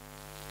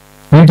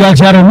Jak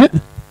Sharon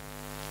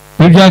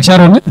Jak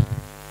Sharon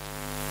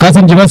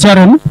Kasim Jiwa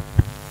Sharon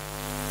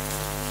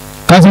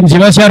Kasim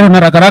Jiwa Sharon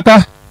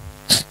raka-raka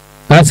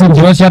Kasim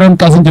Jiwa Sharon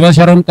Kasim Jiwa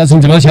Sharon Kasim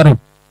Jiwa Sharon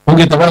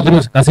Oke tawa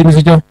terus Kasim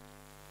sijo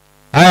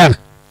Aya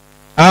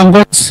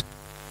Anggots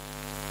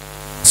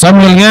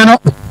Samuel Ngeno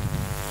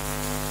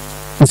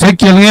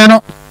Ezekiel Ngeno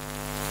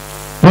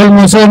Paul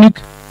Mosonic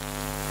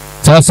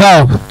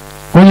Sasao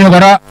Kunyo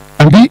gara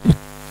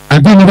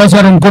Anti Jiwa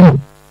Sharon kuno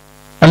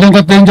Kalian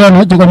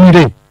ketenjauan juga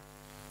mire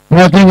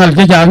Mau tinggal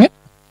jejangnya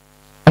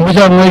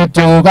Amuja mo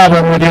ito kaba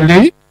model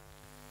day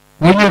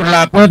Ngayur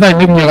lapo tayo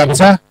nimyo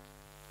kabisa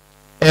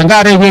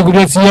Engare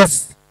gure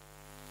CS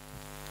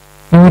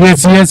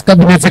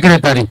Cabinet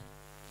Secretary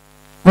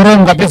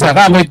Kurang kabisa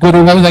kama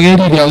kurang kabisa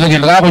gini dia Udah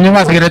gila kaba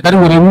nyuma Secretary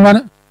kurang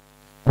mana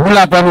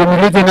Mula pa mo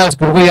militi na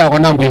Spurgo ya ako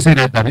nang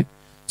Secretary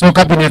So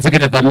Cabinet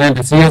Secretary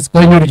nante CS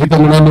Kaya nyuri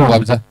kita munano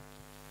kabisa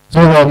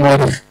So mo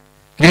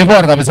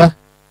Kibor kabisa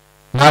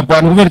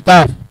Napuan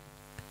gubirta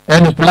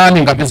Any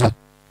planning kabisa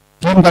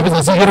Kim kabisa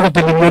siguro ko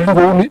tinimelo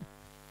ko uli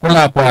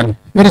wala puan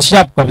very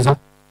sharp kabisa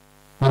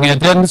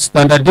mengaten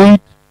standard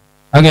date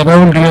age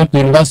bawul dia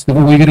tumbas tu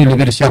gigiri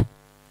very sharp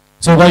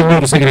so kay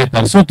mo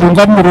secretary so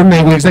tunggam mo ron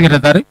na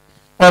secretary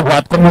o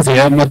baat ko mo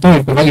siya mato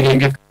ko bagi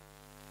ngek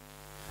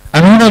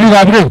ano na bi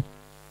gabre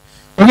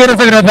oge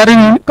secretary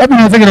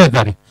Cabinet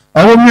Secretary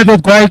awo mi to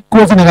ko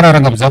sinagara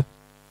kabisa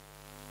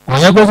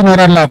kaya ko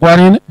sinagara la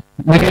kwani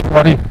ni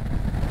ko ri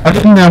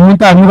Alini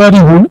amunta amugari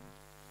hun.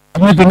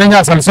 Ami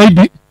tunanya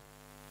salsaidi.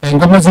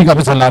 Engkau masih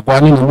kabisa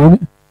lakukan ini.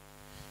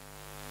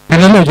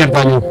 Kenapa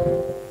ceritanya?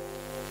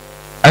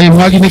 Ayo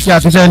lagi ni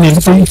siapa saya ni?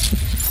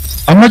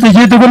 Amma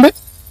jadi tu kan?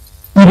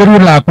 Ibu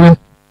lakukan.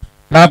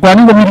 Lakukan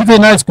ini kami kita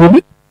naik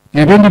sekolah.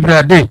 Ibu ni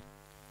berada.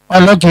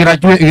 Allah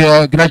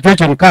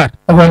graduation card.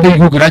 Apa dia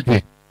ikut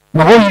graduate?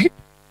 Mahal.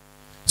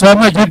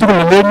 Sama jadi tu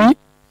kan ni.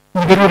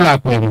 Ibu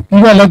lakukan.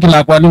 Ibu lagi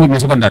lakukan ini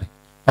masuk sekondari.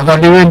 Apa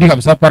dia ni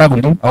kabisa para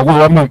gunung? Aku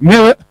lama.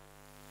 Ni.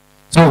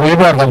 So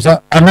ibu kabisa.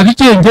 Anak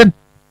kecil jen.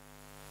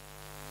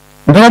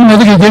 Dalam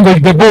nanti kita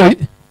jadi boy.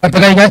 Apa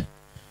kaya?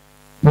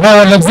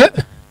 Bawa lagi.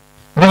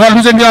 Bawa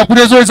lusa ni aku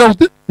reso esau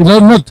tu.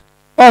 Not.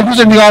 Oh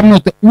lusa ni aku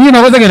not. Ni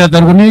nak apa kaya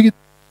terus ni?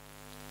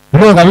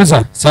 Lo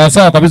kabisa.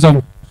 Sasa kabisa.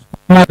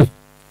 Mat.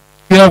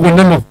 Kira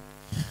gunung.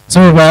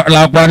 So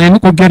lakukan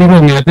ini kau kiri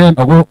ni ada.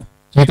 Aku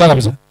kita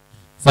kabisa.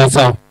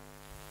 Sasa.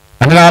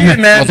 Anda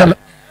kami.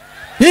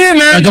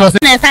 Iya.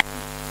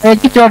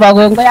 Kita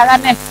bawa kau yang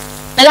kami.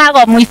 Tengah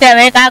kau mesti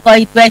mereka kau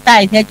itu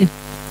saya saja.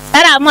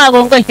 Karena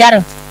mau kau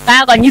Sharon.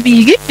 Kau ni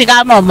bigi,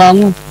 kita mau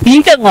mangu.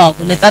 Bingkai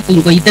ngok, lepas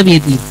tu kau itu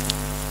beti.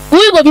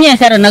 Kau punya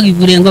Sharon lagi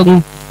kurang kau.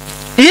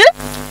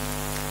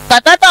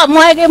 Kata tu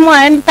mau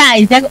entah.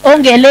 Saya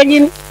orang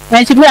gelenin.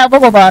 Macam ni aku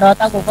baru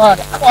aku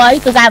baru. Aku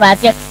itu saya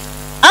baca.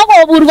 Aku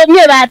baru kau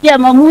punya baca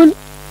mamun.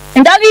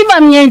 Entah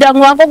gimana ni dah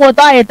aku kau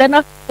tahu itu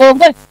na. Kau.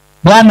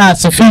 Bwana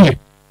Sophie.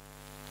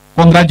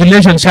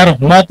 Congratulations Sharon.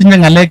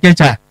 Matinya ngalek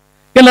kecha.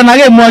 Kalau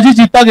nak mau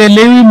cita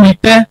gelewi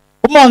mite.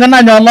 Kuma ngana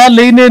nyala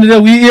leine ne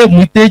wi e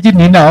muteji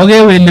ni na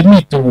oge we le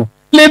mitu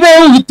lebe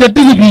u tete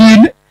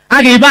bin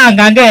age ba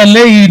nganga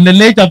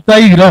le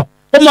chapta iro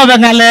kuma ba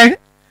ngale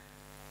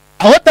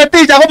awo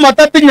tati ja ko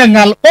mata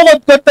tinyangal ko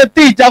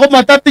tati ja ko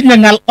mata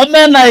tinyangal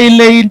omena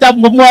ile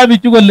intam ko mo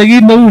abi chugo le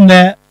no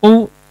ne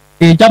u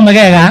e jam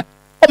ge ga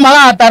kuma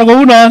ga tar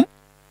go uno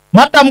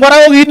matam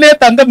gora o ine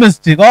tanga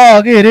misti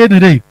ko ge re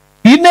re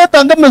ine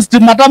tanga misti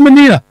matam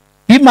ni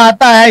hi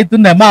mata ai tu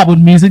ne ma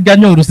bun mi sin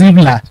janyo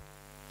rusibla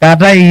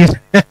kadai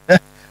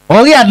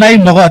ogi anai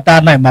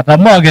mogota nai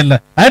mata mogel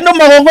ai no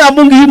mogo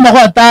amungi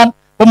mogota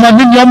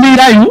komani nyomi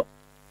rayu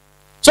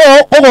so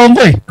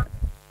ogongoi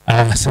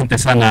asante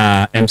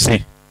sana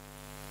MC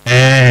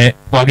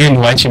wageni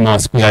wa heshima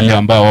siku ya leo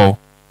ambao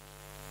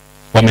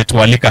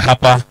wametualika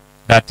hapa,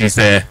 that is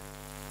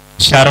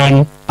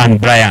Sharon and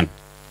Brian,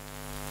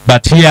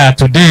 but here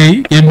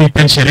today emi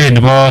penshere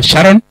ni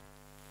Sharon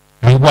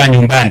ngwa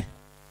nyumbani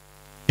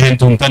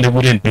yentu mtande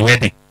bure ni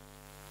wedding.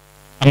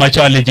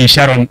 Amacho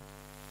Sharon,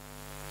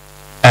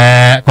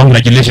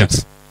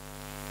 congratulations.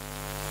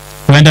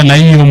 Kwenda na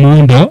hiyo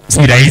muundo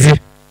si rahisi.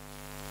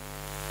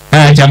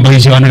 Jambo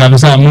hicho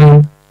kabisa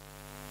mu.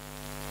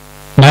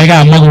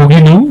 Maiga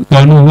maguginu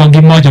tonu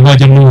wangi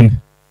moja nuni.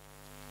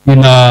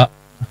 Ina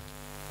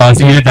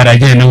pasire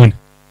daraja nuni.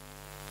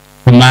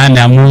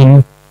 Kumana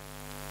mun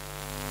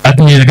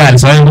atni gal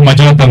soyo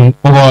kumacho tong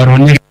pogoro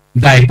ni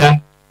daita.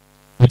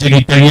 Uji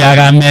kita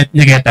aga met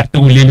ni kita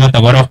tuli no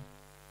tagoro.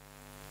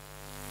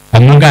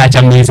 Amunga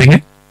acha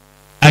missing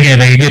age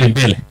begere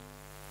mbele.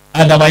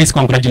 Otherwise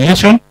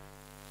congratulations.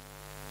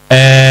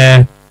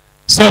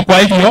 So kwa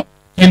hivyo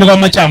kino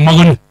kama cha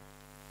magunu.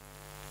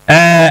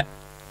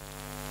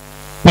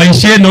 Kwa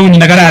nshie no ni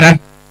nagarara.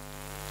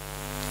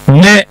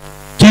 Ne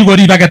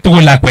kigori baga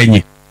tugula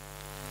kwenye.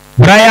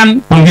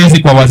 Brian,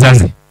 pongezi kwa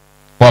wazazi.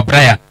 Kwa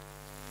Brian.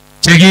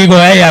 Chegigo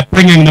ya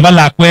bringing na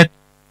bala kwet.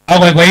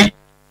 Awe kwa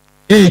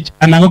hii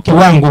anango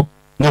kiwango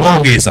na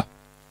wongeza.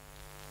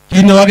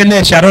 Kino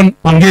wagene Sharon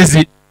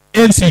pongezi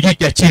NC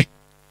kia chik.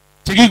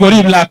 Chiki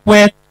gori la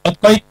kwet at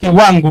koi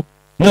kiwango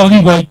no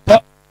gigo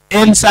ito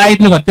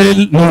inside no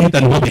hotel no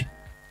mutan hobi.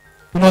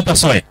 Kuno ta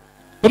soy.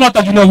 Kuno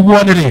ta gino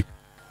buone re.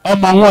 O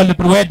mangole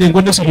pro wedding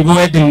kuno so go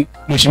wedding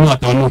mushimo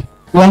tonu.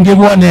 Wange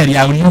buone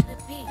area uli.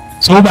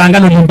 So banga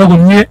no limba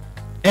gunye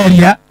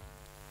area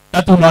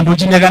tatu no ndo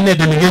jine gane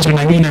delegation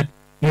na ngine.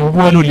 Ni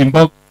buone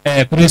limba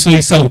kureso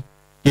isau.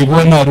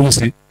 Ibuone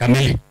harusi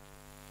kamili.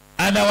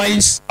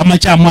 Otherwise,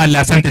 amachamwala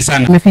asante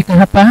sana. Tumefika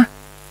hapa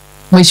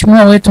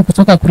mheshimiwa wetu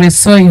kutoka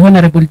Kuresoi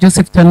Honorable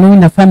Joseph Tanui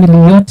na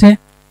family yote.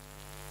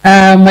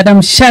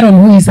 Madam Sharon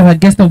who is our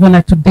guest of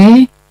honor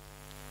today.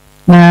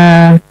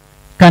 Na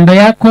kando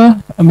yako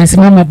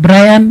amesimama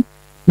Brian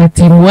na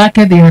timu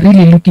wake, they are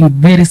really looking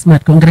very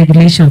smart.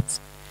 Congratulations.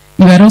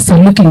 You are also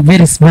looking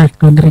very smart.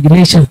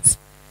 Congratulations.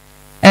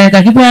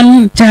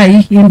 Kakibwan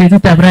chai hii ndio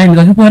Brian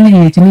kakibwan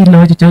hii chini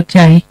lojo cho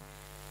chai.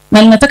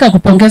 Na nataka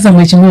kupongeza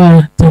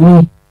mheshimiwa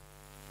Tanui.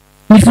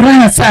 Ni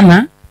furaha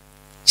sana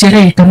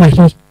sherehe kama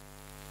hii.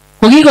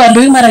 Kugigo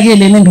ndio mara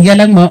gele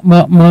ningiyala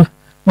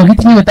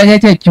magitini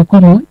watageche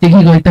chukumu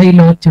jigigo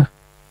itailo ocho.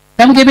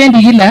 Kama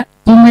kebendi gila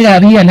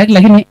tumegabia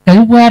lakini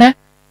kaibwara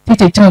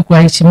tiche chao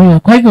kwa heshimiwa.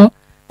 Kwa hivyo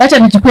acha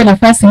nichukue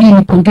nafasi hii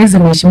nipongeze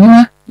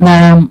mheshimiwa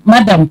na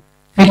Madam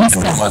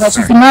Felista kwa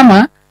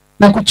kusimama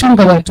na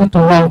kuchunga watoto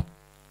wao.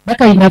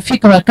 Baka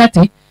inafika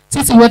wakati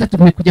sisi wote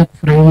tumekuja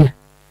kufurahia.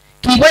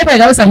 Kigwaiba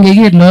kabisa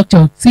ngegele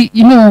ocho. Si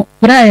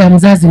furaha ya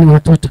mzazi ni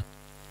watoto.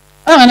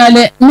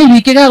 Anale mi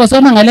biik che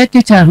kakosoma ng'alek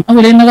chechang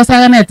akole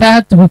nakasakane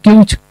taak tuguk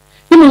cheu chu.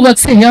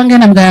 Imukoksei yon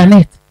kenam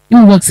kayanet,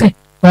 imukoksei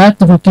koyaak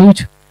tuguk cheu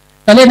chu.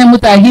 Kalen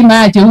mutai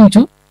kimaach cheu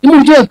chu,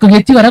 imuche ot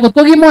koketyi kora kot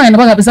ko kimoe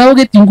nebo kabisa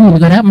koketyi nguni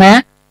kora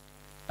maya.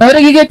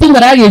 Ore kiketyin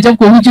kora kechop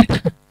kou chuto.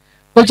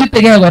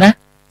 Kochutegei kora.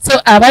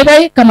 So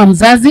abaibai kama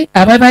mzazi,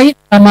 abaibai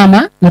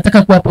mama,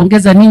 nataka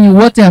kuwapongeza ninyi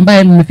wote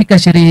ambaye mmefika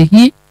sherehe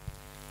hii.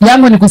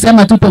 Yangu ni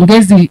kusema tu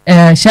pongezi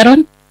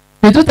Sharon.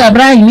 Betut ab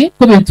Brian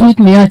ko betut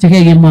neyoche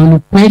kemwaun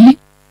kweli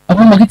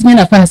ako makitinye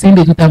nafasi en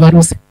betut ab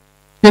harusi.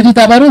 Betut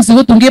ab harusi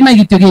ko tungema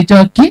kityo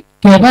kechokyi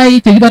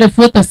kebai chekibare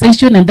photo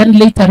session and then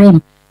later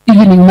on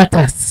evening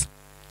matters.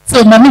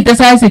 So mamite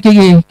saisiek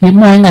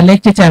kemwoe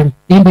ng'alek chechang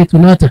en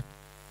betunoto.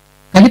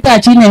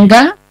 Kakitachin en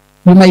gaa,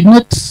 you might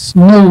not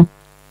know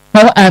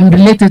how I'm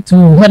related to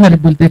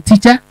Honorable the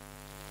teacher.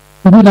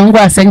 Nguno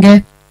ngwa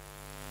senge.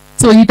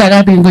 So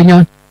itagat en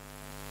konyon.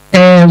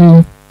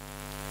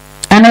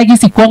 Ana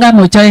kisikwonga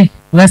mochoe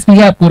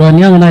waspiga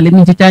kuroni yangu na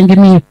lemi chichangi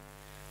mi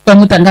kwa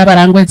mutanga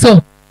barangwe.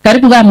 So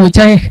karibu ga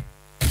mochoe.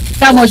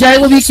 Ka mochoe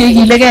ko biik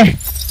chekilege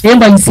en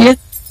boisiet.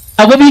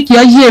 Ako biik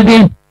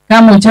cheyoieben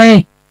ka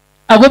mochoe.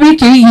 Ako biik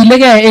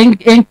chekilege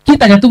en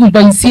kit age tugul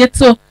boisiet.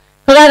 So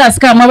kokakas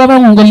kama baba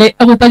ngole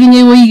akot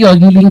akinye woi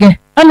yokilinge.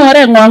 Ano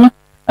ore ngwango.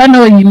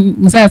 Ano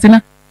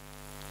msasina.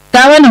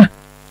 Kawana.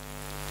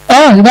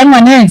 Oh,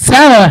 ibangwane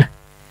sawa.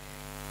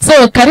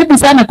 So karibu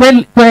sana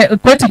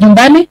kwetu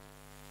nyumbani.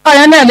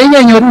 Ayani ale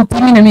nyenyoru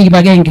timi nemi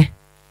kibagenge.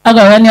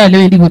 Akayani ale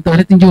wendi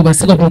kotoretin Jehova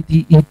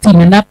sikobit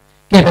itimenap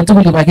kebe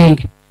tugul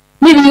kibagenge.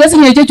 Mi biik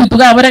asinye chechu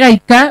tukabore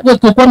kait kaa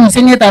kot ko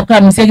kwamisie ngetab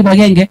kamisie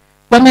kibagenge,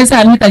 kwame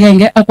sanit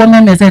agenge ak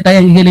kwame meset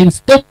agenge kelen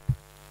stop.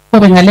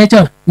 Kobe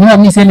ngalecho,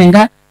 nyoamisie en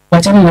gaa,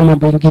 wachani na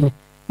mambo mengine.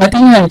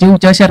 Matinyo cheu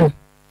cho Sharon.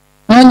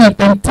 Ngonyor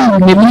tentu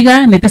nemi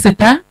gaa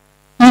neteseta,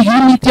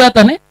 ikimit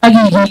yoton ak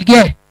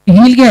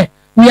ikilgei.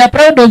 We are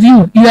proud of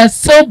you. You are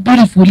so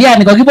beautiful.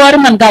 Yani kakibor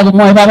man kaa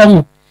komwoe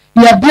babangu.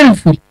 You are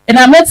beautiful. And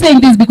I'm not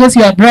saying this because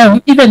you are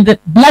brown. Even the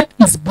black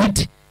is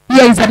beauty.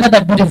 Here is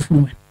another beautiful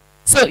one.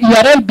 So you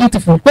are all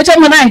beautiful. Kwacha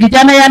mwana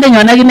kijana yande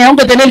nyona gine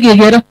ongo telel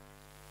kegero.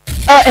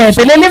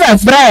 Telel ba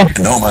Brian.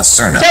 No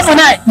masana. Cha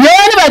mwana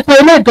yoni ba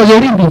kwene ko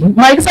yerindi.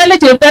 Mike sale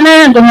cheptana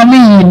yango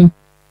mami.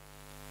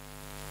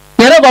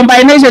 Kero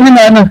combination ni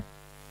nono.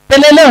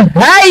 Telelo.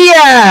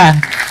 Haya.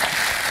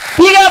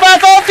 Piga ba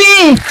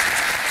kofi.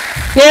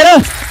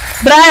 Kero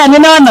Brian ni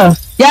nono.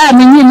 Ya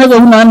minyi nego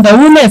unanda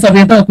une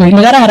sabeto ko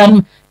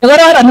igararan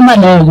ni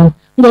malogo.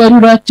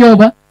 Ngorura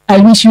choba. I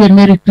wish you a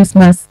Merry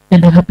Christmas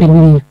and a Happy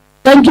New Year.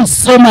 Thank you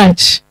so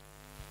much.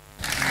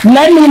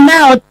 Let me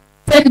now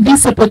take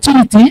this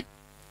opportunity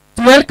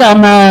to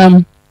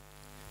welcome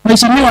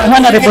Mheshimiwa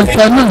Honorable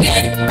Tanu.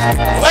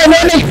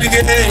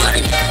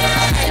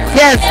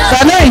 Yes,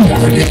 Tanu.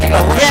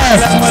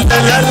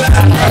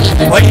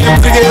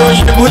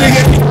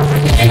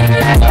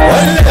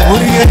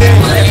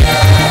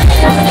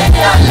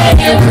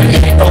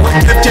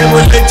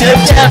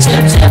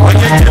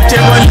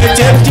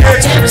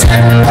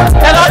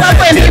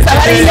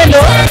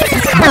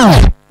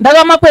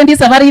 Daga makwendi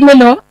safari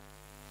nelo.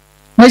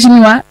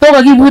 Mheshimiwa,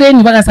 toka kibure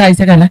ni baka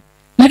saisiek alak.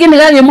 Lakini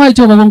kakemwoe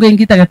Jehova kongoi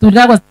kit age tugul,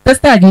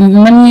 kakotestai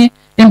nemie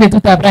en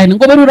betutab Brian.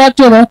 Ngoberurok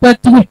Jehova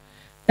kwek tugul.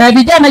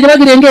 Vijana chebo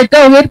Kirengeit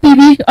kaoker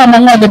TV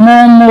amang'u ale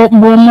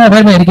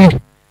moberbergei.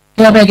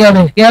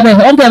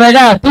 Kebe. Ongebe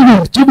gaa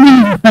tugul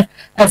chumi.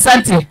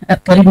 Asante.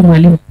 Karibu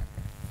mwalimu.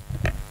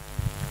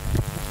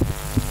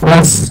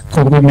 Plus,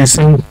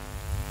 coordination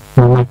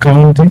from the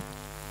county,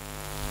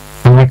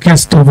 and the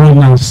guest of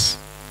honors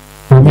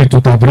from the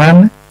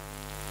Tutabran,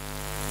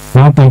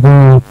 not to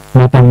go,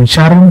 Madam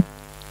Sharon,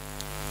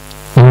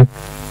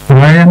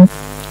 Brian,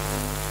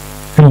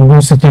 from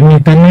the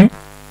Secretary,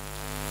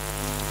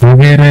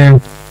 Vere,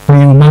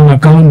 from Mama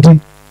County,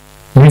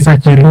 Lisa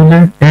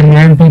Chelule,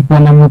 LMP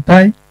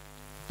Panamutai,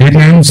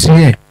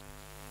 LMCA,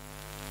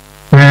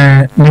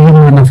 Nigga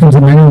wanafunzi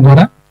mengi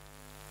bora.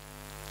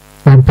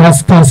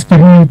 Pastors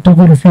kini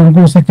tugul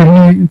viongozi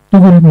kini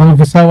tugul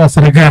maafisa wa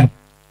serikali.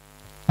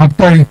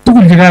 Akta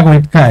tugul kikago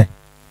itkai.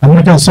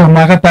 Amecha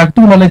soma kata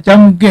tugul ale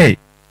chamgei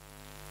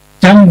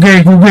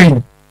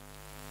kugei.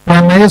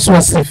 Bwana Yesu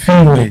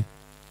asifiwe.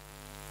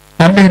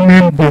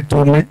 Alenen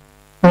betune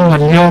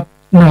ngaliot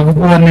na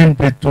kubuanen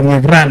betune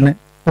grane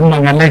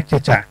kumangalek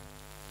chechang.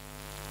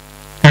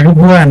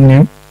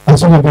 Kakubuani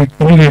asukobit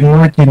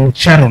kulikemwachin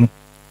Sharon.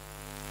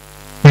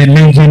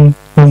 Kelenjin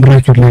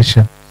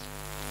congratulations.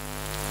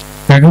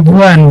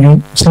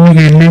 Kakubuani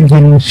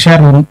sinigelenjin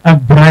Sharon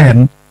and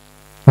Brian,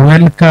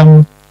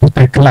 welcome to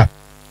the club.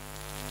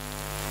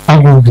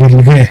 Ako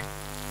gilge.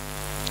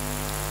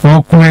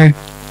 Okwe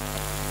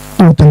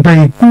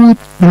utandai good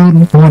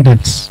role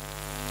models.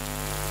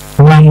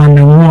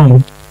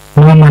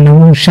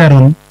 Wamane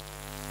Sharon,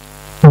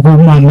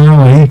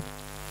 ukumanawe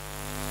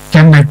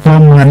kama kwa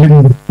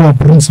mwalimu kwa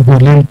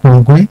principal en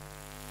kongoi,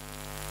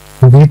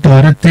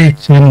 ukitorete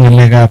en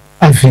ngalekab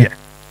afya.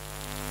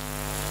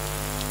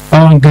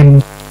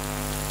 Ongen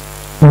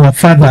wa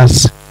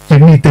fathers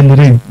chemiten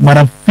ring,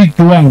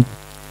 marafiki wangu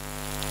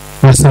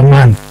wa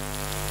zamani.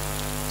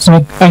 So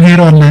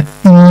agere ole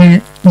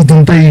inye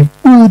itindoi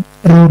good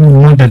role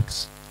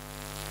models.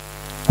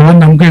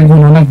 Konamgei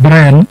ngunon ak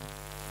Brian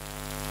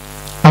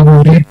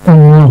akorib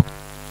komie.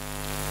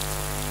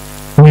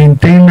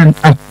 Maintain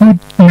a good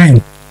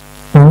name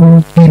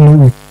kou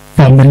kinu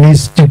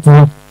families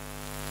chebo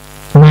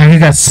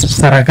makikas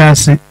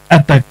sarakasi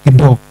hata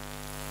kidogo.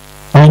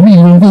 Ami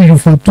yungu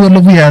for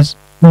 12 years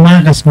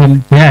makas mal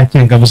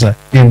yachen kabisa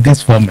in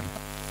this family.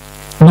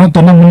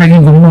 Noto na muna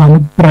kingomwa ni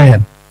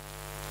Brian.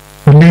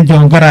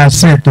 Ulenjo ngara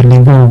set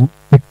ulingo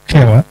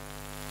Kipkewa.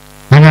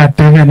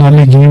 Nakatege na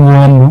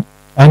ligiwano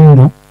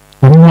ano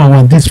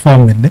umwa this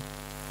family.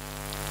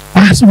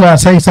 Aswa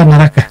saisa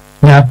naraka.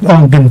 Ya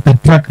ongen the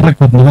track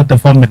record ng the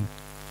family.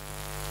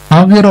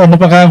 Agiro na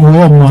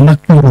pagkagawa mo na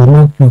kuro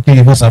no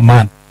kuki ko sa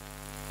man.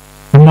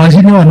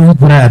 Imagine mo ano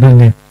Brian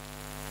ni.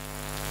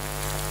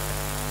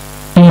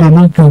 Kuro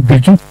no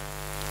kuki.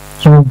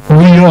 So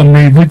kuyo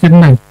may butin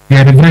na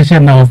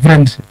celebration of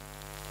friends.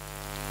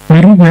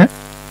 Pero ba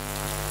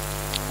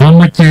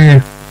mama che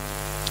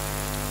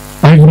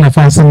ay na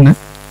fasen na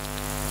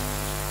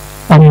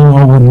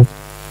amo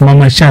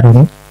mama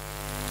Sharon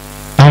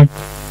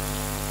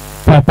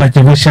Papa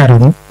Java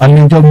Sharon,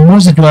 alinjo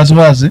music was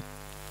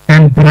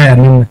and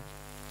Brian.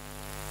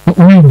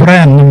 We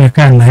Brian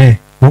Numekana,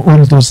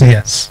 all those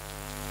years.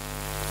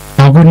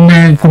 I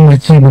wouldn't come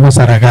with him with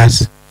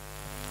Saragas.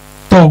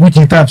 Talk which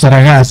he taps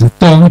Saragas,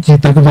 talk which he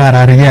took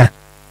Vararia.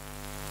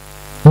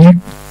 You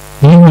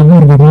were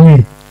good with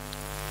me.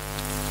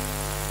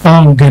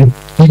 Again,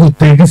 he could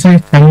take a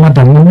seat and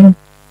Madame.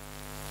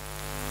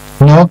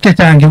 No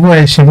Ketangi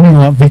way she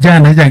knew,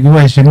 Vijana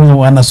Jaguar she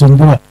knew, and a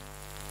Sumbua.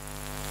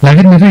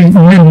 Lakini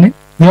mimi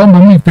yombo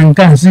meeting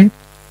kasi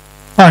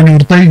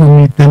anirtai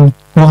meeting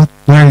kwa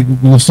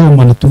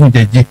kusoma na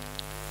tukujaji.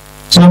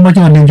 So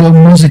macho ninjo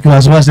music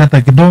wasiwasi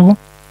hata kidogo.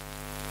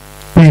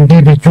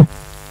 Pendi bichu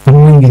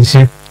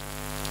kumungishe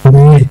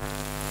kumye.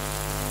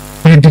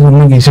 Pendi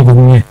kumungishe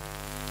kumye.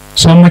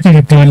 So macho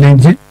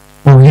kitualenje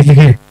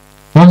ogilike.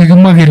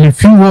 Wakikimagili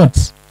few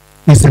words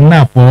is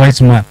enough for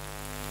wise man.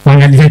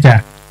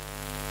 Wangalikecha.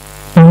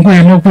 Mungu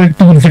eno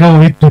tukufika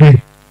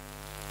wituri.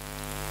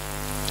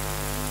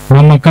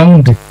 Mama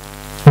County,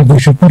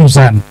 nakushukuru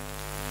sana.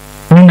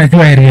 Mimi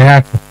najua area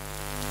yako.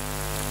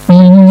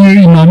 Inye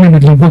inaamini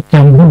nilikuwa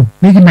Kiambu,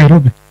 niki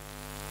Nairobi.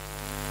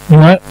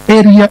 Your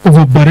area of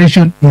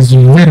operation is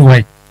very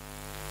wide.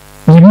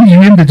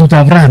 You ende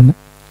tutavran.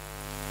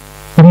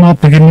 Kuma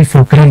pegeni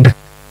for granted.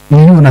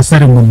 Ni una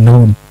ceremony na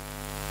una.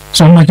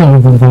 So macho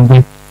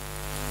ngongwe.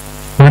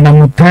 Wana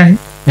mutai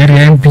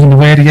area MP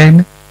ni area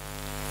ine.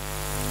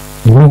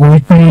 Ngogo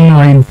ipino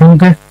na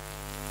impunga.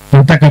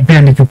 Nataka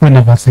pia nichukue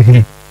nafasi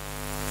hii.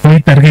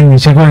 Targen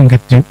siya ko ang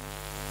gatyo.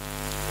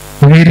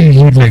 Very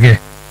hilage.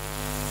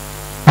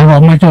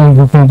 Awa macho ang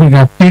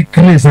kukuha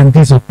take risk in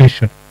this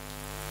occasion.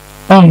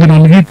 Ang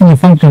ginalagay ko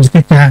functions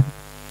kita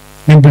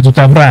hindi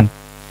tutabran.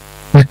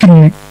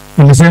 Lakini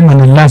nilisema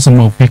ni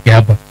lazima ufike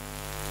hapa.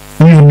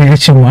 Hiyo ni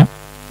heshima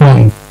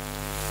kwangu.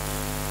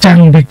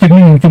 Chang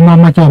bikini cuma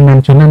macho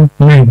mentionan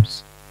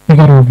names.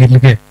 Siguro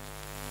gilage.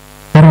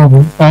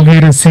 Pero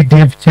agire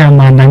CDF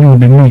chairman na yun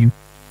ni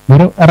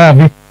Muro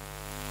Arabi.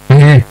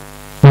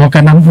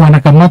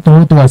 Wanakamata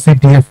watu wa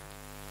CDF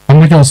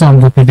amacho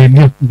wasongo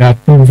kudelia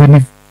gapu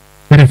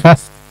very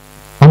fast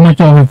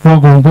amacho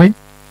wamepogo ngoi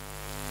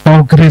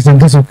au grace in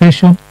this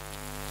occasion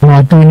na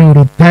watu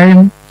nyuru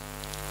time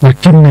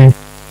lakini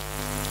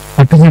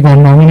atiji kwa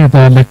naamini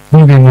ta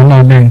kuge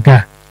ngala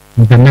lenga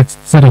in the next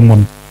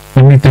ceremony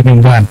the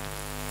meeting one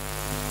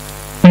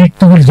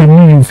iktul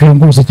jemi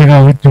viongozi chega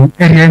wetu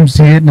area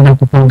MCA na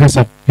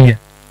kupongeza pia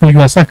for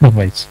your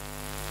sacrifice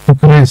to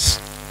grace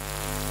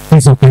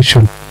this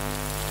occasion.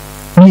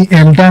 Ni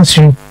elders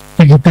you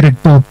take it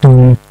director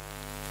to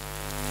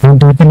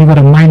untuk ini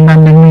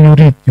bermainan dengan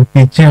yurit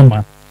yuki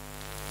chairman.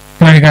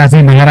 Kaya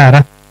kasi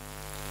nagarara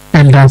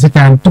elders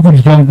kan tukul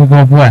juang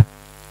kubuat.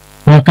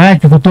 Wakaya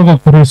cukup toka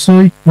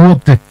kurusui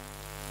wote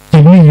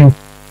kini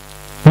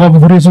wab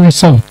kurusui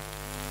so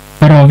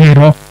pero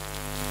gero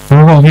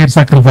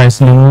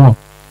sacrifice no.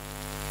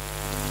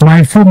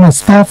 My former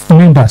staff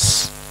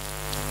members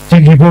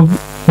cigi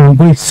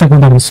ungui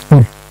secondary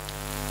school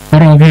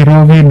pero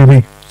gero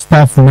nari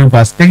staff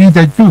members tegi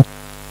jaju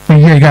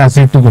piye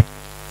gasi tugu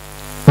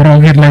pero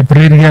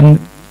librarian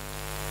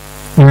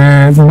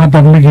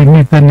madam lagi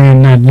mitani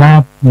na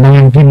lab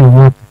na gino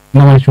wot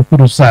na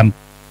shukuru san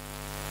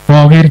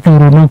pero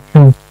turun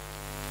ku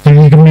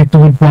tegi kami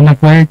tugu pana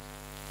kwai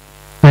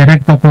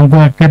director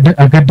pangwa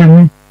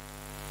academy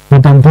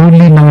madam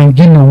duli na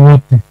gino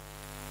wot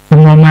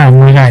semua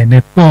magai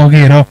ne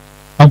pero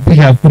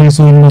apiha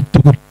purisu no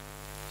tugu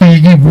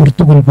tegi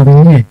burtugun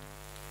kurungi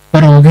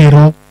pero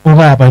gero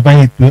uga apa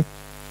itu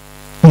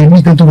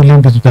ini tentu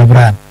limbo sudah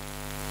beran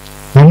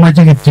mama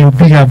jadi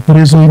tiupiga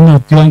puriso ino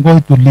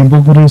tiangko itu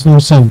limbo puriso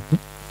saut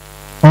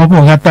apa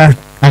kata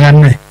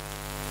agan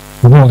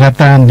apa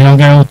kata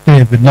niangga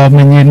ote bila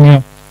menyenyo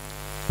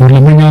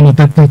no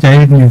tatu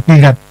cair ni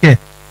tigat ke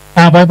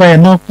apa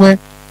no kue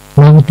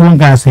mau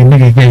tuang kasih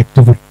lagi kayak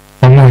itu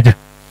sama aja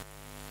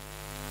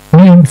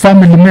ini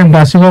family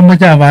members ko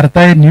macha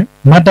barta en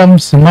madam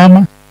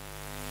simama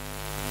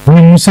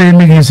ni muse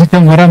ni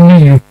kisita ngoram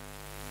ni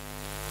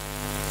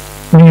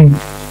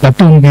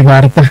latung di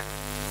barta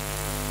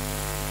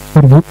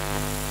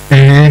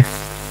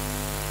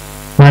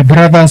my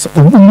brothers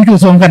umiko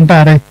songkan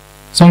tare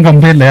songkan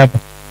bele apa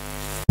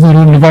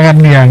guru ni bagan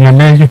ni yang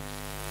ane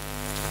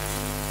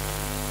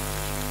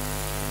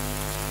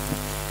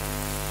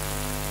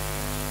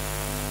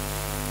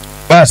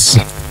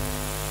bas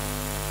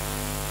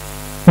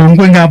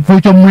Ungko nga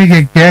po cho muy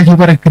que kaya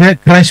super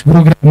crash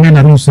program ni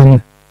narusin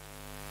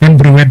en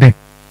brewede.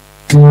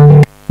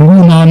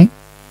 Ngunon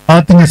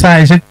ating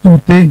sa isip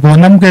tute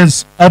gonam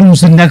kes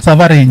arusin yak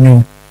sabari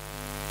nyo.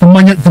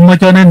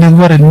 Tumachonen ni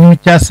gore New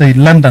Jersey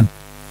London.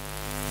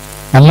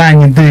 Allah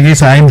ngi te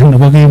sa aim na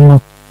bagi mo.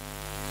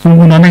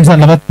 Ngunon ang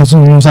salabat ko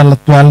sa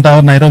 12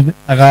 taon Nairobi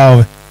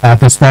agaw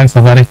atestag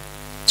sabari.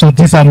 So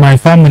these are my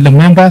family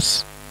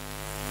members.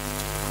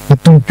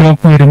 Itong ko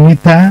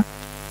Ermita.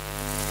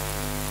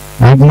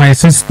 My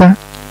sister,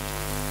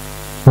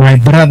 my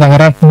brother,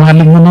 Arap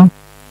Malamuno,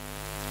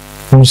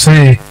 who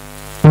say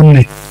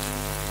only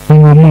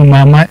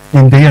Mama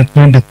in the year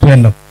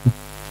 2012.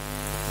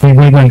 We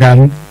went and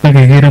got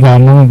a year about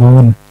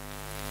Moon.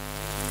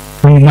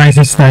 My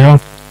sister,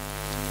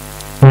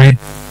 my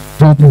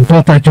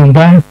daughter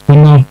Chumba, you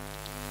know,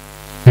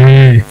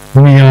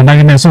 we are not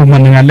going to so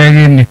many a leg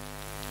in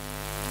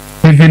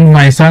even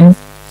my son,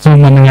 so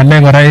many a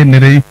leg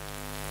in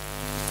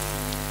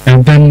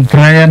and then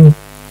Brian.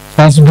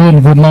 Pas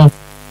doon ko na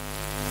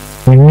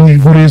ini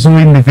guru so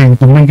ini keng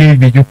tu mungkin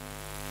biju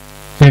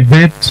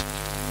sebet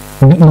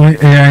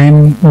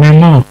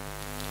memo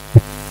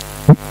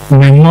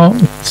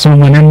so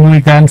mana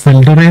mui kan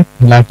seldore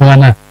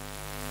lakuana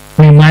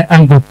mai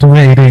angkut tu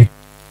ere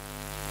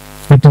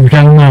itu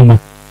jang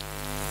mama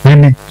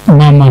ini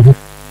mama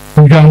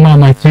jang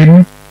mama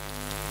cini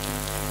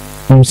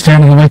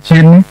muskan nama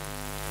cini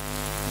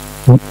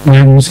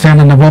muskan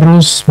nama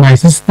barus my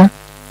sister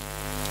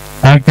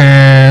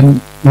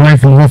akan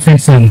wife of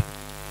officer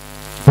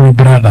my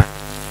brother.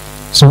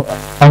 So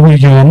I will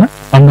join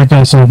I'm not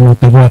also about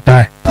the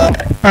water.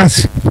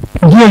 As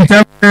you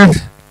have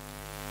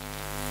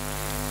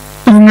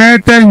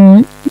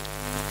Unatan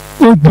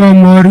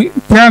Upamori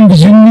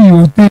Tambjini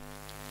Uti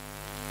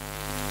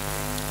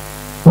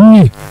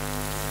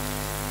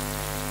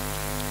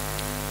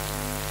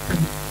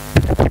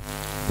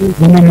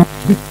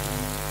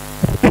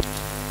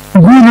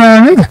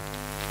Guna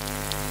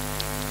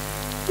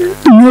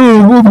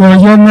no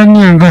boyan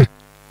nanga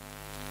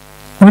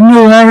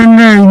ono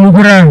arne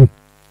nugrang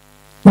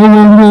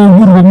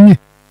no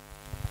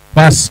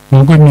pas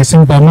monggo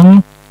mising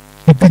pamang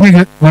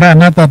itike ora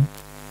nata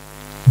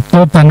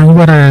tota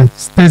nangwara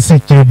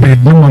Stacy Chebe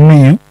di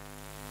mami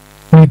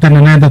ni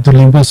tanana to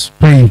limbo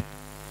spray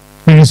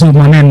piso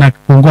manena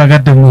kungwa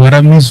gade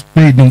ngora mi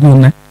spray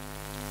dinguna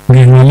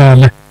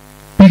ngala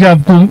piga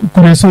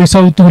kureso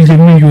isau tul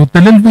jemi yo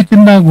telel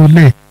bitinda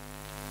gole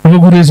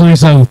kureso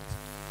isau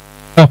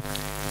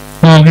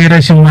kira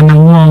cuma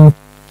nangong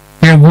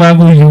kayak gua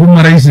juga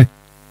meraisi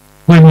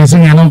gua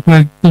misalnya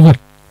nongkrong tuh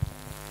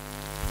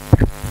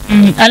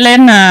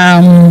alen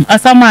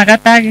asama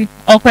kata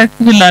okwe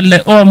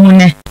kulale o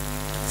mune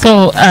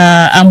so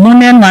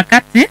amune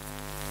makati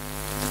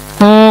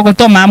ko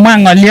to mama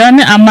ngolion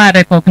ama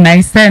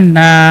recognize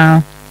na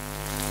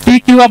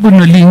Kipkewa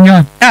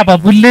bunulinyo kaba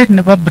bulle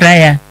ne ba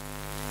Brian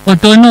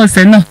otono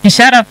seno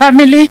Kishara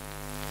family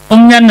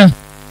omnyano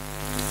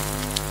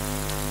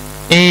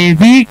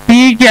big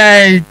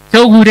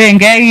chogure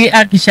ngai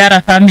Kishara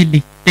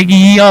family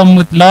tegi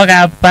mut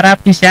loga para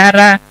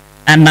Kishara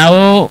and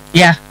now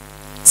yeah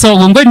so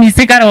gongoi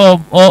misikar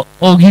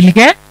o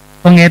gilge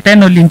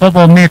kongeten olimpo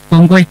bomet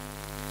gongoi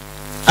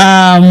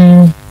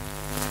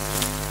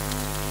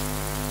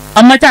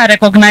amacha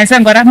recognize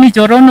ngora mi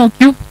chorono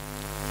kyu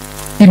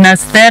tina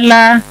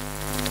Stella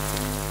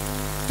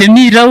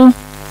temiro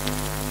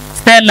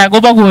Stella go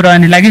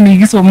bagorani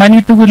lakini kisomani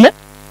tugul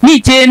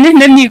mi cheni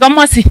nemi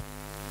komosi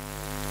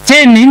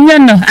Jenny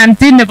nyano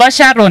anti nebo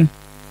Sharon.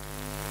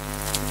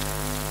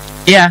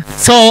 Yeah,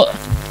 so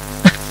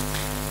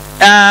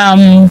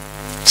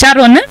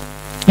Sharon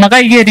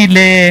makai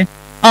gerile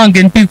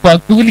angen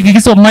bikwak tugul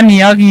kikisomani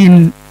ak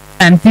in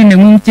anti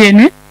nengung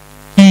Jenny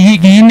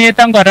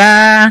kiinetan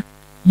kora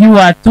you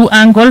are two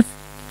uncles.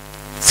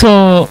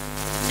 So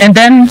and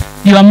then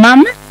your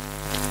mom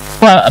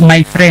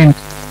my friend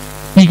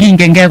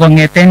kikingenge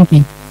kongeten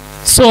ki.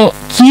 So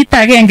kit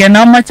agenge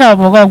namache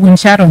abokokun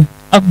Sharon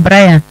ak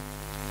Brian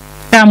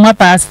kama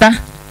pasta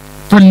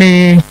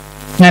tule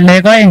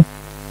ngalek oeng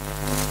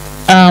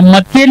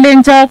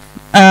matkelenjok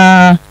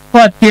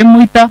kot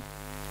kemuito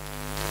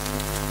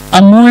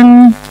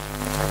amun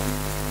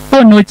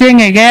konu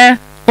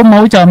chengeke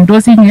komau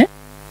chamdosi nye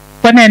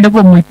kone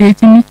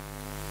nekomuitechini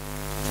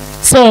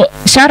so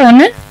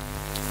Sharon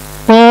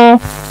ko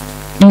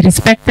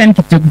irespecten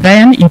kityo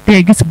Brian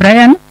itegis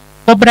Brian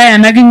ko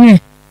Brian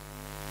akinye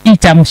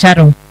icham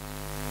Sharon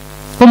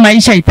ko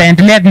maisha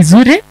itaendelea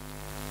vizuri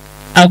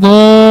ako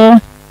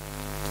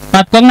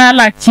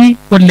matkong'alak chi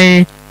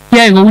kole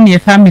kiyoe kouni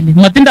family.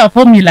 Matindo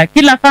formula.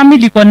 Kila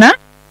family kona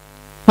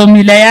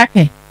formula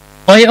yake.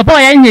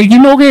 Oboyai nye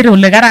kinokere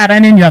ole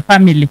kararan in your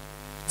family.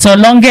 So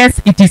long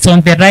as it is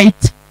on the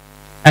right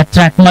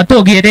track.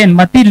 Matokeren,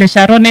 matile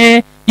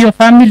Sharon your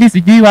family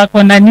sijui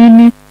wako na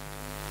nini.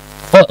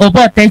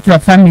 Obotech your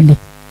family.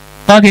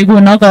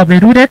 Kakekono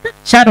kaberuret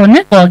Sharon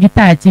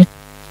kokitache.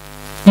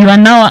 You are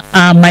now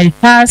my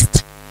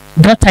first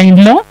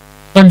daughter-in-law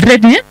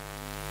already.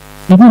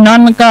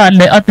 Ngunon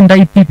kale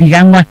atindoi tibik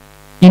angwan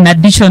in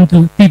addition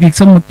to tibik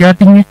somok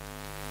cheatinye.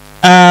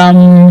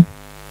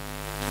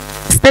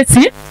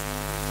 Stacy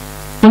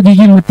ko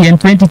kikimuti en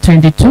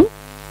 2022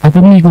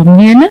 ako mi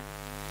komie.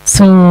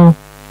 So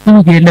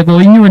kele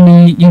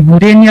koinyon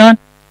iburen yon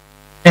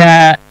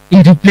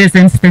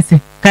i-replace Stacy.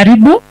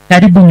 Karibu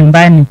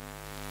nyumbani.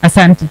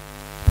 Asante.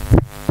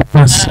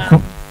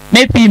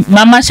 Maybe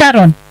Mama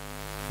Sharon.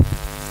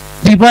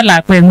 Ribo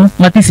lakwengu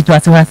matisich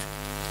wasiwasi.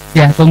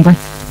 Yeah, kongoi.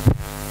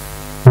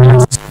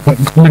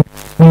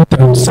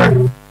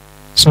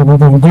 So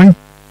kongoi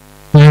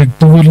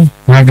tugul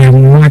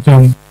akemwa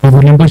chon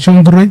kobolimbo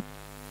shunguroi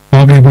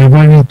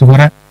akeboiboitu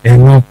kora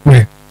en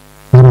okwek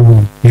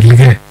korobo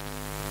ilge.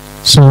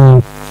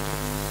 So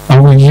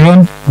ako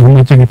yon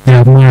amoche kityo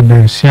amwa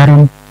ale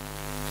Sharon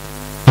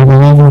ako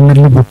kokon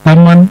elipu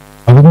 10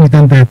 ako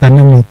miten teta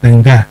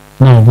nemiten gaa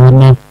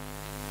nokono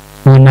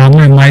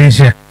koname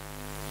maisha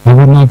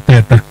akono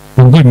teta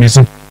kongoi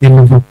mising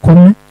elipu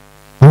 10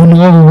 ako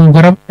nekokokon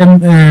kora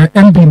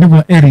MP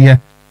nebo area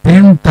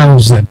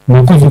 10,000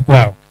 makofi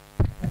kwao.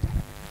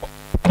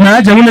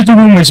 Naaje ule tu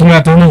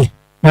mheshimiwa Tony.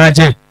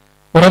 Naaje.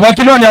 Oroba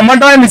kiloni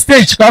amando ni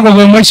stage kako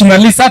mheshimiwa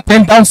Lisa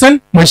 10,000,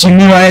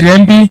 mheshimiwa area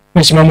MP,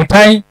 mheshimiwa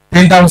Mutai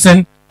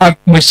 10,000 ak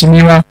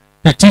mheshimiwa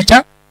the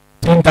teacher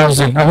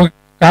 10,000. Ako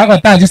kako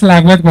taji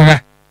slakwet kwa.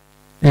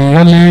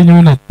 Yale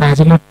nyuna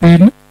taji na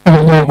pin.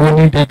 Ako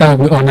ngoni teta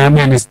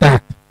oname ni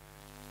start.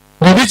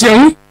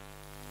 Robiche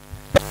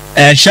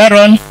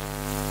Sharon,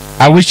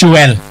 I wish you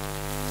well.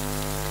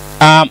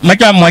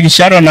 Macha mwagi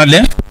Sharon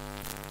ole.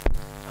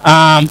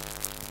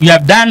 You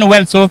have done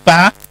well so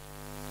far.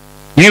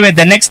 You are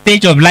the next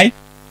stage of life.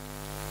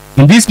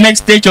 In this next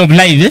stage of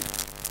life,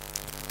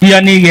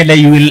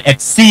 you will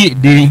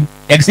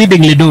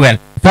exceedingly do well.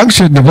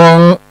 Function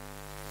of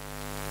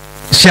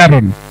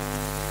Sharon.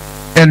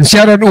 And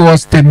Sharon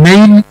was the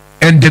main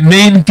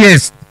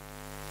guest.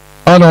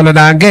 Ono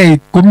nange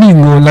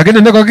kumingo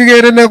lakini nako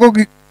kigere nako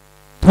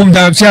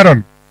kumdam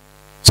Sharon.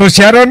 So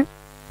Sharon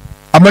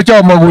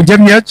amacho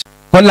magunjemiach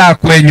kola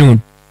kwenyun.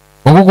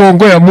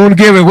 Okokongo amun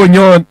kewe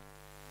konyon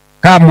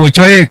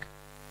kamochoek.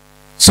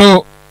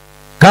 So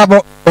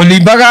kabo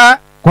olimbaga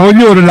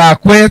konyoru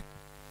lakwet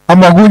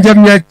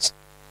amagunjemiach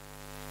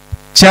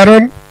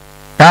Sharon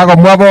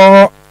kakomwa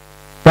bo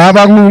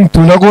babangung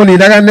tunakoni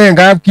nakane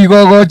ngap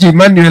kikokochi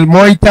Manuel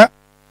Moita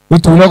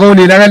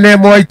utunakoni nakane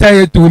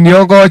Moita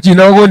tuniokochi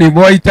nakoni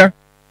Moita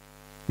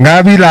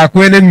ngapi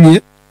lakwet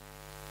nemie.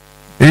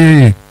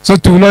 So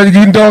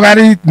tunokindo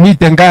gari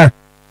miten gaa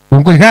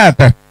kongoi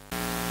kata.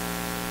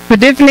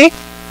 Good evening.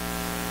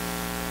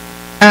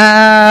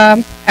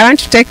 I want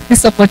to take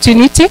this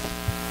opportunity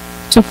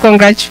to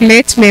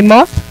congratulate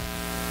Memo,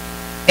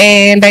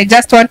 and I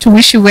just want to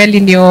wish you well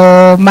in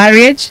your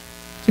marriage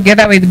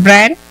together with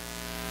Brian.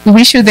 We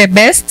wish you the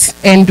best,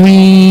 and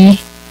we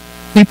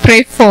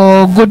pray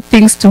for good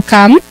things to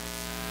come,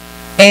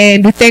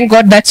 and we thank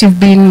God that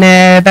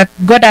that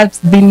God has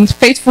been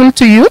faithful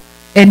to you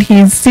and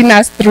He's seen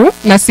us through.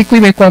 Na siku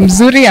imekuwa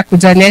mzuri ya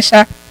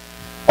kujanesha.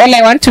 All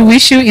I want to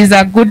wish you is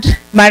a good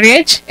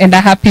marriage and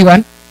a happy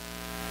one.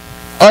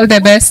 All the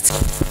best.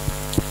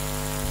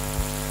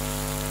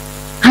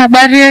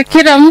 Habari ya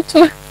kila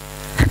mtu.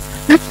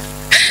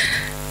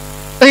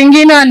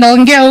 Wengine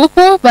wanaongea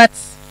huko, but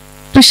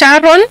to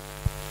Sharon,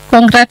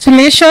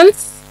 congratulations.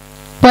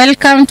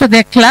 Welcome to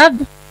the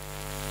club.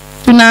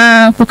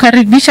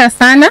 Tunakukaribisha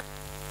sana.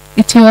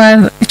 It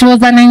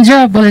was an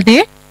enjoyable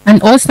day,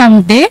 an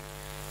awesome day,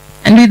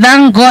 and we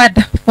thank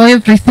God for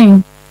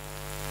everything.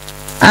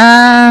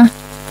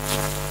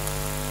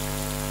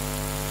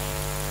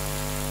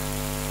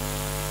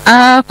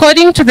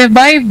 According to the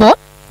Bible,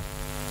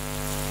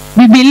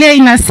 Biblia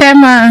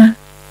inasema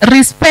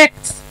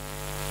respect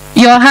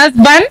your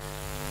husband.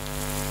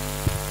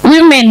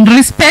 Women,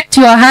 respect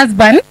your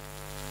husband,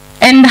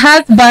 and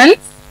husbands,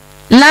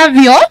 love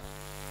your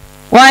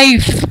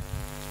wife.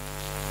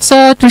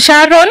 So to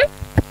Sharon,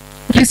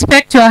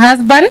 respect your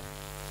husband,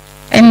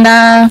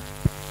 and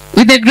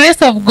with the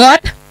grace of God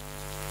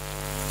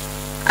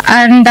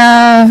and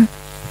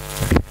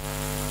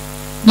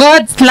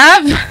God's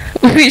love,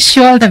 we wish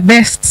you all the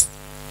best.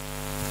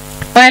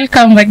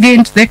 Welcome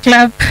again to the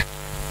club.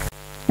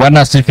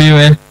 Bwana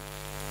asifiwe.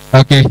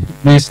 Okay,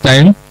 this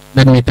time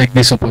let me take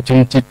this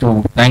opportunity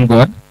to thank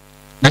God.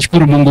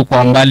 Nashukuru Mungu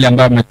kwa mbali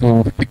ambayo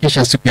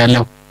ametufikisha siku ya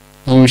leo.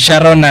 To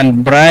Sharon and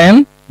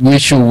Brian,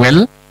 wish you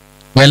well.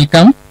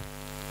 Welcome.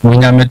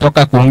 Mwenye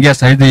ametoka kuongea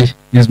saizi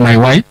is my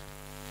wife.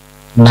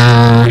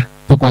 Na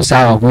tuko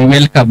sawa. We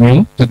welcome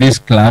you to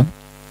this club.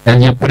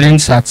 And your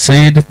prince had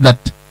said that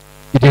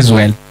it is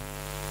well.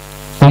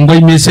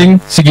 Kongoi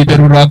missing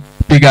sikiberurok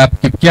biikab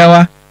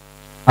Kipkewa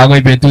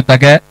agoi betut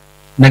age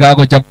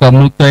nekakochop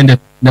kamuktoindet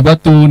nebo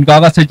tun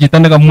kakase chito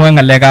nekamwoe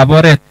ng'alekab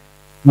oret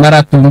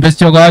mara tun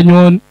besyo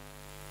kanyon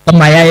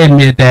komayai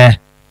emet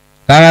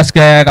kakas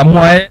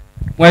kamwoe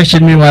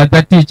mheshimiwa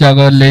teacher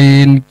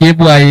kole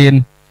kibwa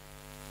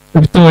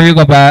kiptoi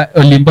koba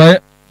olimbo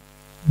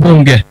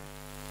bunge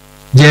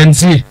Gen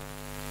Z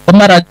ko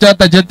mara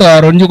choto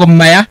chetoron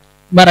nyukomaya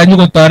mara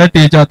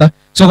nyukotoretech choto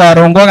so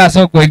karon kokas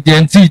koek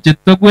Gen Z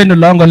chetokwen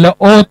olon kole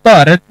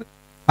toret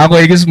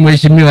akoikis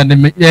mheshimiwa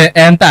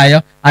en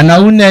tayo ana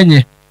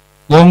unenye.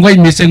 Kongoi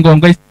missing,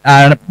 kongoi.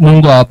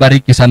 Mungu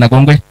awabariki sana,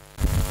 kongoi.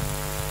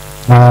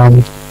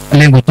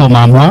 Lengo to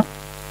mama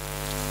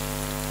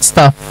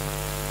staff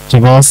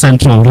chebo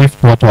Central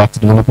Rift Waterworks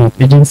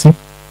Development Agency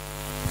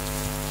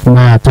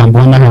na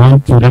tambona, I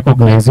want to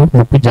recognize you.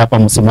 Mkuja hapa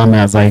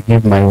msimame as I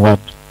give my word.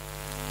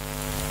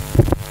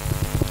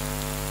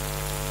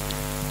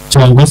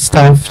 Chongo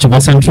staff chebo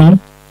Central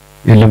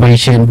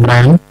Elevation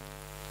Brian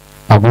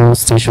Abu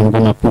Station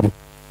Gonapuru.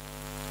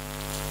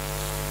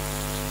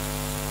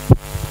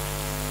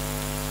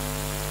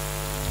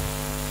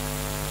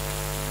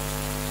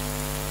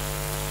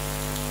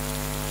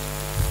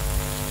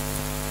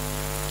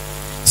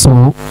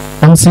 So,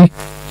 Nancy,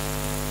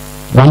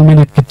 1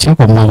 minute kitchen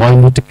kwa mawai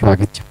nuti kwa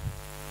kitchen.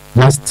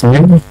 Last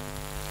name,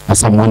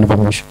 asamwani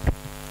bamushu.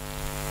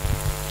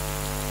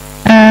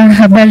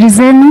 Habari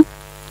zenu.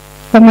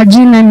 Kwa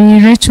majina ni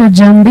Rachel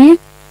Jambi.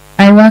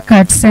 I work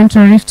at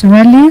Central Rift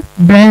Valley,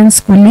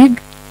 Brian's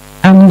colleague.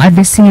 I'm at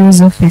the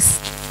CEO's office.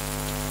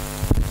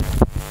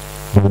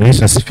 Bwana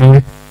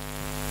asifiwe.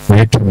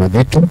 Naitwa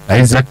Madeto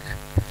Isaac,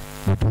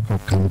 natoka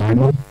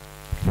Kambani.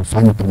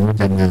 Tunafanya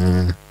pamoja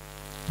na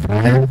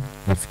Brian,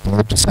 rafiki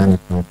yetu sana,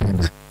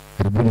 tunapenda.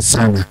 Karibuni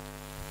sana.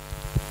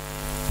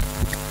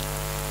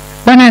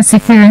 Bwana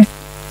asifiwe.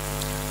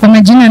 Kwa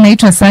majina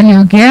naitwa Sally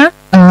Ogea,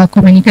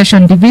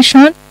 Communication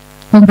Division.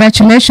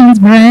 Congratulations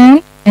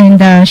Brian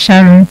and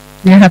Sharon.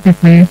 We are happy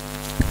for you.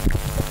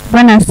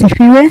 Bwana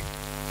asifiwe.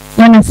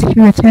 Bwana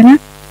asifiwe tena.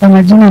 Kwa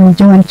majina ni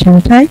Joan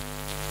Chimtai.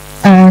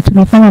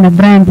 Tunafanya na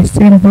Brian the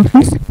same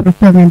office,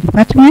 Procurement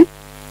Department.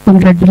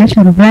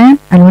 Congratulations Brian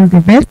and all the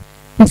best.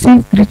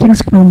 Receive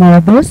greetings from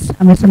our boss.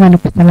 Amesema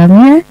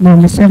nikusalamie na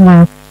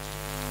amesema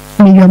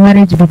may your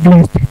marriage be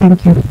blessed.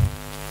 Thank you.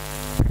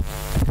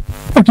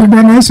 Okay,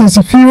 Bwana Yesu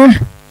asifiwe.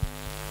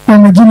 Kwa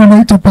majina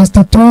naitwa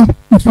Pastor To,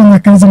 nafanya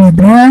kazi na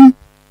Brian.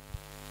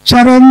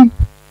 Sharon,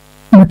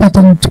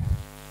 umepata mtu.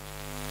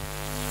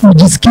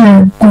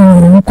 Ujisikia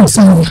uko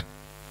sawa.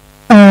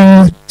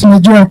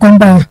 Tunajua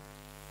kwamba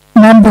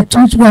mambo tu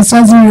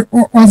wazazi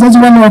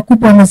wale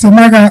wakubwa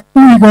wanasemaga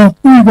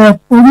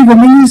uigo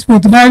many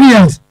sport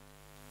barriers.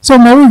 So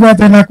mauigo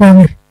atena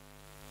kwani.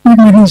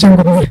 Mimi ni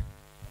shangazi.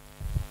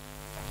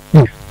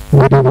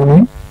 Good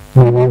evening.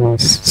 My name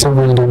is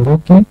Samuel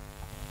Ndambuki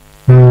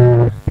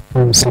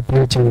from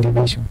Supply Chain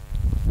Division.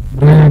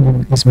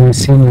 Brian is my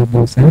senior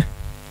boss.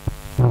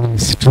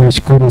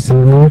 Tunashukuru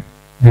sana.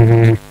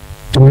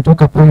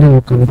 Tumetoka pale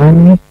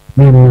Ukambani,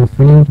 mimi na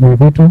friend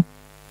Mavitu.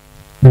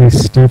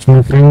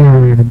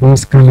 Tunafanya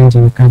base college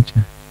and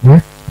culture.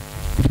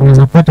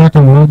 Tunaweza pata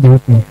hata mmoja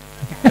huko.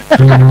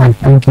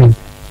 Thank you.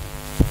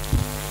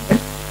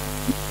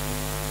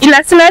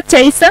 Ila sina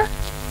chaisa.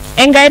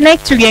 Engaine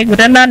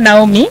chugegurana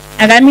Naomi,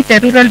 agamite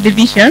Rural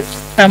Division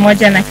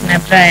pamoja na kina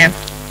Brian.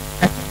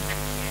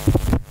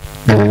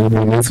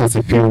 Mwanzo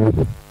asifiwe.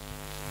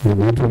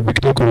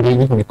 Nikitoka kwa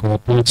nini niko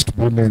attached to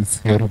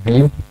Women's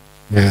Review.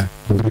 Yeah,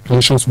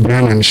 congratulations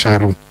Brian and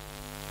Sharon.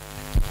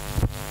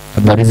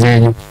 Habari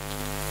zenyu.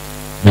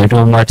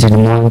 Naitwa Martin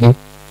Mwangi,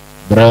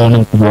 Brian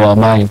mkubwa wa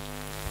Mai.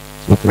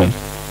 Shukrani.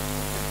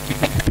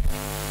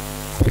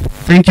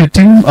 Thank you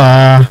team.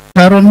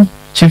 Sharon,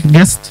 chief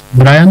guest,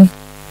 Brian.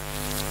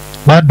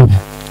 Bado.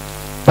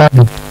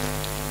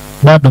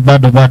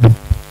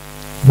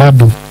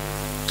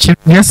 Chief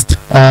guest,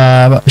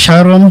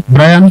 Sharon,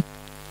 Brian.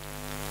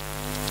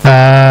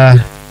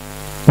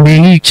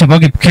 Mingi chebo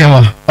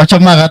Kipkewa. Acha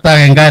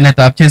magata ngane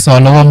tapche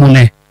solo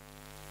wamune.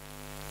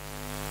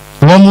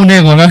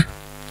 Wamune goga.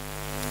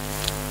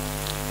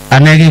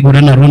 Anegi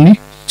gurena runi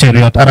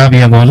cheriot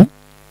Arabia gono.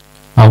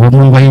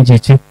 Awamu wa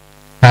injichi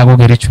tago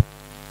gerichu.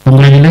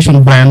 Congratulations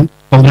Brian.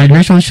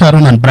 Congratulations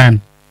Sharon and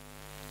Brian.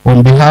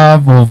 On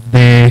behalf of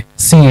the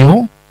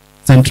CEO,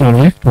 Central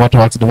Rift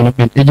Waterworks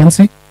Development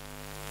Agency,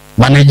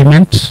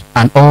 management,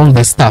 and all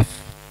the staff,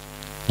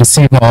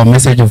 receive our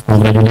message of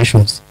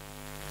congratulations.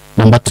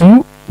 Number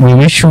 2, we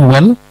wish you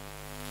well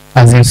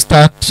as you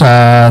start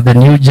the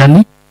new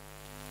journey.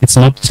 It's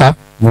not tough.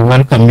 We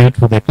welcome you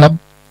to the club.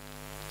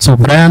 So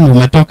Brian,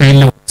 umetoka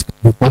ile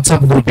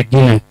WhatsApp group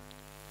ingine.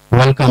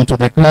 Welcome to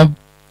the club.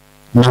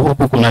 Na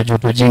huku kuna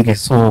joto jingi,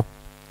 so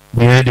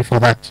be ready for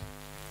that.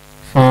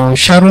 For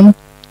Sharon,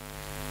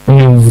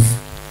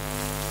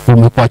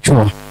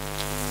 umekuachua.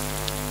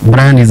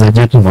 Brian is a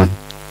gentleman.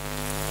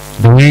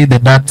 The way the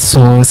dad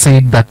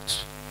said that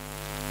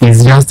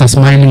he's just a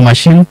smiling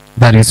machine,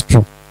 that is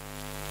true.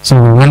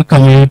 So we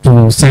welcome you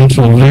to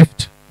Central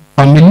Rift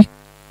family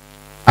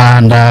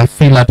and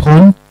feel at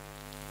home.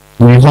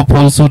 We hope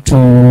also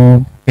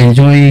to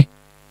enjoy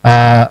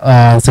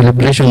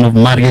celebration of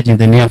marriage in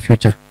the near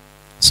future.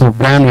 So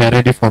Brian, we are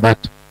ready for that.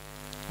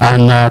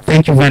 And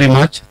thank you very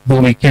much,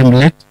 though we came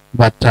late,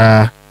 but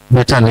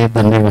better late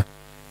than never.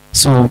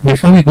 So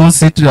before we go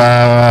sit,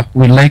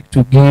 we'd like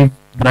to give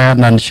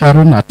Brian and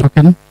Sharon a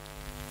token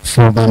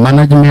for the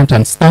management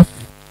and staff.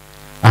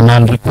 And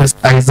I'll request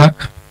Isaac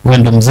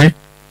Wendomze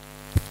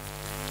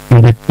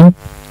in the team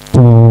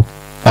to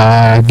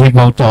give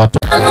out our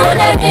token.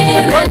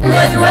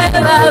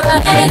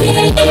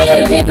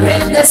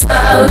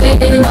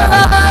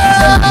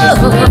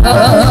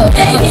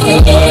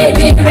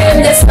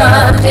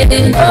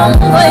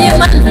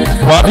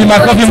 Wapi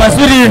makofi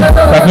mazuri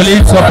kwa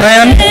colleagues wa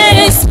Brian.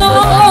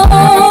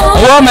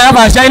 Uwa mea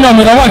basha ino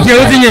mirawa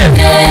kiyo zinye.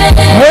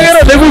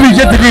 Mwegero debu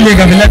vijeti vile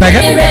kabila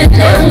taga.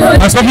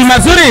 Makofi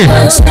mazuri.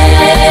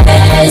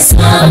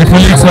 The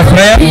colleagues wa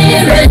Brian.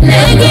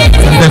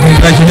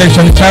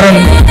 Congratulations Sharon,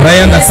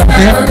 Brian,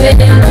 asante.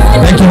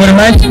 Thank you very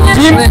much.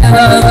 Team,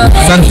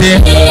 asante.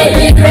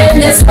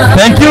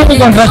 Thank you,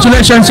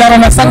 congratulations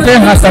Sharon, asante.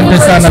 Asante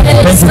sana.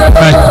 Thank you very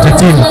much, the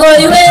team.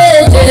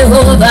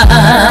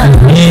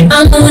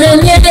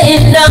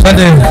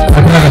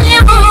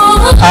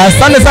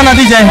 Asante sana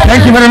DJ.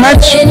 Thank you very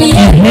much.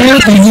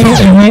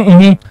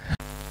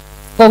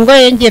 Kongo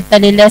yenje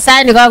talile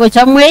sani kwa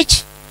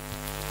kuchamwech.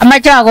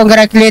 Amacha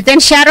congratulating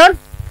Sharon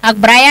ak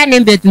Brian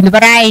en betut nebo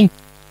raini.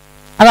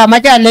 Ak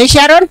amache ale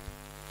Sharon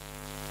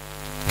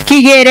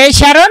kigere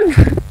Sharon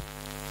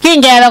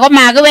kingebe ko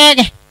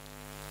makiwege.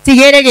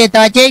 Sigere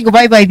ketoche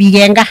koboiboi biik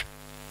en gaa.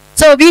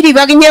 So biri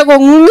bakinye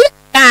kongung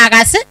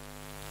kakas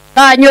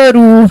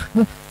kanyoru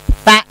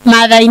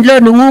mother-in-law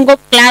nengung ko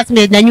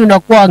classmate nenyu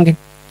nokwonge.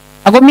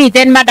 Ako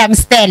miten Madam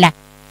Stella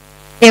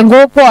en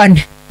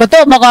kokwoni.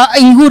 Kotomo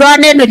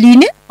ikuron en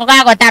olin ko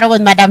kakotar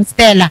akot Madam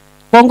Stella.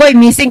 Kongoi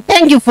missing.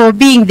 Thank you for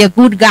being the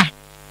good guy.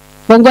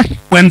 Kongoi.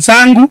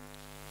 Wenzangu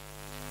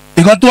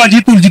ikotua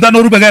jitul jita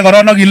norubege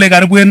korona kile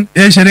karibu en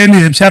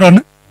sherehe ya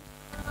Sharon.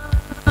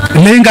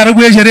 Ile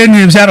karibu ya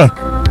sherehe ya Sharon.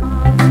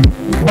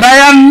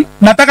 Brian,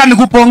 nataka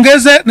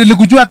nikupongeze,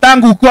 nilikujua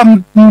tangu ukiwa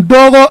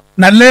mdogo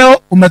na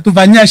leo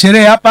umetufanyia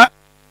sherehe hapa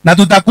na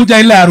tutakuja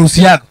ile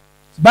harusi yako.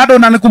 Bado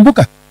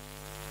unanikumbuka?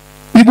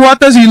 Ibu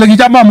wote zile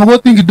kijama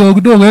mogoti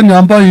kidogo en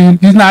yombo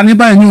nani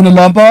ba nyu ne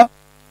lombo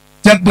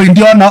checkpoint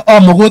ndio na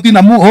mogoti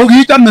na mu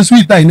ogichame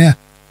sweet aine.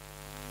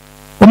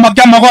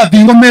 Umakia mogoti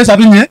ngo mesa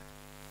binye.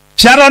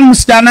 Sharon,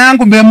 msichana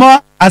yangu memo,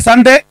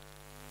 asante.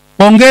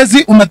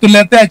 Pongezi,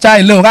 umetuletea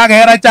chai leo.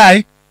 Kakera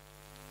chai.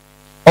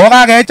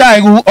 Okake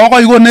chai ku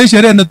oko ne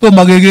sherehe ne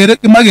tomo kekere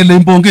kimagele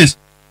mpongezi.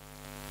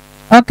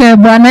 Okay,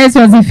 Bwana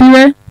Yesu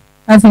asifiwe.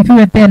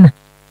 Asifiwe tena.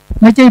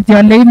 Meche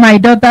itiole my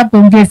daughter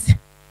pongezi.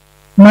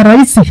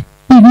 Maraisi.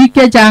 Biik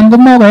chechang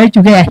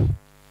komokoyochugei.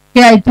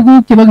 Keyai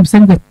tuguk chebo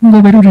kipsengwet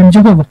ngoberurin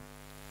Jehova.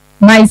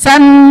 My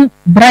son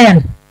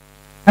Brian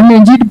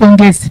amenjin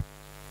pongezi.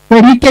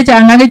 Werik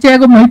chechang akichek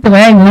komoite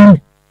koyai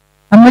kouni.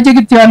 Amoche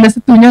kityo ale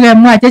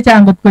situnyokemwa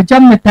chechang kot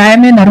kochome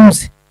time en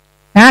harusi.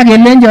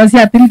 Kakelenjo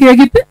siatil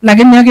kekit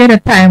lakini akere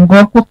time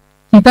kokwo.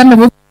 Chito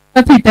nebo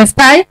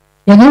sitestai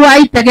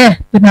yekiwaitegei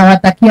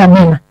tunawatakia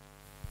mema.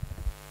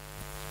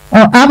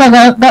 Hapa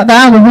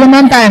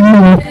kakokonon time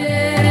neo.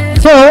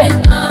 So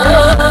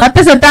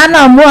atesetai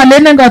namwoe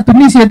alenen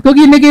katunisiet ko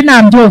kit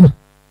nekinam Jehova.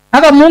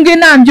 Ak amun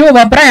kinam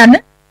Jehova Brian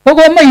ko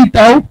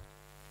komoitou.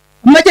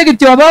 Amoche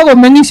kityo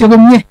komeng'isye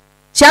komie.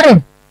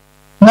 Sharon,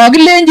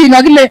 makilenji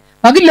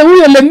kakile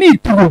ui ole mi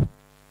tuguk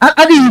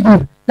ak ibur.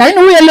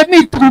 Lakini ui ole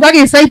mi tuguk ak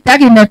isaite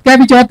ak inetkei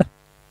bichoto.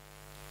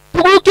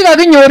 Tuguk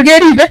chekakinyor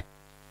keribe.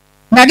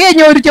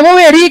 Makenyor chebo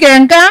werik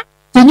en gaa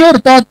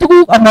chenyortoi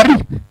tuguk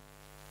amarib.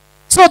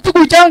 So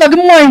tuguchon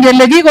kakimwoin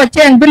kele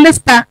kikocheng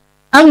Bilista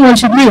ak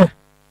Mheshimiwa.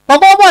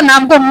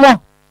 Kokonam komwong.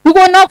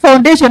 Kikonok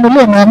foundation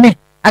olonome.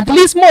 At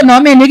least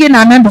monomen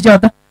yekinamen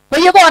bichoto. Ko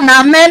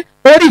yekonamen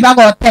orib ak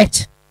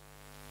kotech.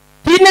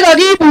 Kit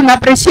nekakiibun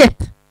appreciate.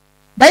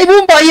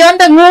 Ndaibun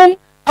boyondeng'ung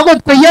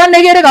akot koyon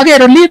nekere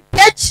kaker oli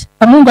tech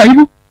amun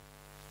kaibu.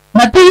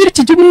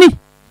 Matiwirchi chumni.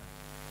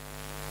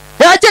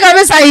 Yoche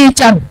kabisa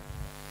icham.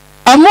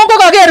 Amun ko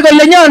kaker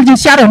kole nyolchin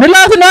Sharon.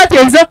 Ilosunot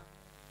Jeiso.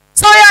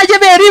 So yoche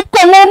berib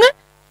kong'ung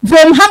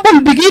from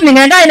humble beginning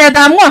en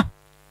kainetab ng'o?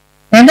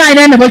 En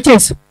kainet nebo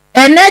Jeiso.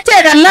 En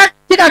echek alak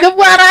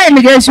chekakibwa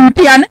raini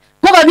keshutian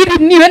ko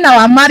kakirinew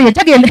our marriage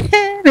akele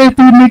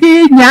betut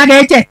nikinye ak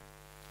echek.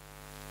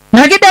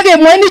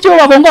 Nakidakemwoini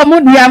Jehova kongoi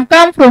amun we have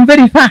come from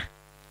very far.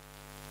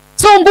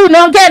 So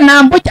ngunon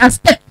kenam buch a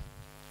step.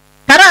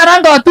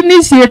 Kararan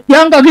katunisiet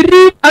yon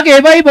kakirib ak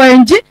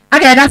keboiboenji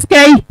ak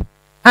kekaskei.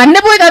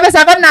 Anibuch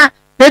kabisa kona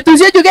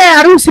betusiechu keyai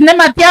harusi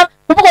nematiam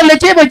kobokole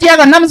chebo chi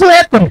akonam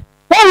suet kole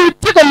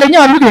koutyi kole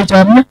nyolu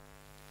kechomyo.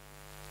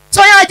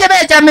 So yoche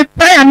becham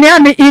Brian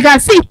yani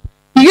ikasit.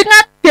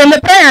 Kiking'at kele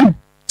Brian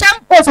cham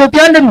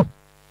osotiondeng'ung.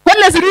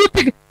 Kole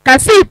sirutik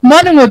kasit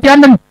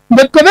moning'otiondeng'ung.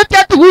 Ngot kobetyo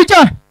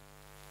tuguchon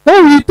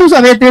kouitu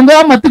sobet en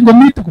komotin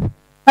komi tuguk.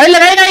 Ile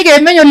kaikai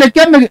kemeny ole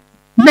kiome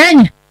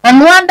menye.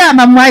 Olwanda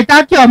mamwaita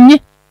ak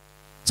kiomye.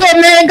 So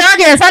menga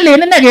ke salin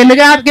ne kele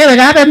kewe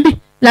kapembi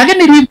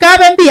lakini rib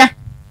kapembi ya.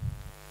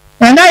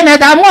 Engai ne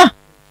tamwo.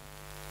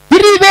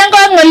 Iriben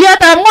kot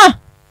ngoliotab ngo.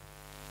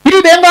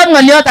 Iriben kot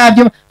ngoliotab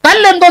Jehova.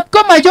 Kale ngot ko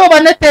ma Jehova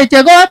ne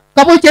teche kot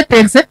kabuche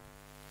tekse.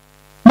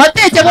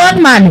 Mateche kot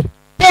mani.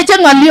 Teche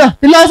ngolio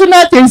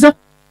tilosunot Jeiso.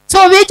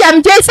 So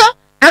bicham Jeiso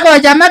ako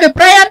chamake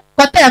Brian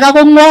koteka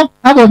kongwo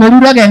ako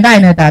meruro ke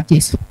ngainetab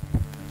Jeiso.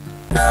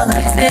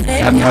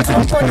 Kami wote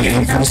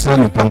nichukue fursa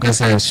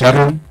nipongeze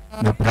Sharon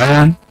na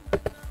Brian.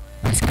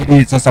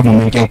 Nafikiri sasa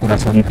mmeingia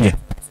ukurasa mpya.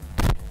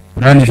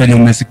 Brian, venye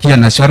umesikia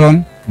na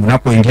Sharon,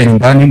 mnapoingia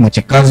nyumbani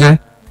mchikaze,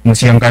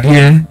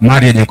 msiangalie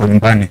mali yenye iko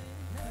nyumbani.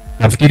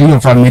 Nafikiri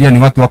hiyo familia ni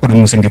watu wako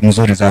ni msingi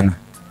mzuri sana.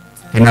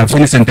 Kina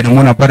Vincent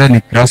nimeona pale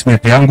ni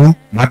classmate yangu,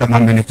 madam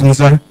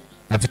amenifunza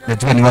na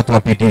najua ni watu wa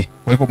bidii.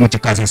 Kwa hivyo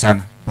mchikaze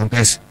sana.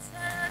 Pongezi.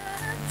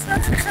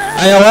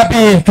 Aya,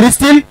 wapi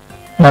Christine?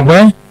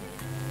 Maboy.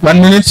 1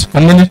 minute,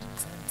 1 minute.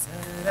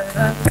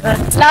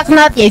 Last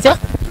night Jeiso.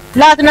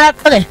 Last night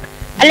pale.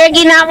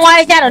 Alengi na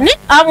mwai Sharon ni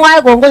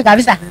amwai gongoi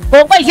kabisa.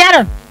 Gongoi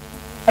Sharon.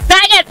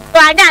 Kage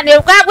twanya ne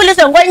ukakule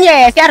songoi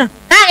nye Sharon.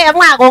 Kage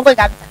mwa gongoi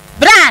kabisa.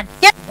 Brian,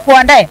 ye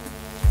kuondoe.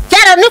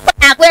 Sharon ni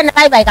kwa kwenda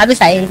bye bye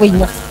kabisa ngoi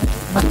nyo.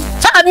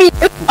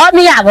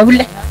 Ami abo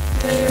bule.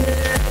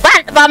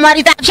 Ba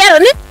marita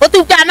Sharon ni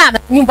otupcha mama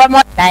nyumba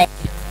moja.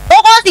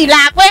 Koko si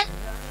lakwe.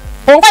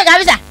 Gongoi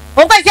kabisa.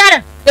 Gongoi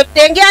Sharon.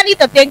 Teptengia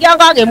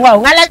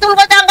kakemwau. Ngalek tugul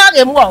ko chang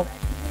kakemwau.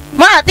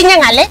 Matinye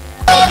ngalek.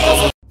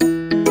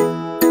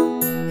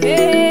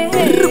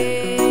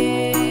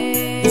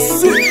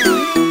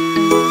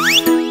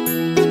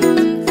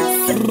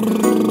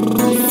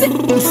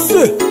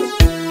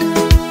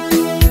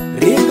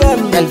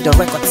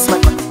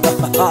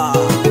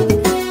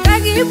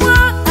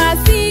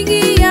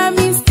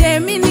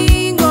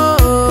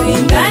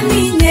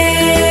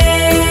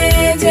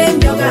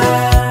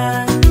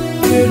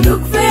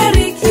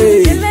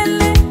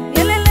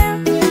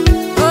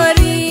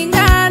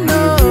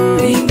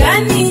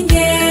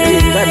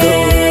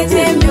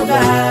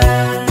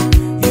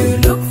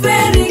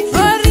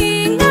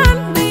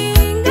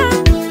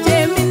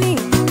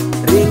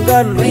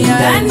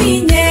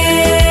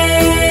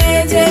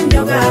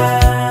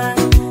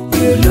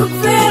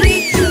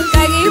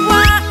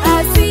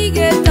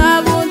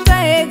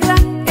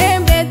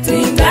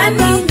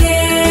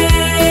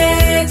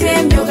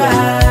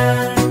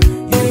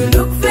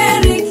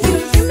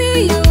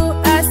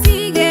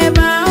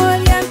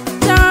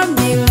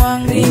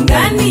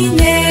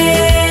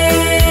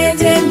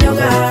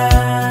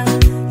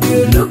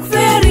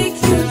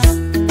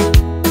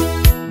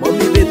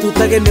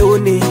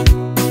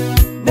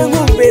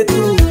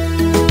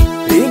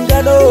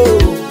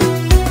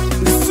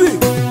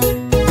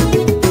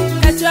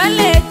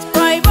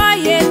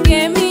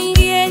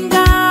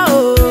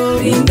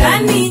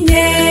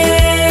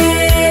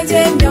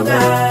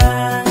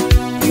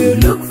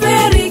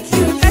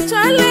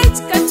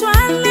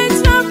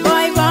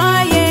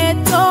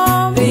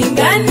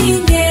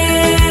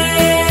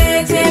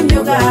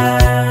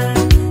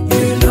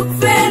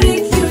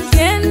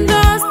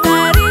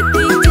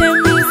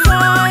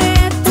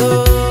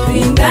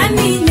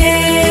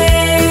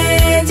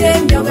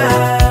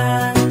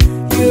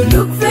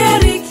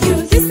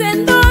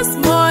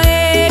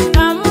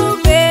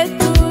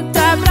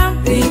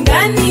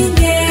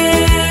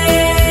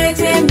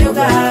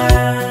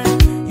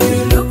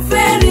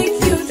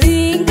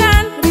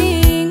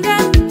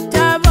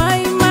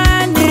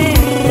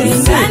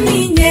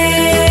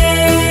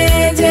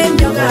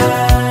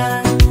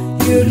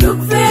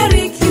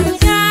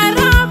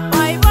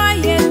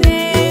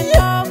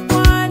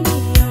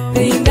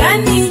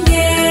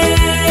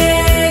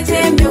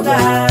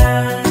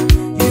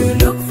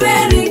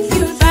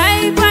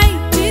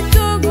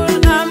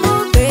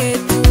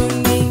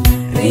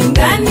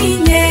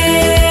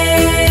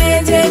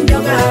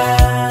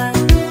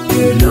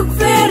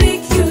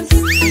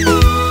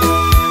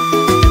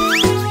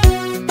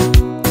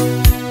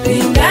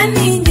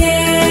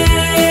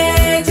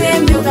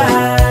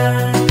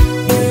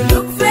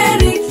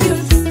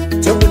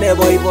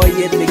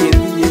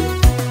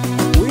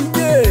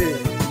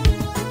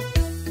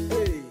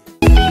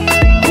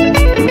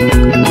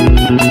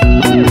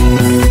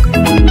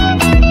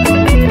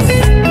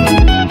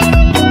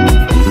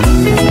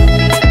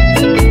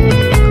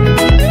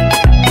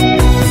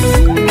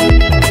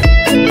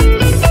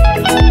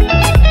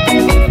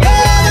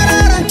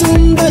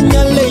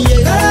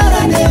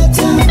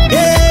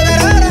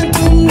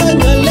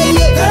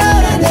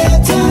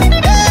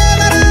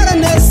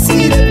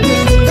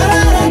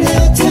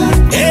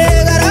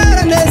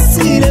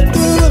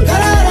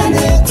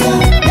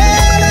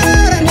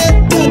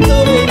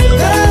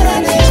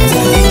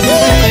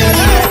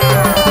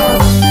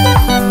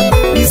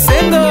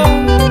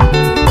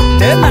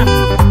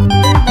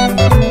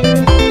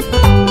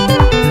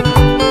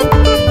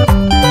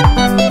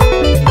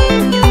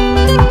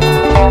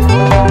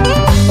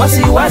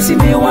 wasiwasi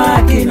ni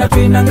waki na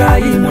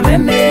twinangai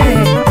munene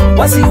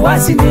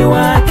wasiwasi ni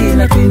waki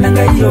na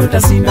twinangai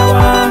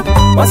yotasinawa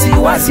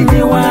wasiwasi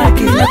ni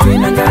wake na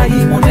twina ngai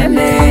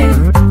munene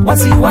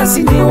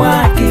wasiwasi ni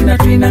wake na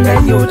twina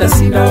ngai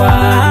utasinda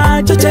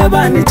wa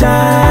chochebani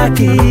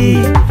chaki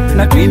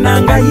na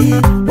twina ngai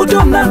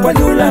utomna kwa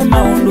yula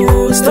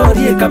maundu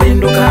story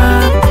ekabenduka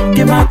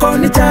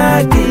kimakoni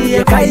chaki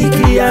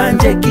ekaiki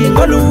anje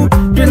kingolu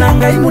twina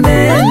ngai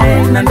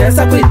munene na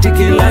ndesa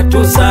kwitikila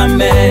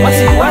tusame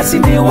wasiwasi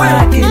ni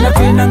wake na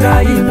twina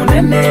ngai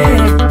munene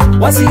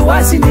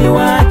wasiwasi ni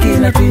wake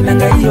na twina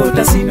ngai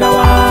utasinda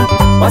wa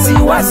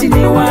wasiwasi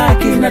ni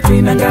wake na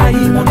twina ngai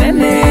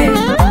munene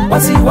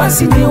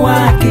wasiwasi ni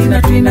wake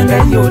na twina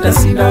ngai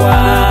utasinda wa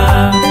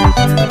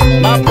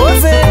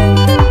mapoze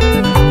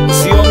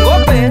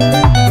siongope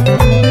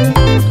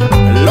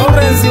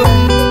Lorenzo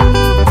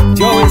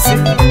Joyce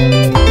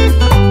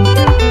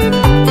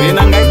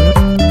twina ngai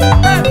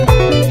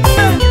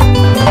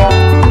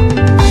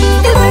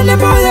Ilene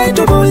boye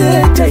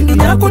toboye tengi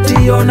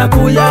nyakutiyo na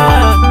kuya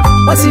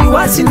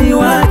wasiwasi ni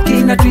wake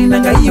na twina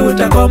ngai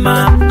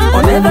utakoma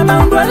onetha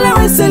maundu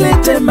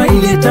aleweselete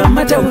mailita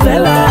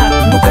mateulela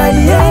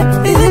mukaiye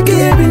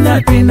ilikie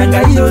bina twina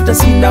ngai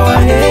utasinda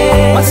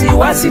wahe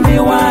wasiwasi ni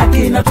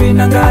wake na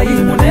twina ngai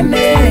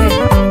munene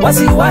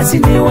wasiwasi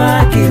ni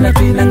wake na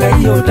twina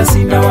ngai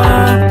utasinda wa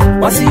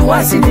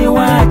wasiwasi ni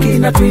wake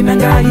na twina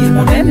ngai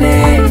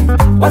munene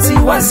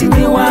wasiwasi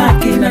ni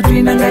wake na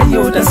twina ngai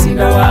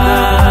utasinda wa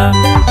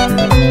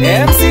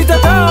MC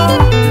Tata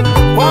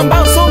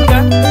kwamba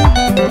usonga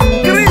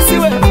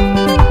Krisiwe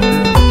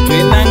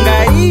twina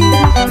ngai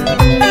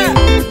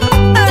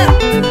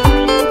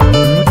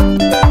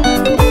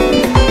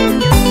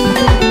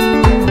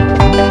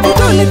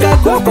Utonika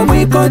kwako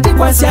mwikoti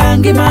kwa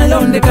syangi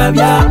malonde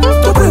kabya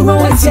tukwiwa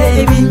wense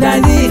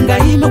ebindali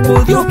ngai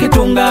nukuthyo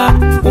kitunga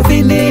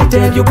uvinite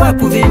vyo kwa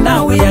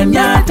kuthina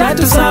wiyanya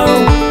tatu sao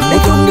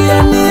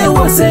etungia ni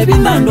wose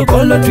binando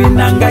kolo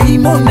twina ngai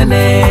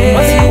munene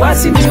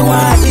wasiwasi ni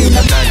wake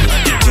na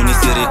Juni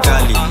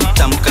serikali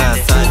tamka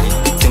asali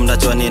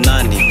simnajua ni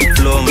nani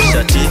flow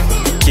mshati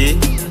ki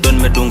don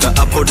medunga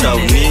hapo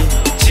downi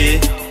chi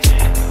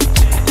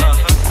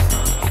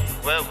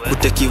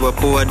utekiwa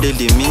poa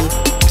daily mi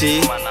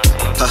ti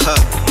haha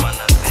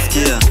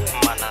sikia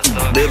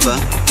beba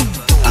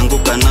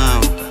anguka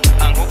nao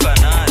anguka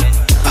nayo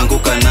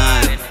anguka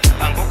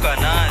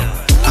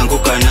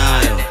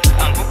nayo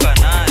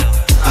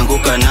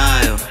anguka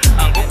nayo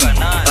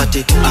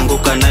ati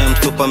anguka nayo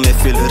mtupa me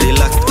feel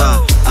relaxed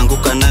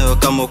anguka nayo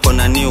kama uko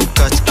na new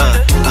catch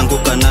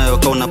anguka nayo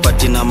kama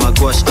unapati na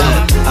magwash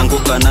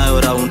anguka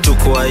nayo round 2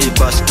 kwa hii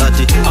bash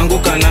ati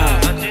anguka nayo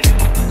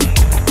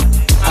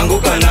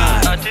anguka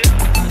nayo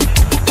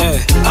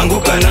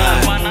anguka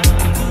nayo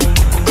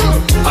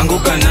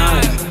anguka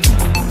nayo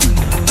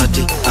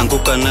ati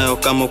anguka nayo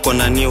kama uko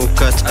na new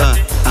catch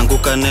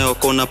anguka nayo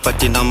kama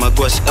unapati na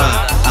magwash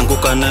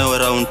anguka nayo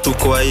round 2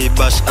 kwa hii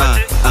bash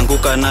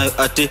anguka nayo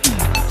ati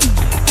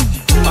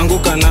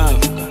anguka nayo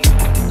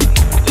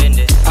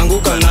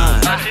anguka nayo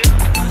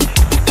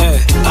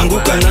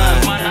anguka nayo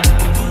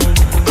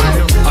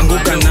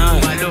anguka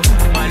nayo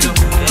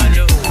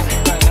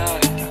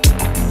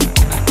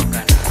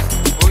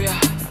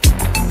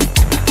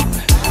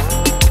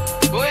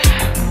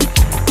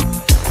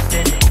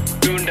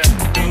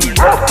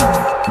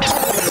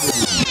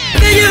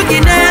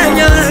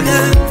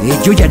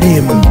Ejoja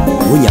dem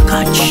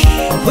unyakachi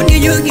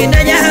Oni yugi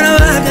na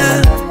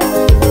jarawaga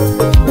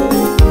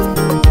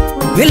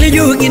Wili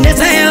yugi na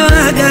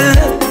sayawaga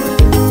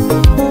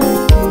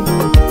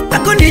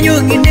Akoni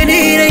yugi na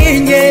nire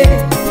inje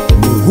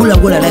Hula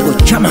gula lego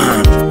chama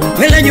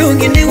Wila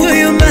yugi na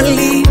wuyu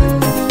mali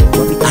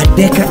Wabi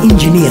adeka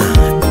engineer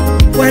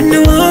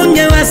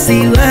Wanuonge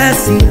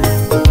wasiwasi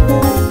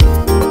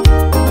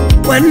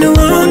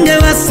Wanuonge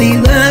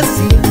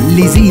wasiwasi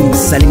Lizim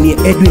salimie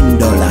Edwin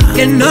Dola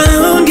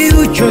Kenonge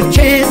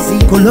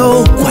uchochezi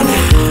Kolo kwala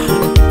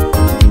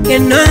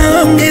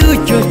Kenonge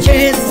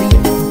uchochezi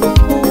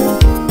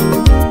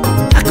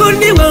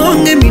Akoni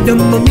waonge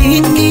midomo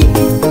mingi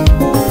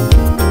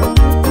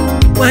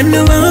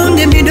Wanu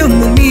waonge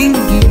midomo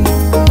mingi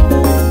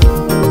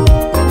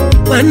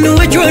Wanu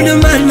wajodo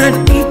mana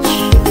teach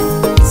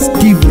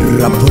Steve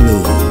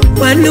Rapolo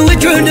Wanu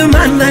wajodo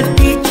mana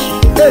teach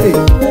Hey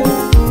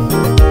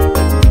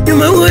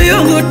Yuma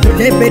woyongo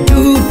tulebe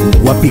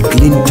tupu Wapi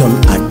Clinton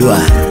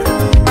Adwar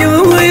Yuma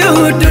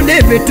woyongo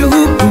tulebe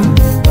tupu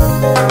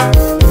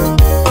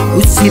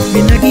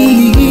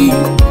Usipinagi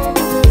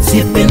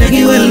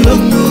Sipinagi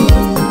walongo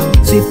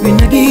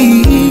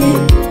Sipinagi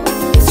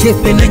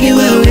Sipinagi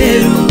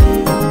waleru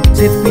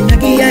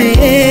Sipinagi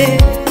yae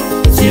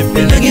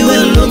Sipinagi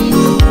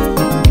walongo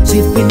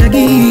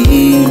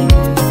Sipinagi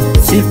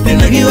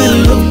Sipinagi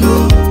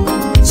walongo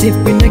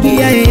Sipinagi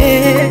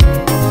yae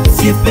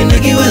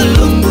Sipinagi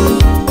walongo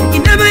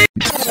Inaba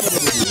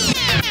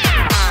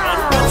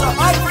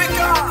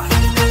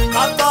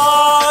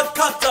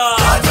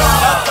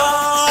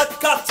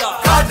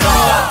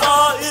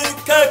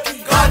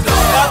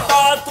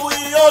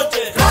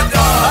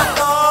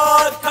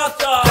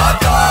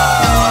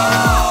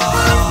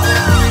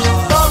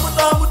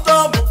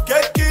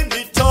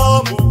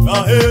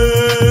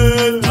Hey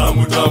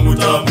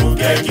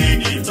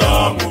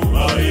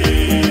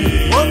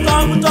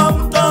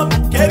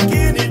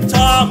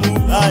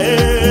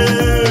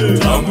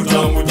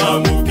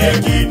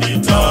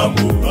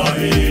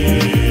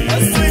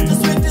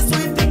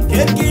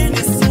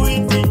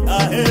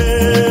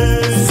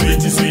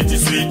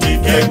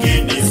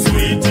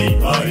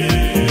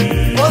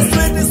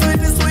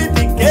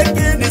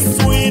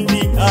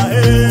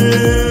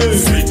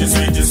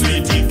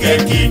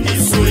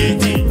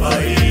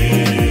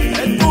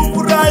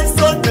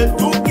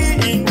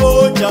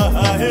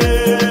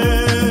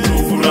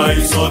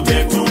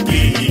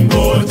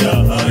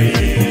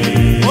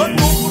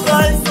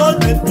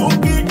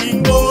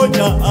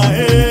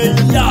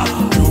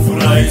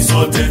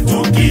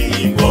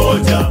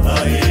tukiingoja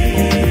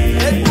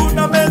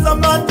tunameza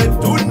mate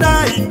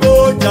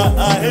tunaingoja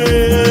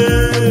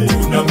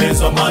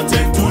tunameza mate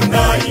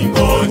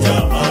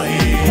tunaingoja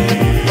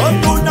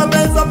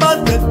tunameza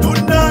mate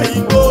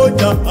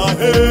tunaingoja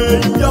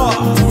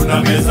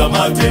tunameza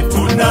mate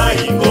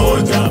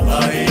tunaingoja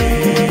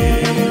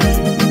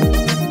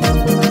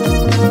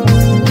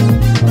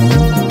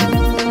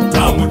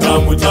tamu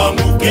tamu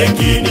tamu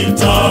keki ni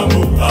tamu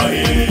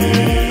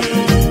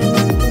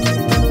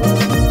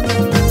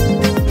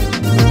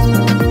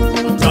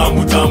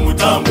tamu tamu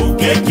tamu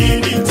keki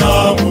ni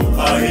tamu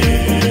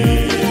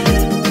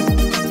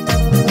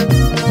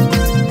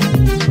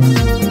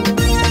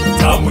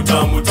tamu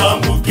tamu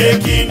tamu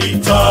keki ni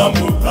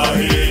tamu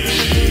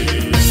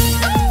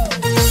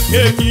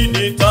keki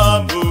ni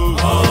tamu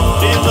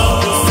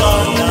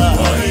sana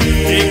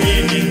keki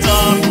ni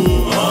tamu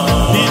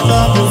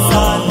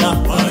sana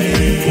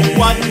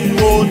watu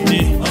wote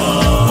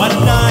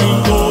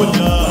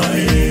wanaingoja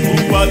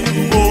watu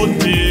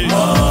wote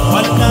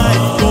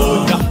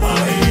wanaingoja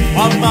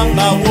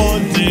wamama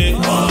wote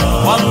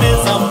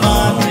wameza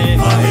mate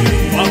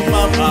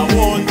wamama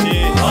wote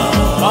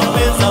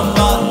wameza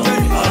mate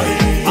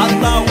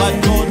hata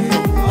watoto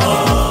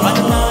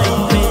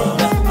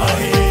wanaipenda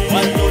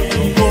watoto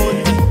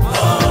wote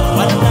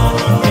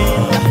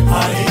wanaipenda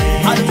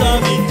hata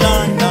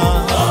vijana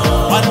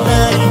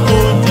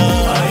wanaingoja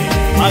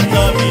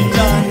hata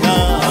vijana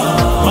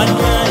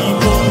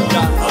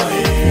wanaingoja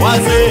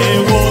wazee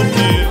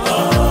wote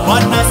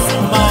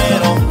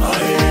wanasimaero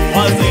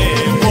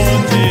wazee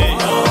wote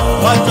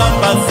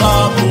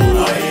watabasamu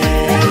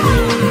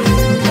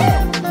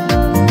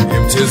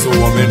mchezo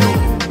wa meno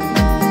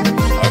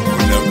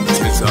hakuna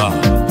kucheza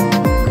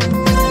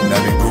na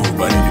miguu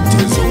bali ni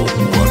mchezo wa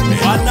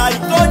meno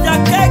wanaingoja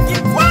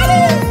keki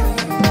kwale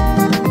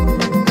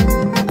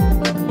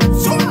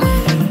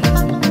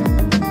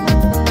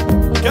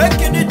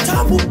keki ni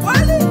tamu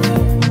kwale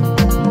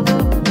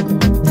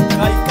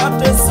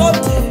kaikate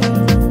sote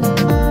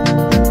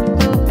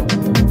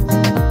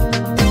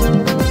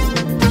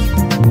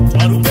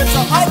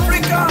Tarubeta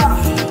Africa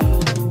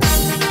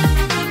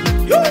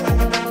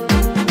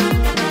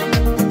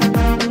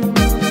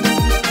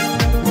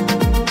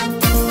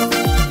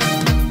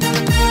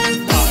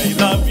I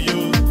love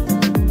you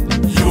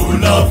you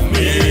love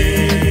me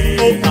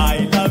oh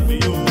I love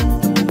you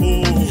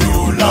oh you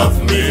love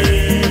me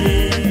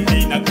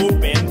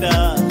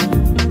ninakupenda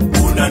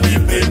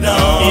unanipenda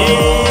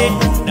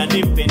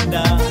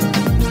unanipenda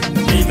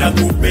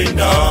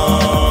ninakupenda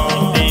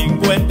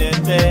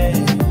ningwendete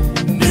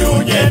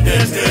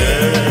niunyendete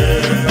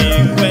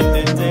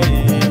ningwendete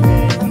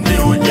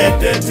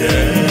niunyendete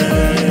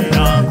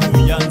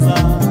nakuyanza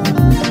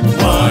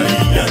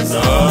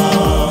waiyanza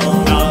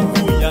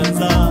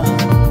nakuyanza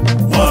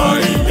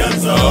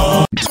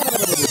waiyanza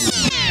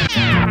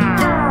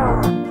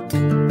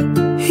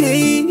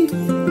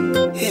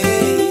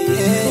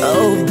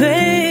Oh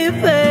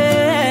baby,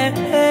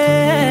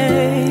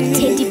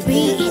 Teddy B.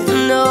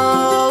 No,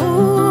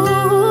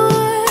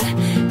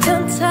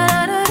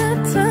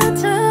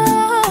 ta-ta-da-da-ta-ta.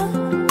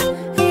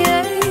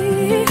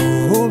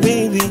 Yeah. Oh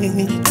baby,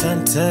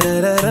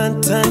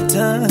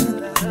 ta-ta-da-da-ta-ta.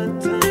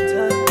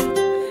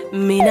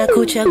 Mina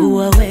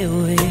kuchagua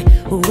wewe,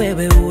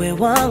 wewe uwe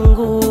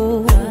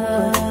wangu,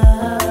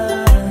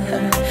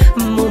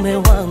 mume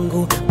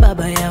wangu,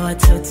 baba ya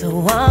watoto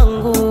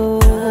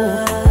wangu.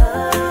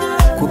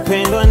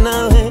 Kupendwa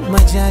nawe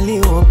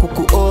majaliwa,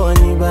 kukuoa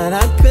ni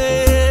baraka.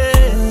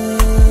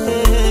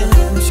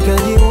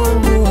 Mshikaji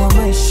wangu wa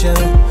maisha,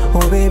 oh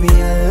baby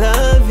I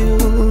love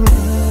you.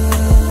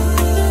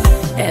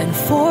 And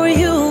for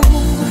you,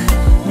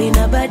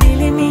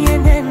 ninabadili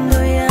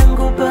mienendo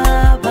yangu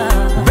baba.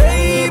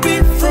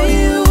 Baby for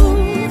you,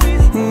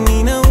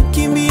 nina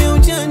ukimbia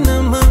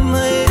ujana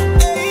mama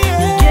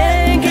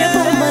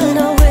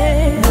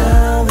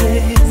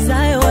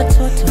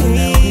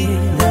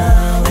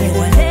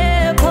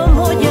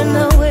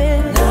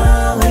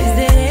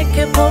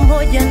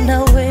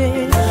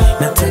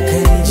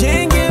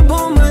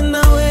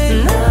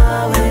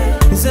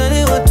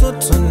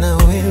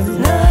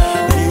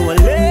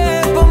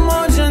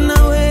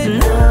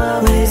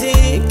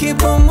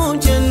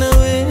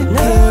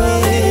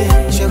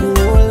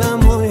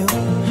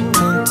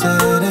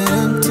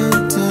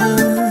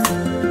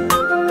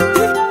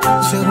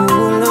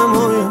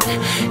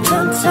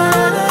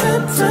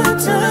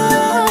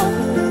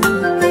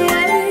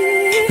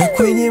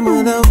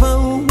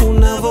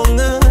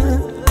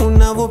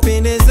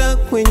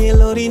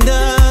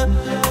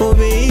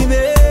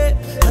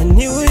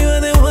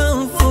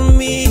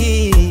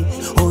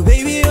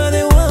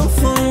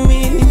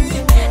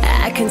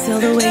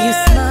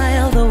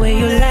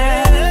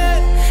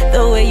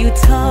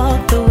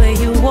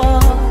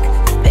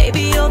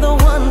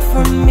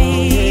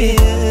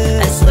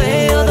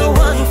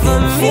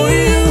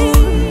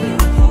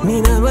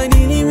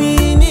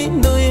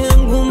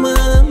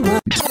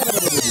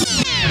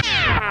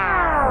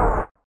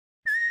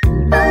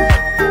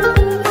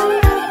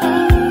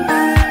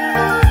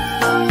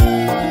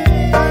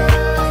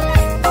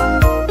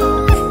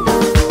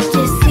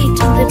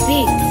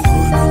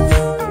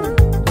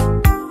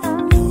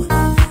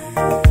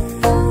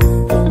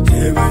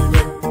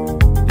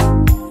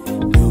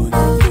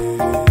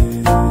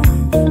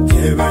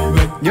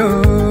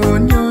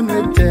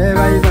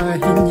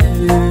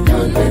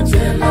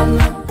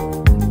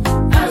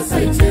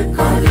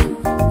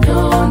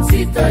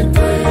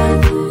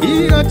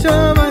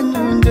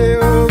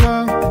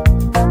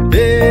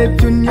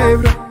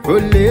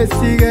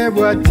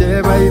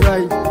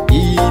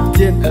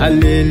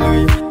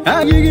hallelujah.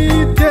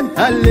 Agigiten,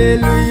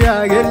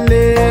 hallelujah,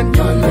 gelen.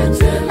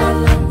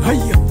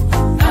 Haya.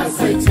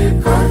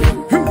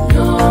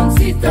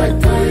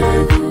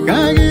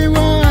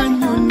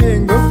 Kagiwanyu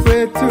nengo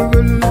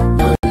fetugul.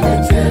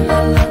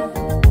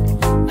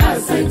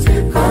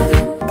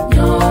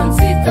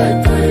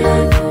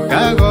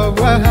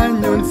 Kagobwa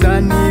hanyun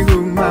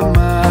sanigu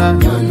mama.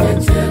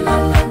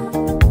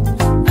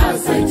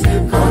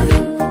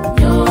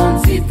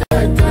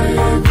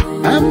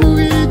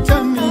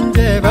 Amugicha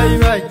minje bye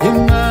bye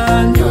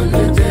iman.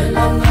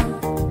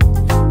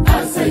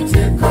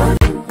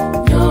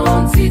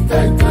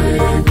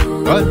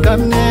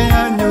 Kotamne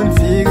hanyun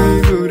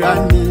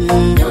sigurani.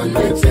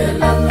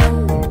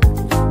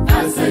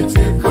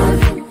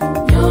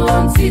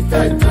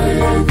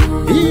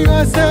 Igo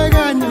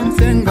seganyun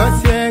sengo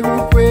siegu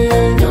kwe.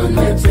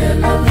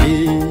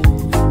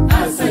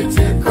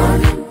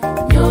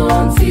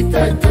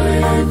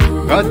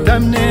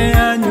 Kotamne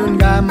hanyun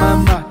ga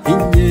mama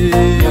inye.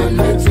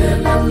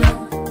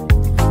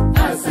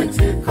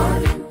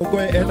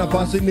 Kwe en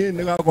nafasi ni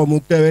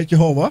nekakomuktewech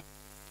Jehova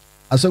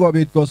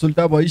asikobit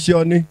kosulda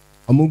boisioni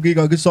amun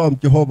kikakisom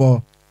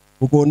Jehova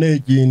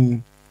kokonech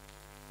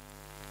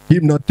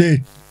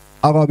kimnotet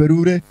ak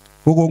kaberuret.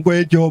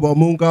 Kokongoi Jehova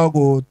amun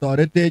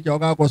kakotoretech ak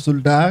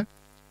kakosulda,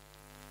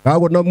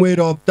 kakonamwech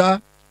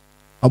ropta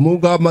amun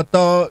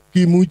kamata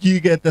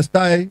kimuchi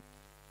ketestai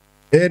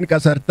en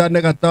kasarta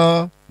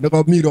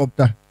nekami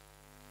ropta.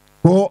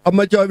 Ko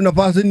amache aib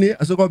nafasi ni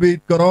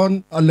asikobit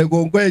koron ale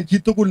kongoi en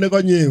chitugul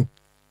nekanyeu,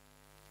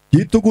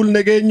 chitugul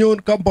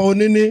nekenyon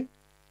compound ini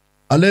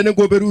alene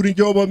koberurin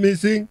Jehova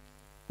mising.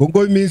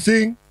 Kongoi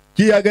mising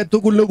chi age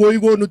tugul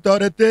nekoikonu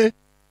toretet,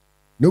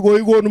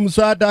 nekoikonu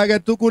msaada age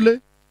tugul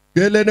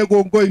kelene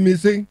kongoi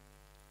mising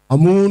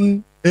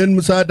amun en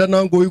msaada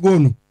non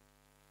koikonu.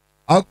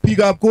 Ak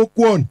biikab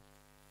kokwoni,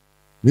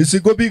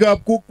 mising ko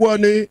biikab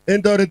kokwoni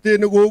en toretet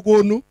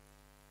nekokonu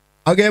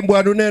ak en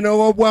bwanunet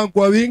nekokobwan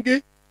kwa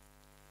wingi,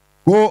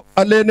 ko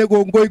alene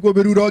kongoi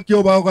koberurok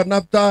Jehova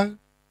kokanapta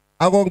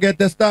ak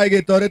ongetestai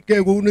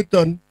ketoretkei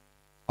kouniton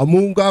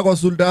amun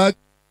kakosulda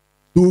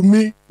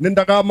tumi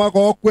nendakama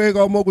kokwek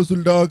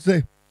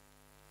kamakosuldaakse.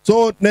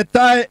 So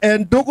netai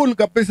en tugul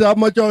kabisa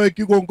amache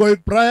awekyi kongoi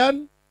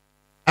Brian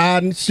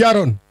and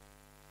Sharon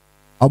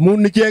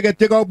amun icheket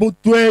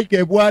chekamutwech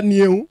kebwan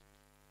yeu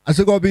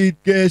asikobit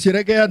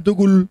kesherekean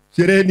tugul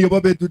sherehe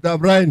nebo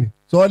betutab raini.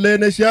 So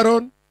alene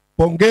Sharon,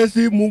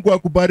 pongezi, Mungu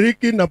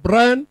akubariki, na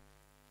Brian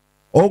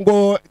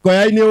ongo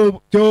koyai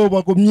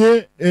Jehova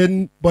komie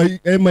en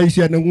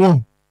maisha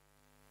nengung.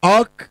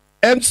 Ak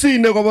MC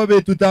nekobo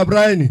betutab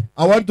raini,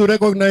 I want to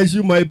recognize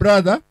you, my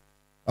brother.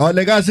 Our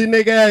legacy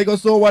nekeyai ko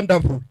so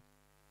wonderful.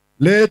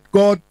 Let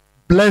God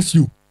bless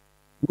you.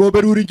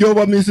 Ngoberuri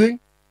Jehova mising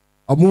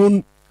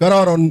amun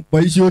kararon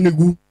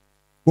boisionikuk.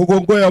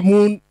 Kokongoi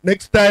amun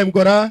next time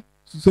kora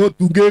so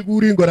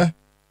tungekurin kora.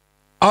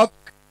 Ak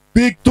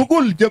biik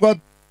tugul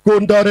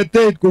chekakon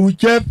toretet kou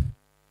chef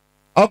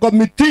ak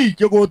committee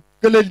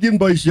chekotelelchin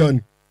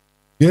boisioni.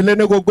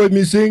 Kelene kongoi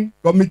mising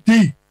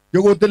committee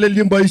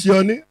chekotelelchin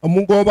boisioni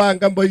amun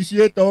kobangan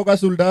boisiet ako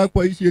kasulda ak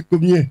boisiet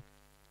komie.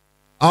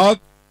 Ak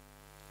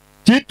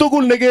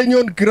chitugul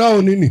nekenyon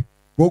ground ini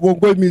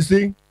kokongoi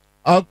mising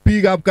ak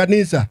biikab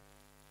kanisa.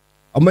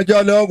 Amache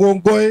ale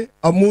kongoi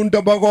amun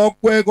taba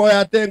kokwek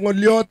koyate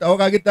ng'oliot ako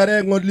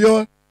kakitare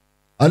ng'oliot.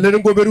 Alene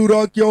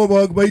ngoberurok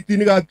Jehova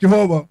kiboitinikab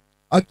Jehova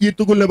ak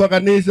chitugul nebo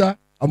kanisa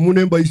amun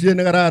en boisiet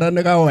nekararan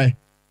nekawai.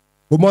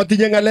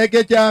 Komatinye ng'alek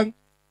chechang,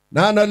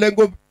 nan ale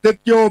ngotep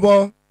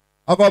Jehova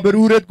ak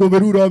kaberuret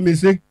koberuro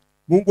mising.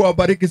 Mungu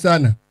awabariki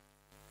sana.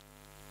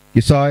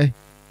 Kisoe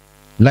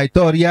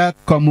laitoriat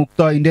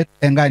kamuktoindet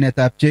en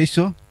kainetab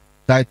Jeiso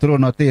tai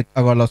tronotet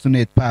ak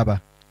kalosunet Baba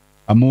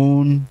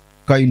amun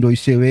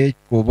kaindoisewech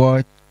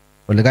koboch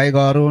ole kai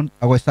karon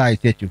akoi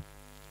saisiechu.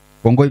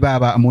 Kongoi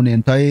Baba amun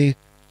en toek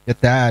che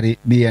tayari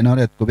mi en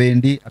oret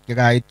kobendi ak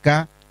yekait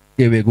kaa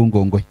kewekun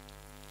kongoi.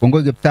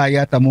 Kongoi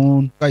Kiptayat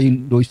amun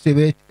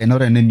kaindoisewech en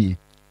oret nemie.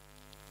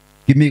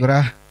 Kimi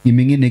kora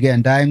kiming'inigei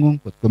en taing'ung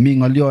kot komi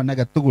ng'olion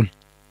age tugul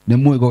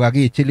nemuch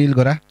kokakichilil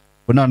kora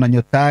konon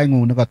anyo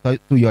taing'ung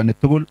nekatuyoni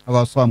tugul ak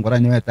asom kora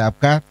nyoetab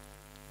kat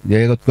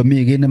kot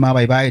komi kiy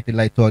nemabaibait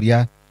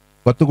laitoriat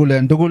ko tugul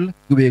en tugul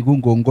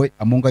kiwekun kongoi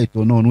amun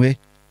kaitononwech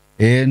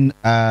en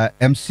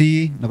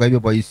MC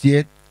nekoibe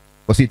boisiet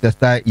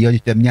kositestai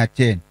iyochi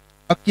chemiachen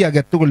ak ki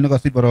age tugul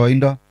nekosich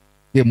boroindo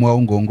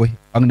kemwoun kongoi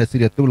ak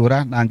nesire tugul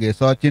kora nan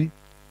kesochin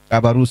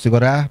kabarusi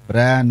kora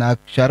Brian ak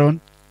Sharon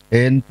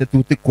en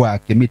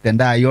tetutikwak chemiten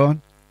tai yon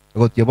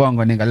akot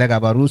chebongoni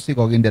ng'alekab harusi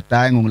kokinde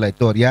taing'ung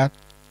laitoriat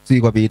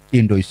sikobit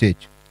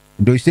indoisechu.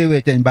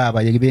 Indoisewech any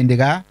Baba yekibendi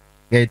gaa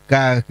keit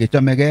gaa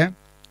kechomegei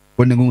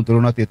koneng'ung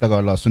toronotet ak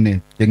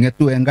kalosunet.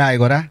 Cheng'etu en gai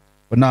kora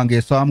konon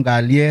kesom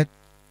kalyet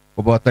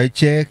koboto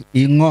ichek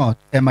ing'ot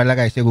en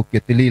malakaisiekuk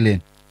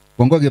chetililen.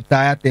 Kongoi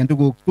Kiptayat en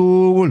tuguk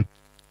tugul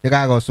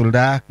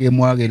chekakosulda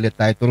kemwoe kele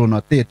tai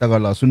toronotet ak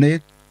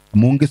kalosunet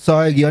amun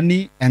kisoe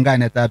kiyoni en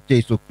kainetab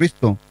Jeiso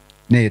Kristo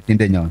ne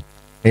etindenyon.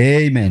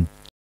 Amen.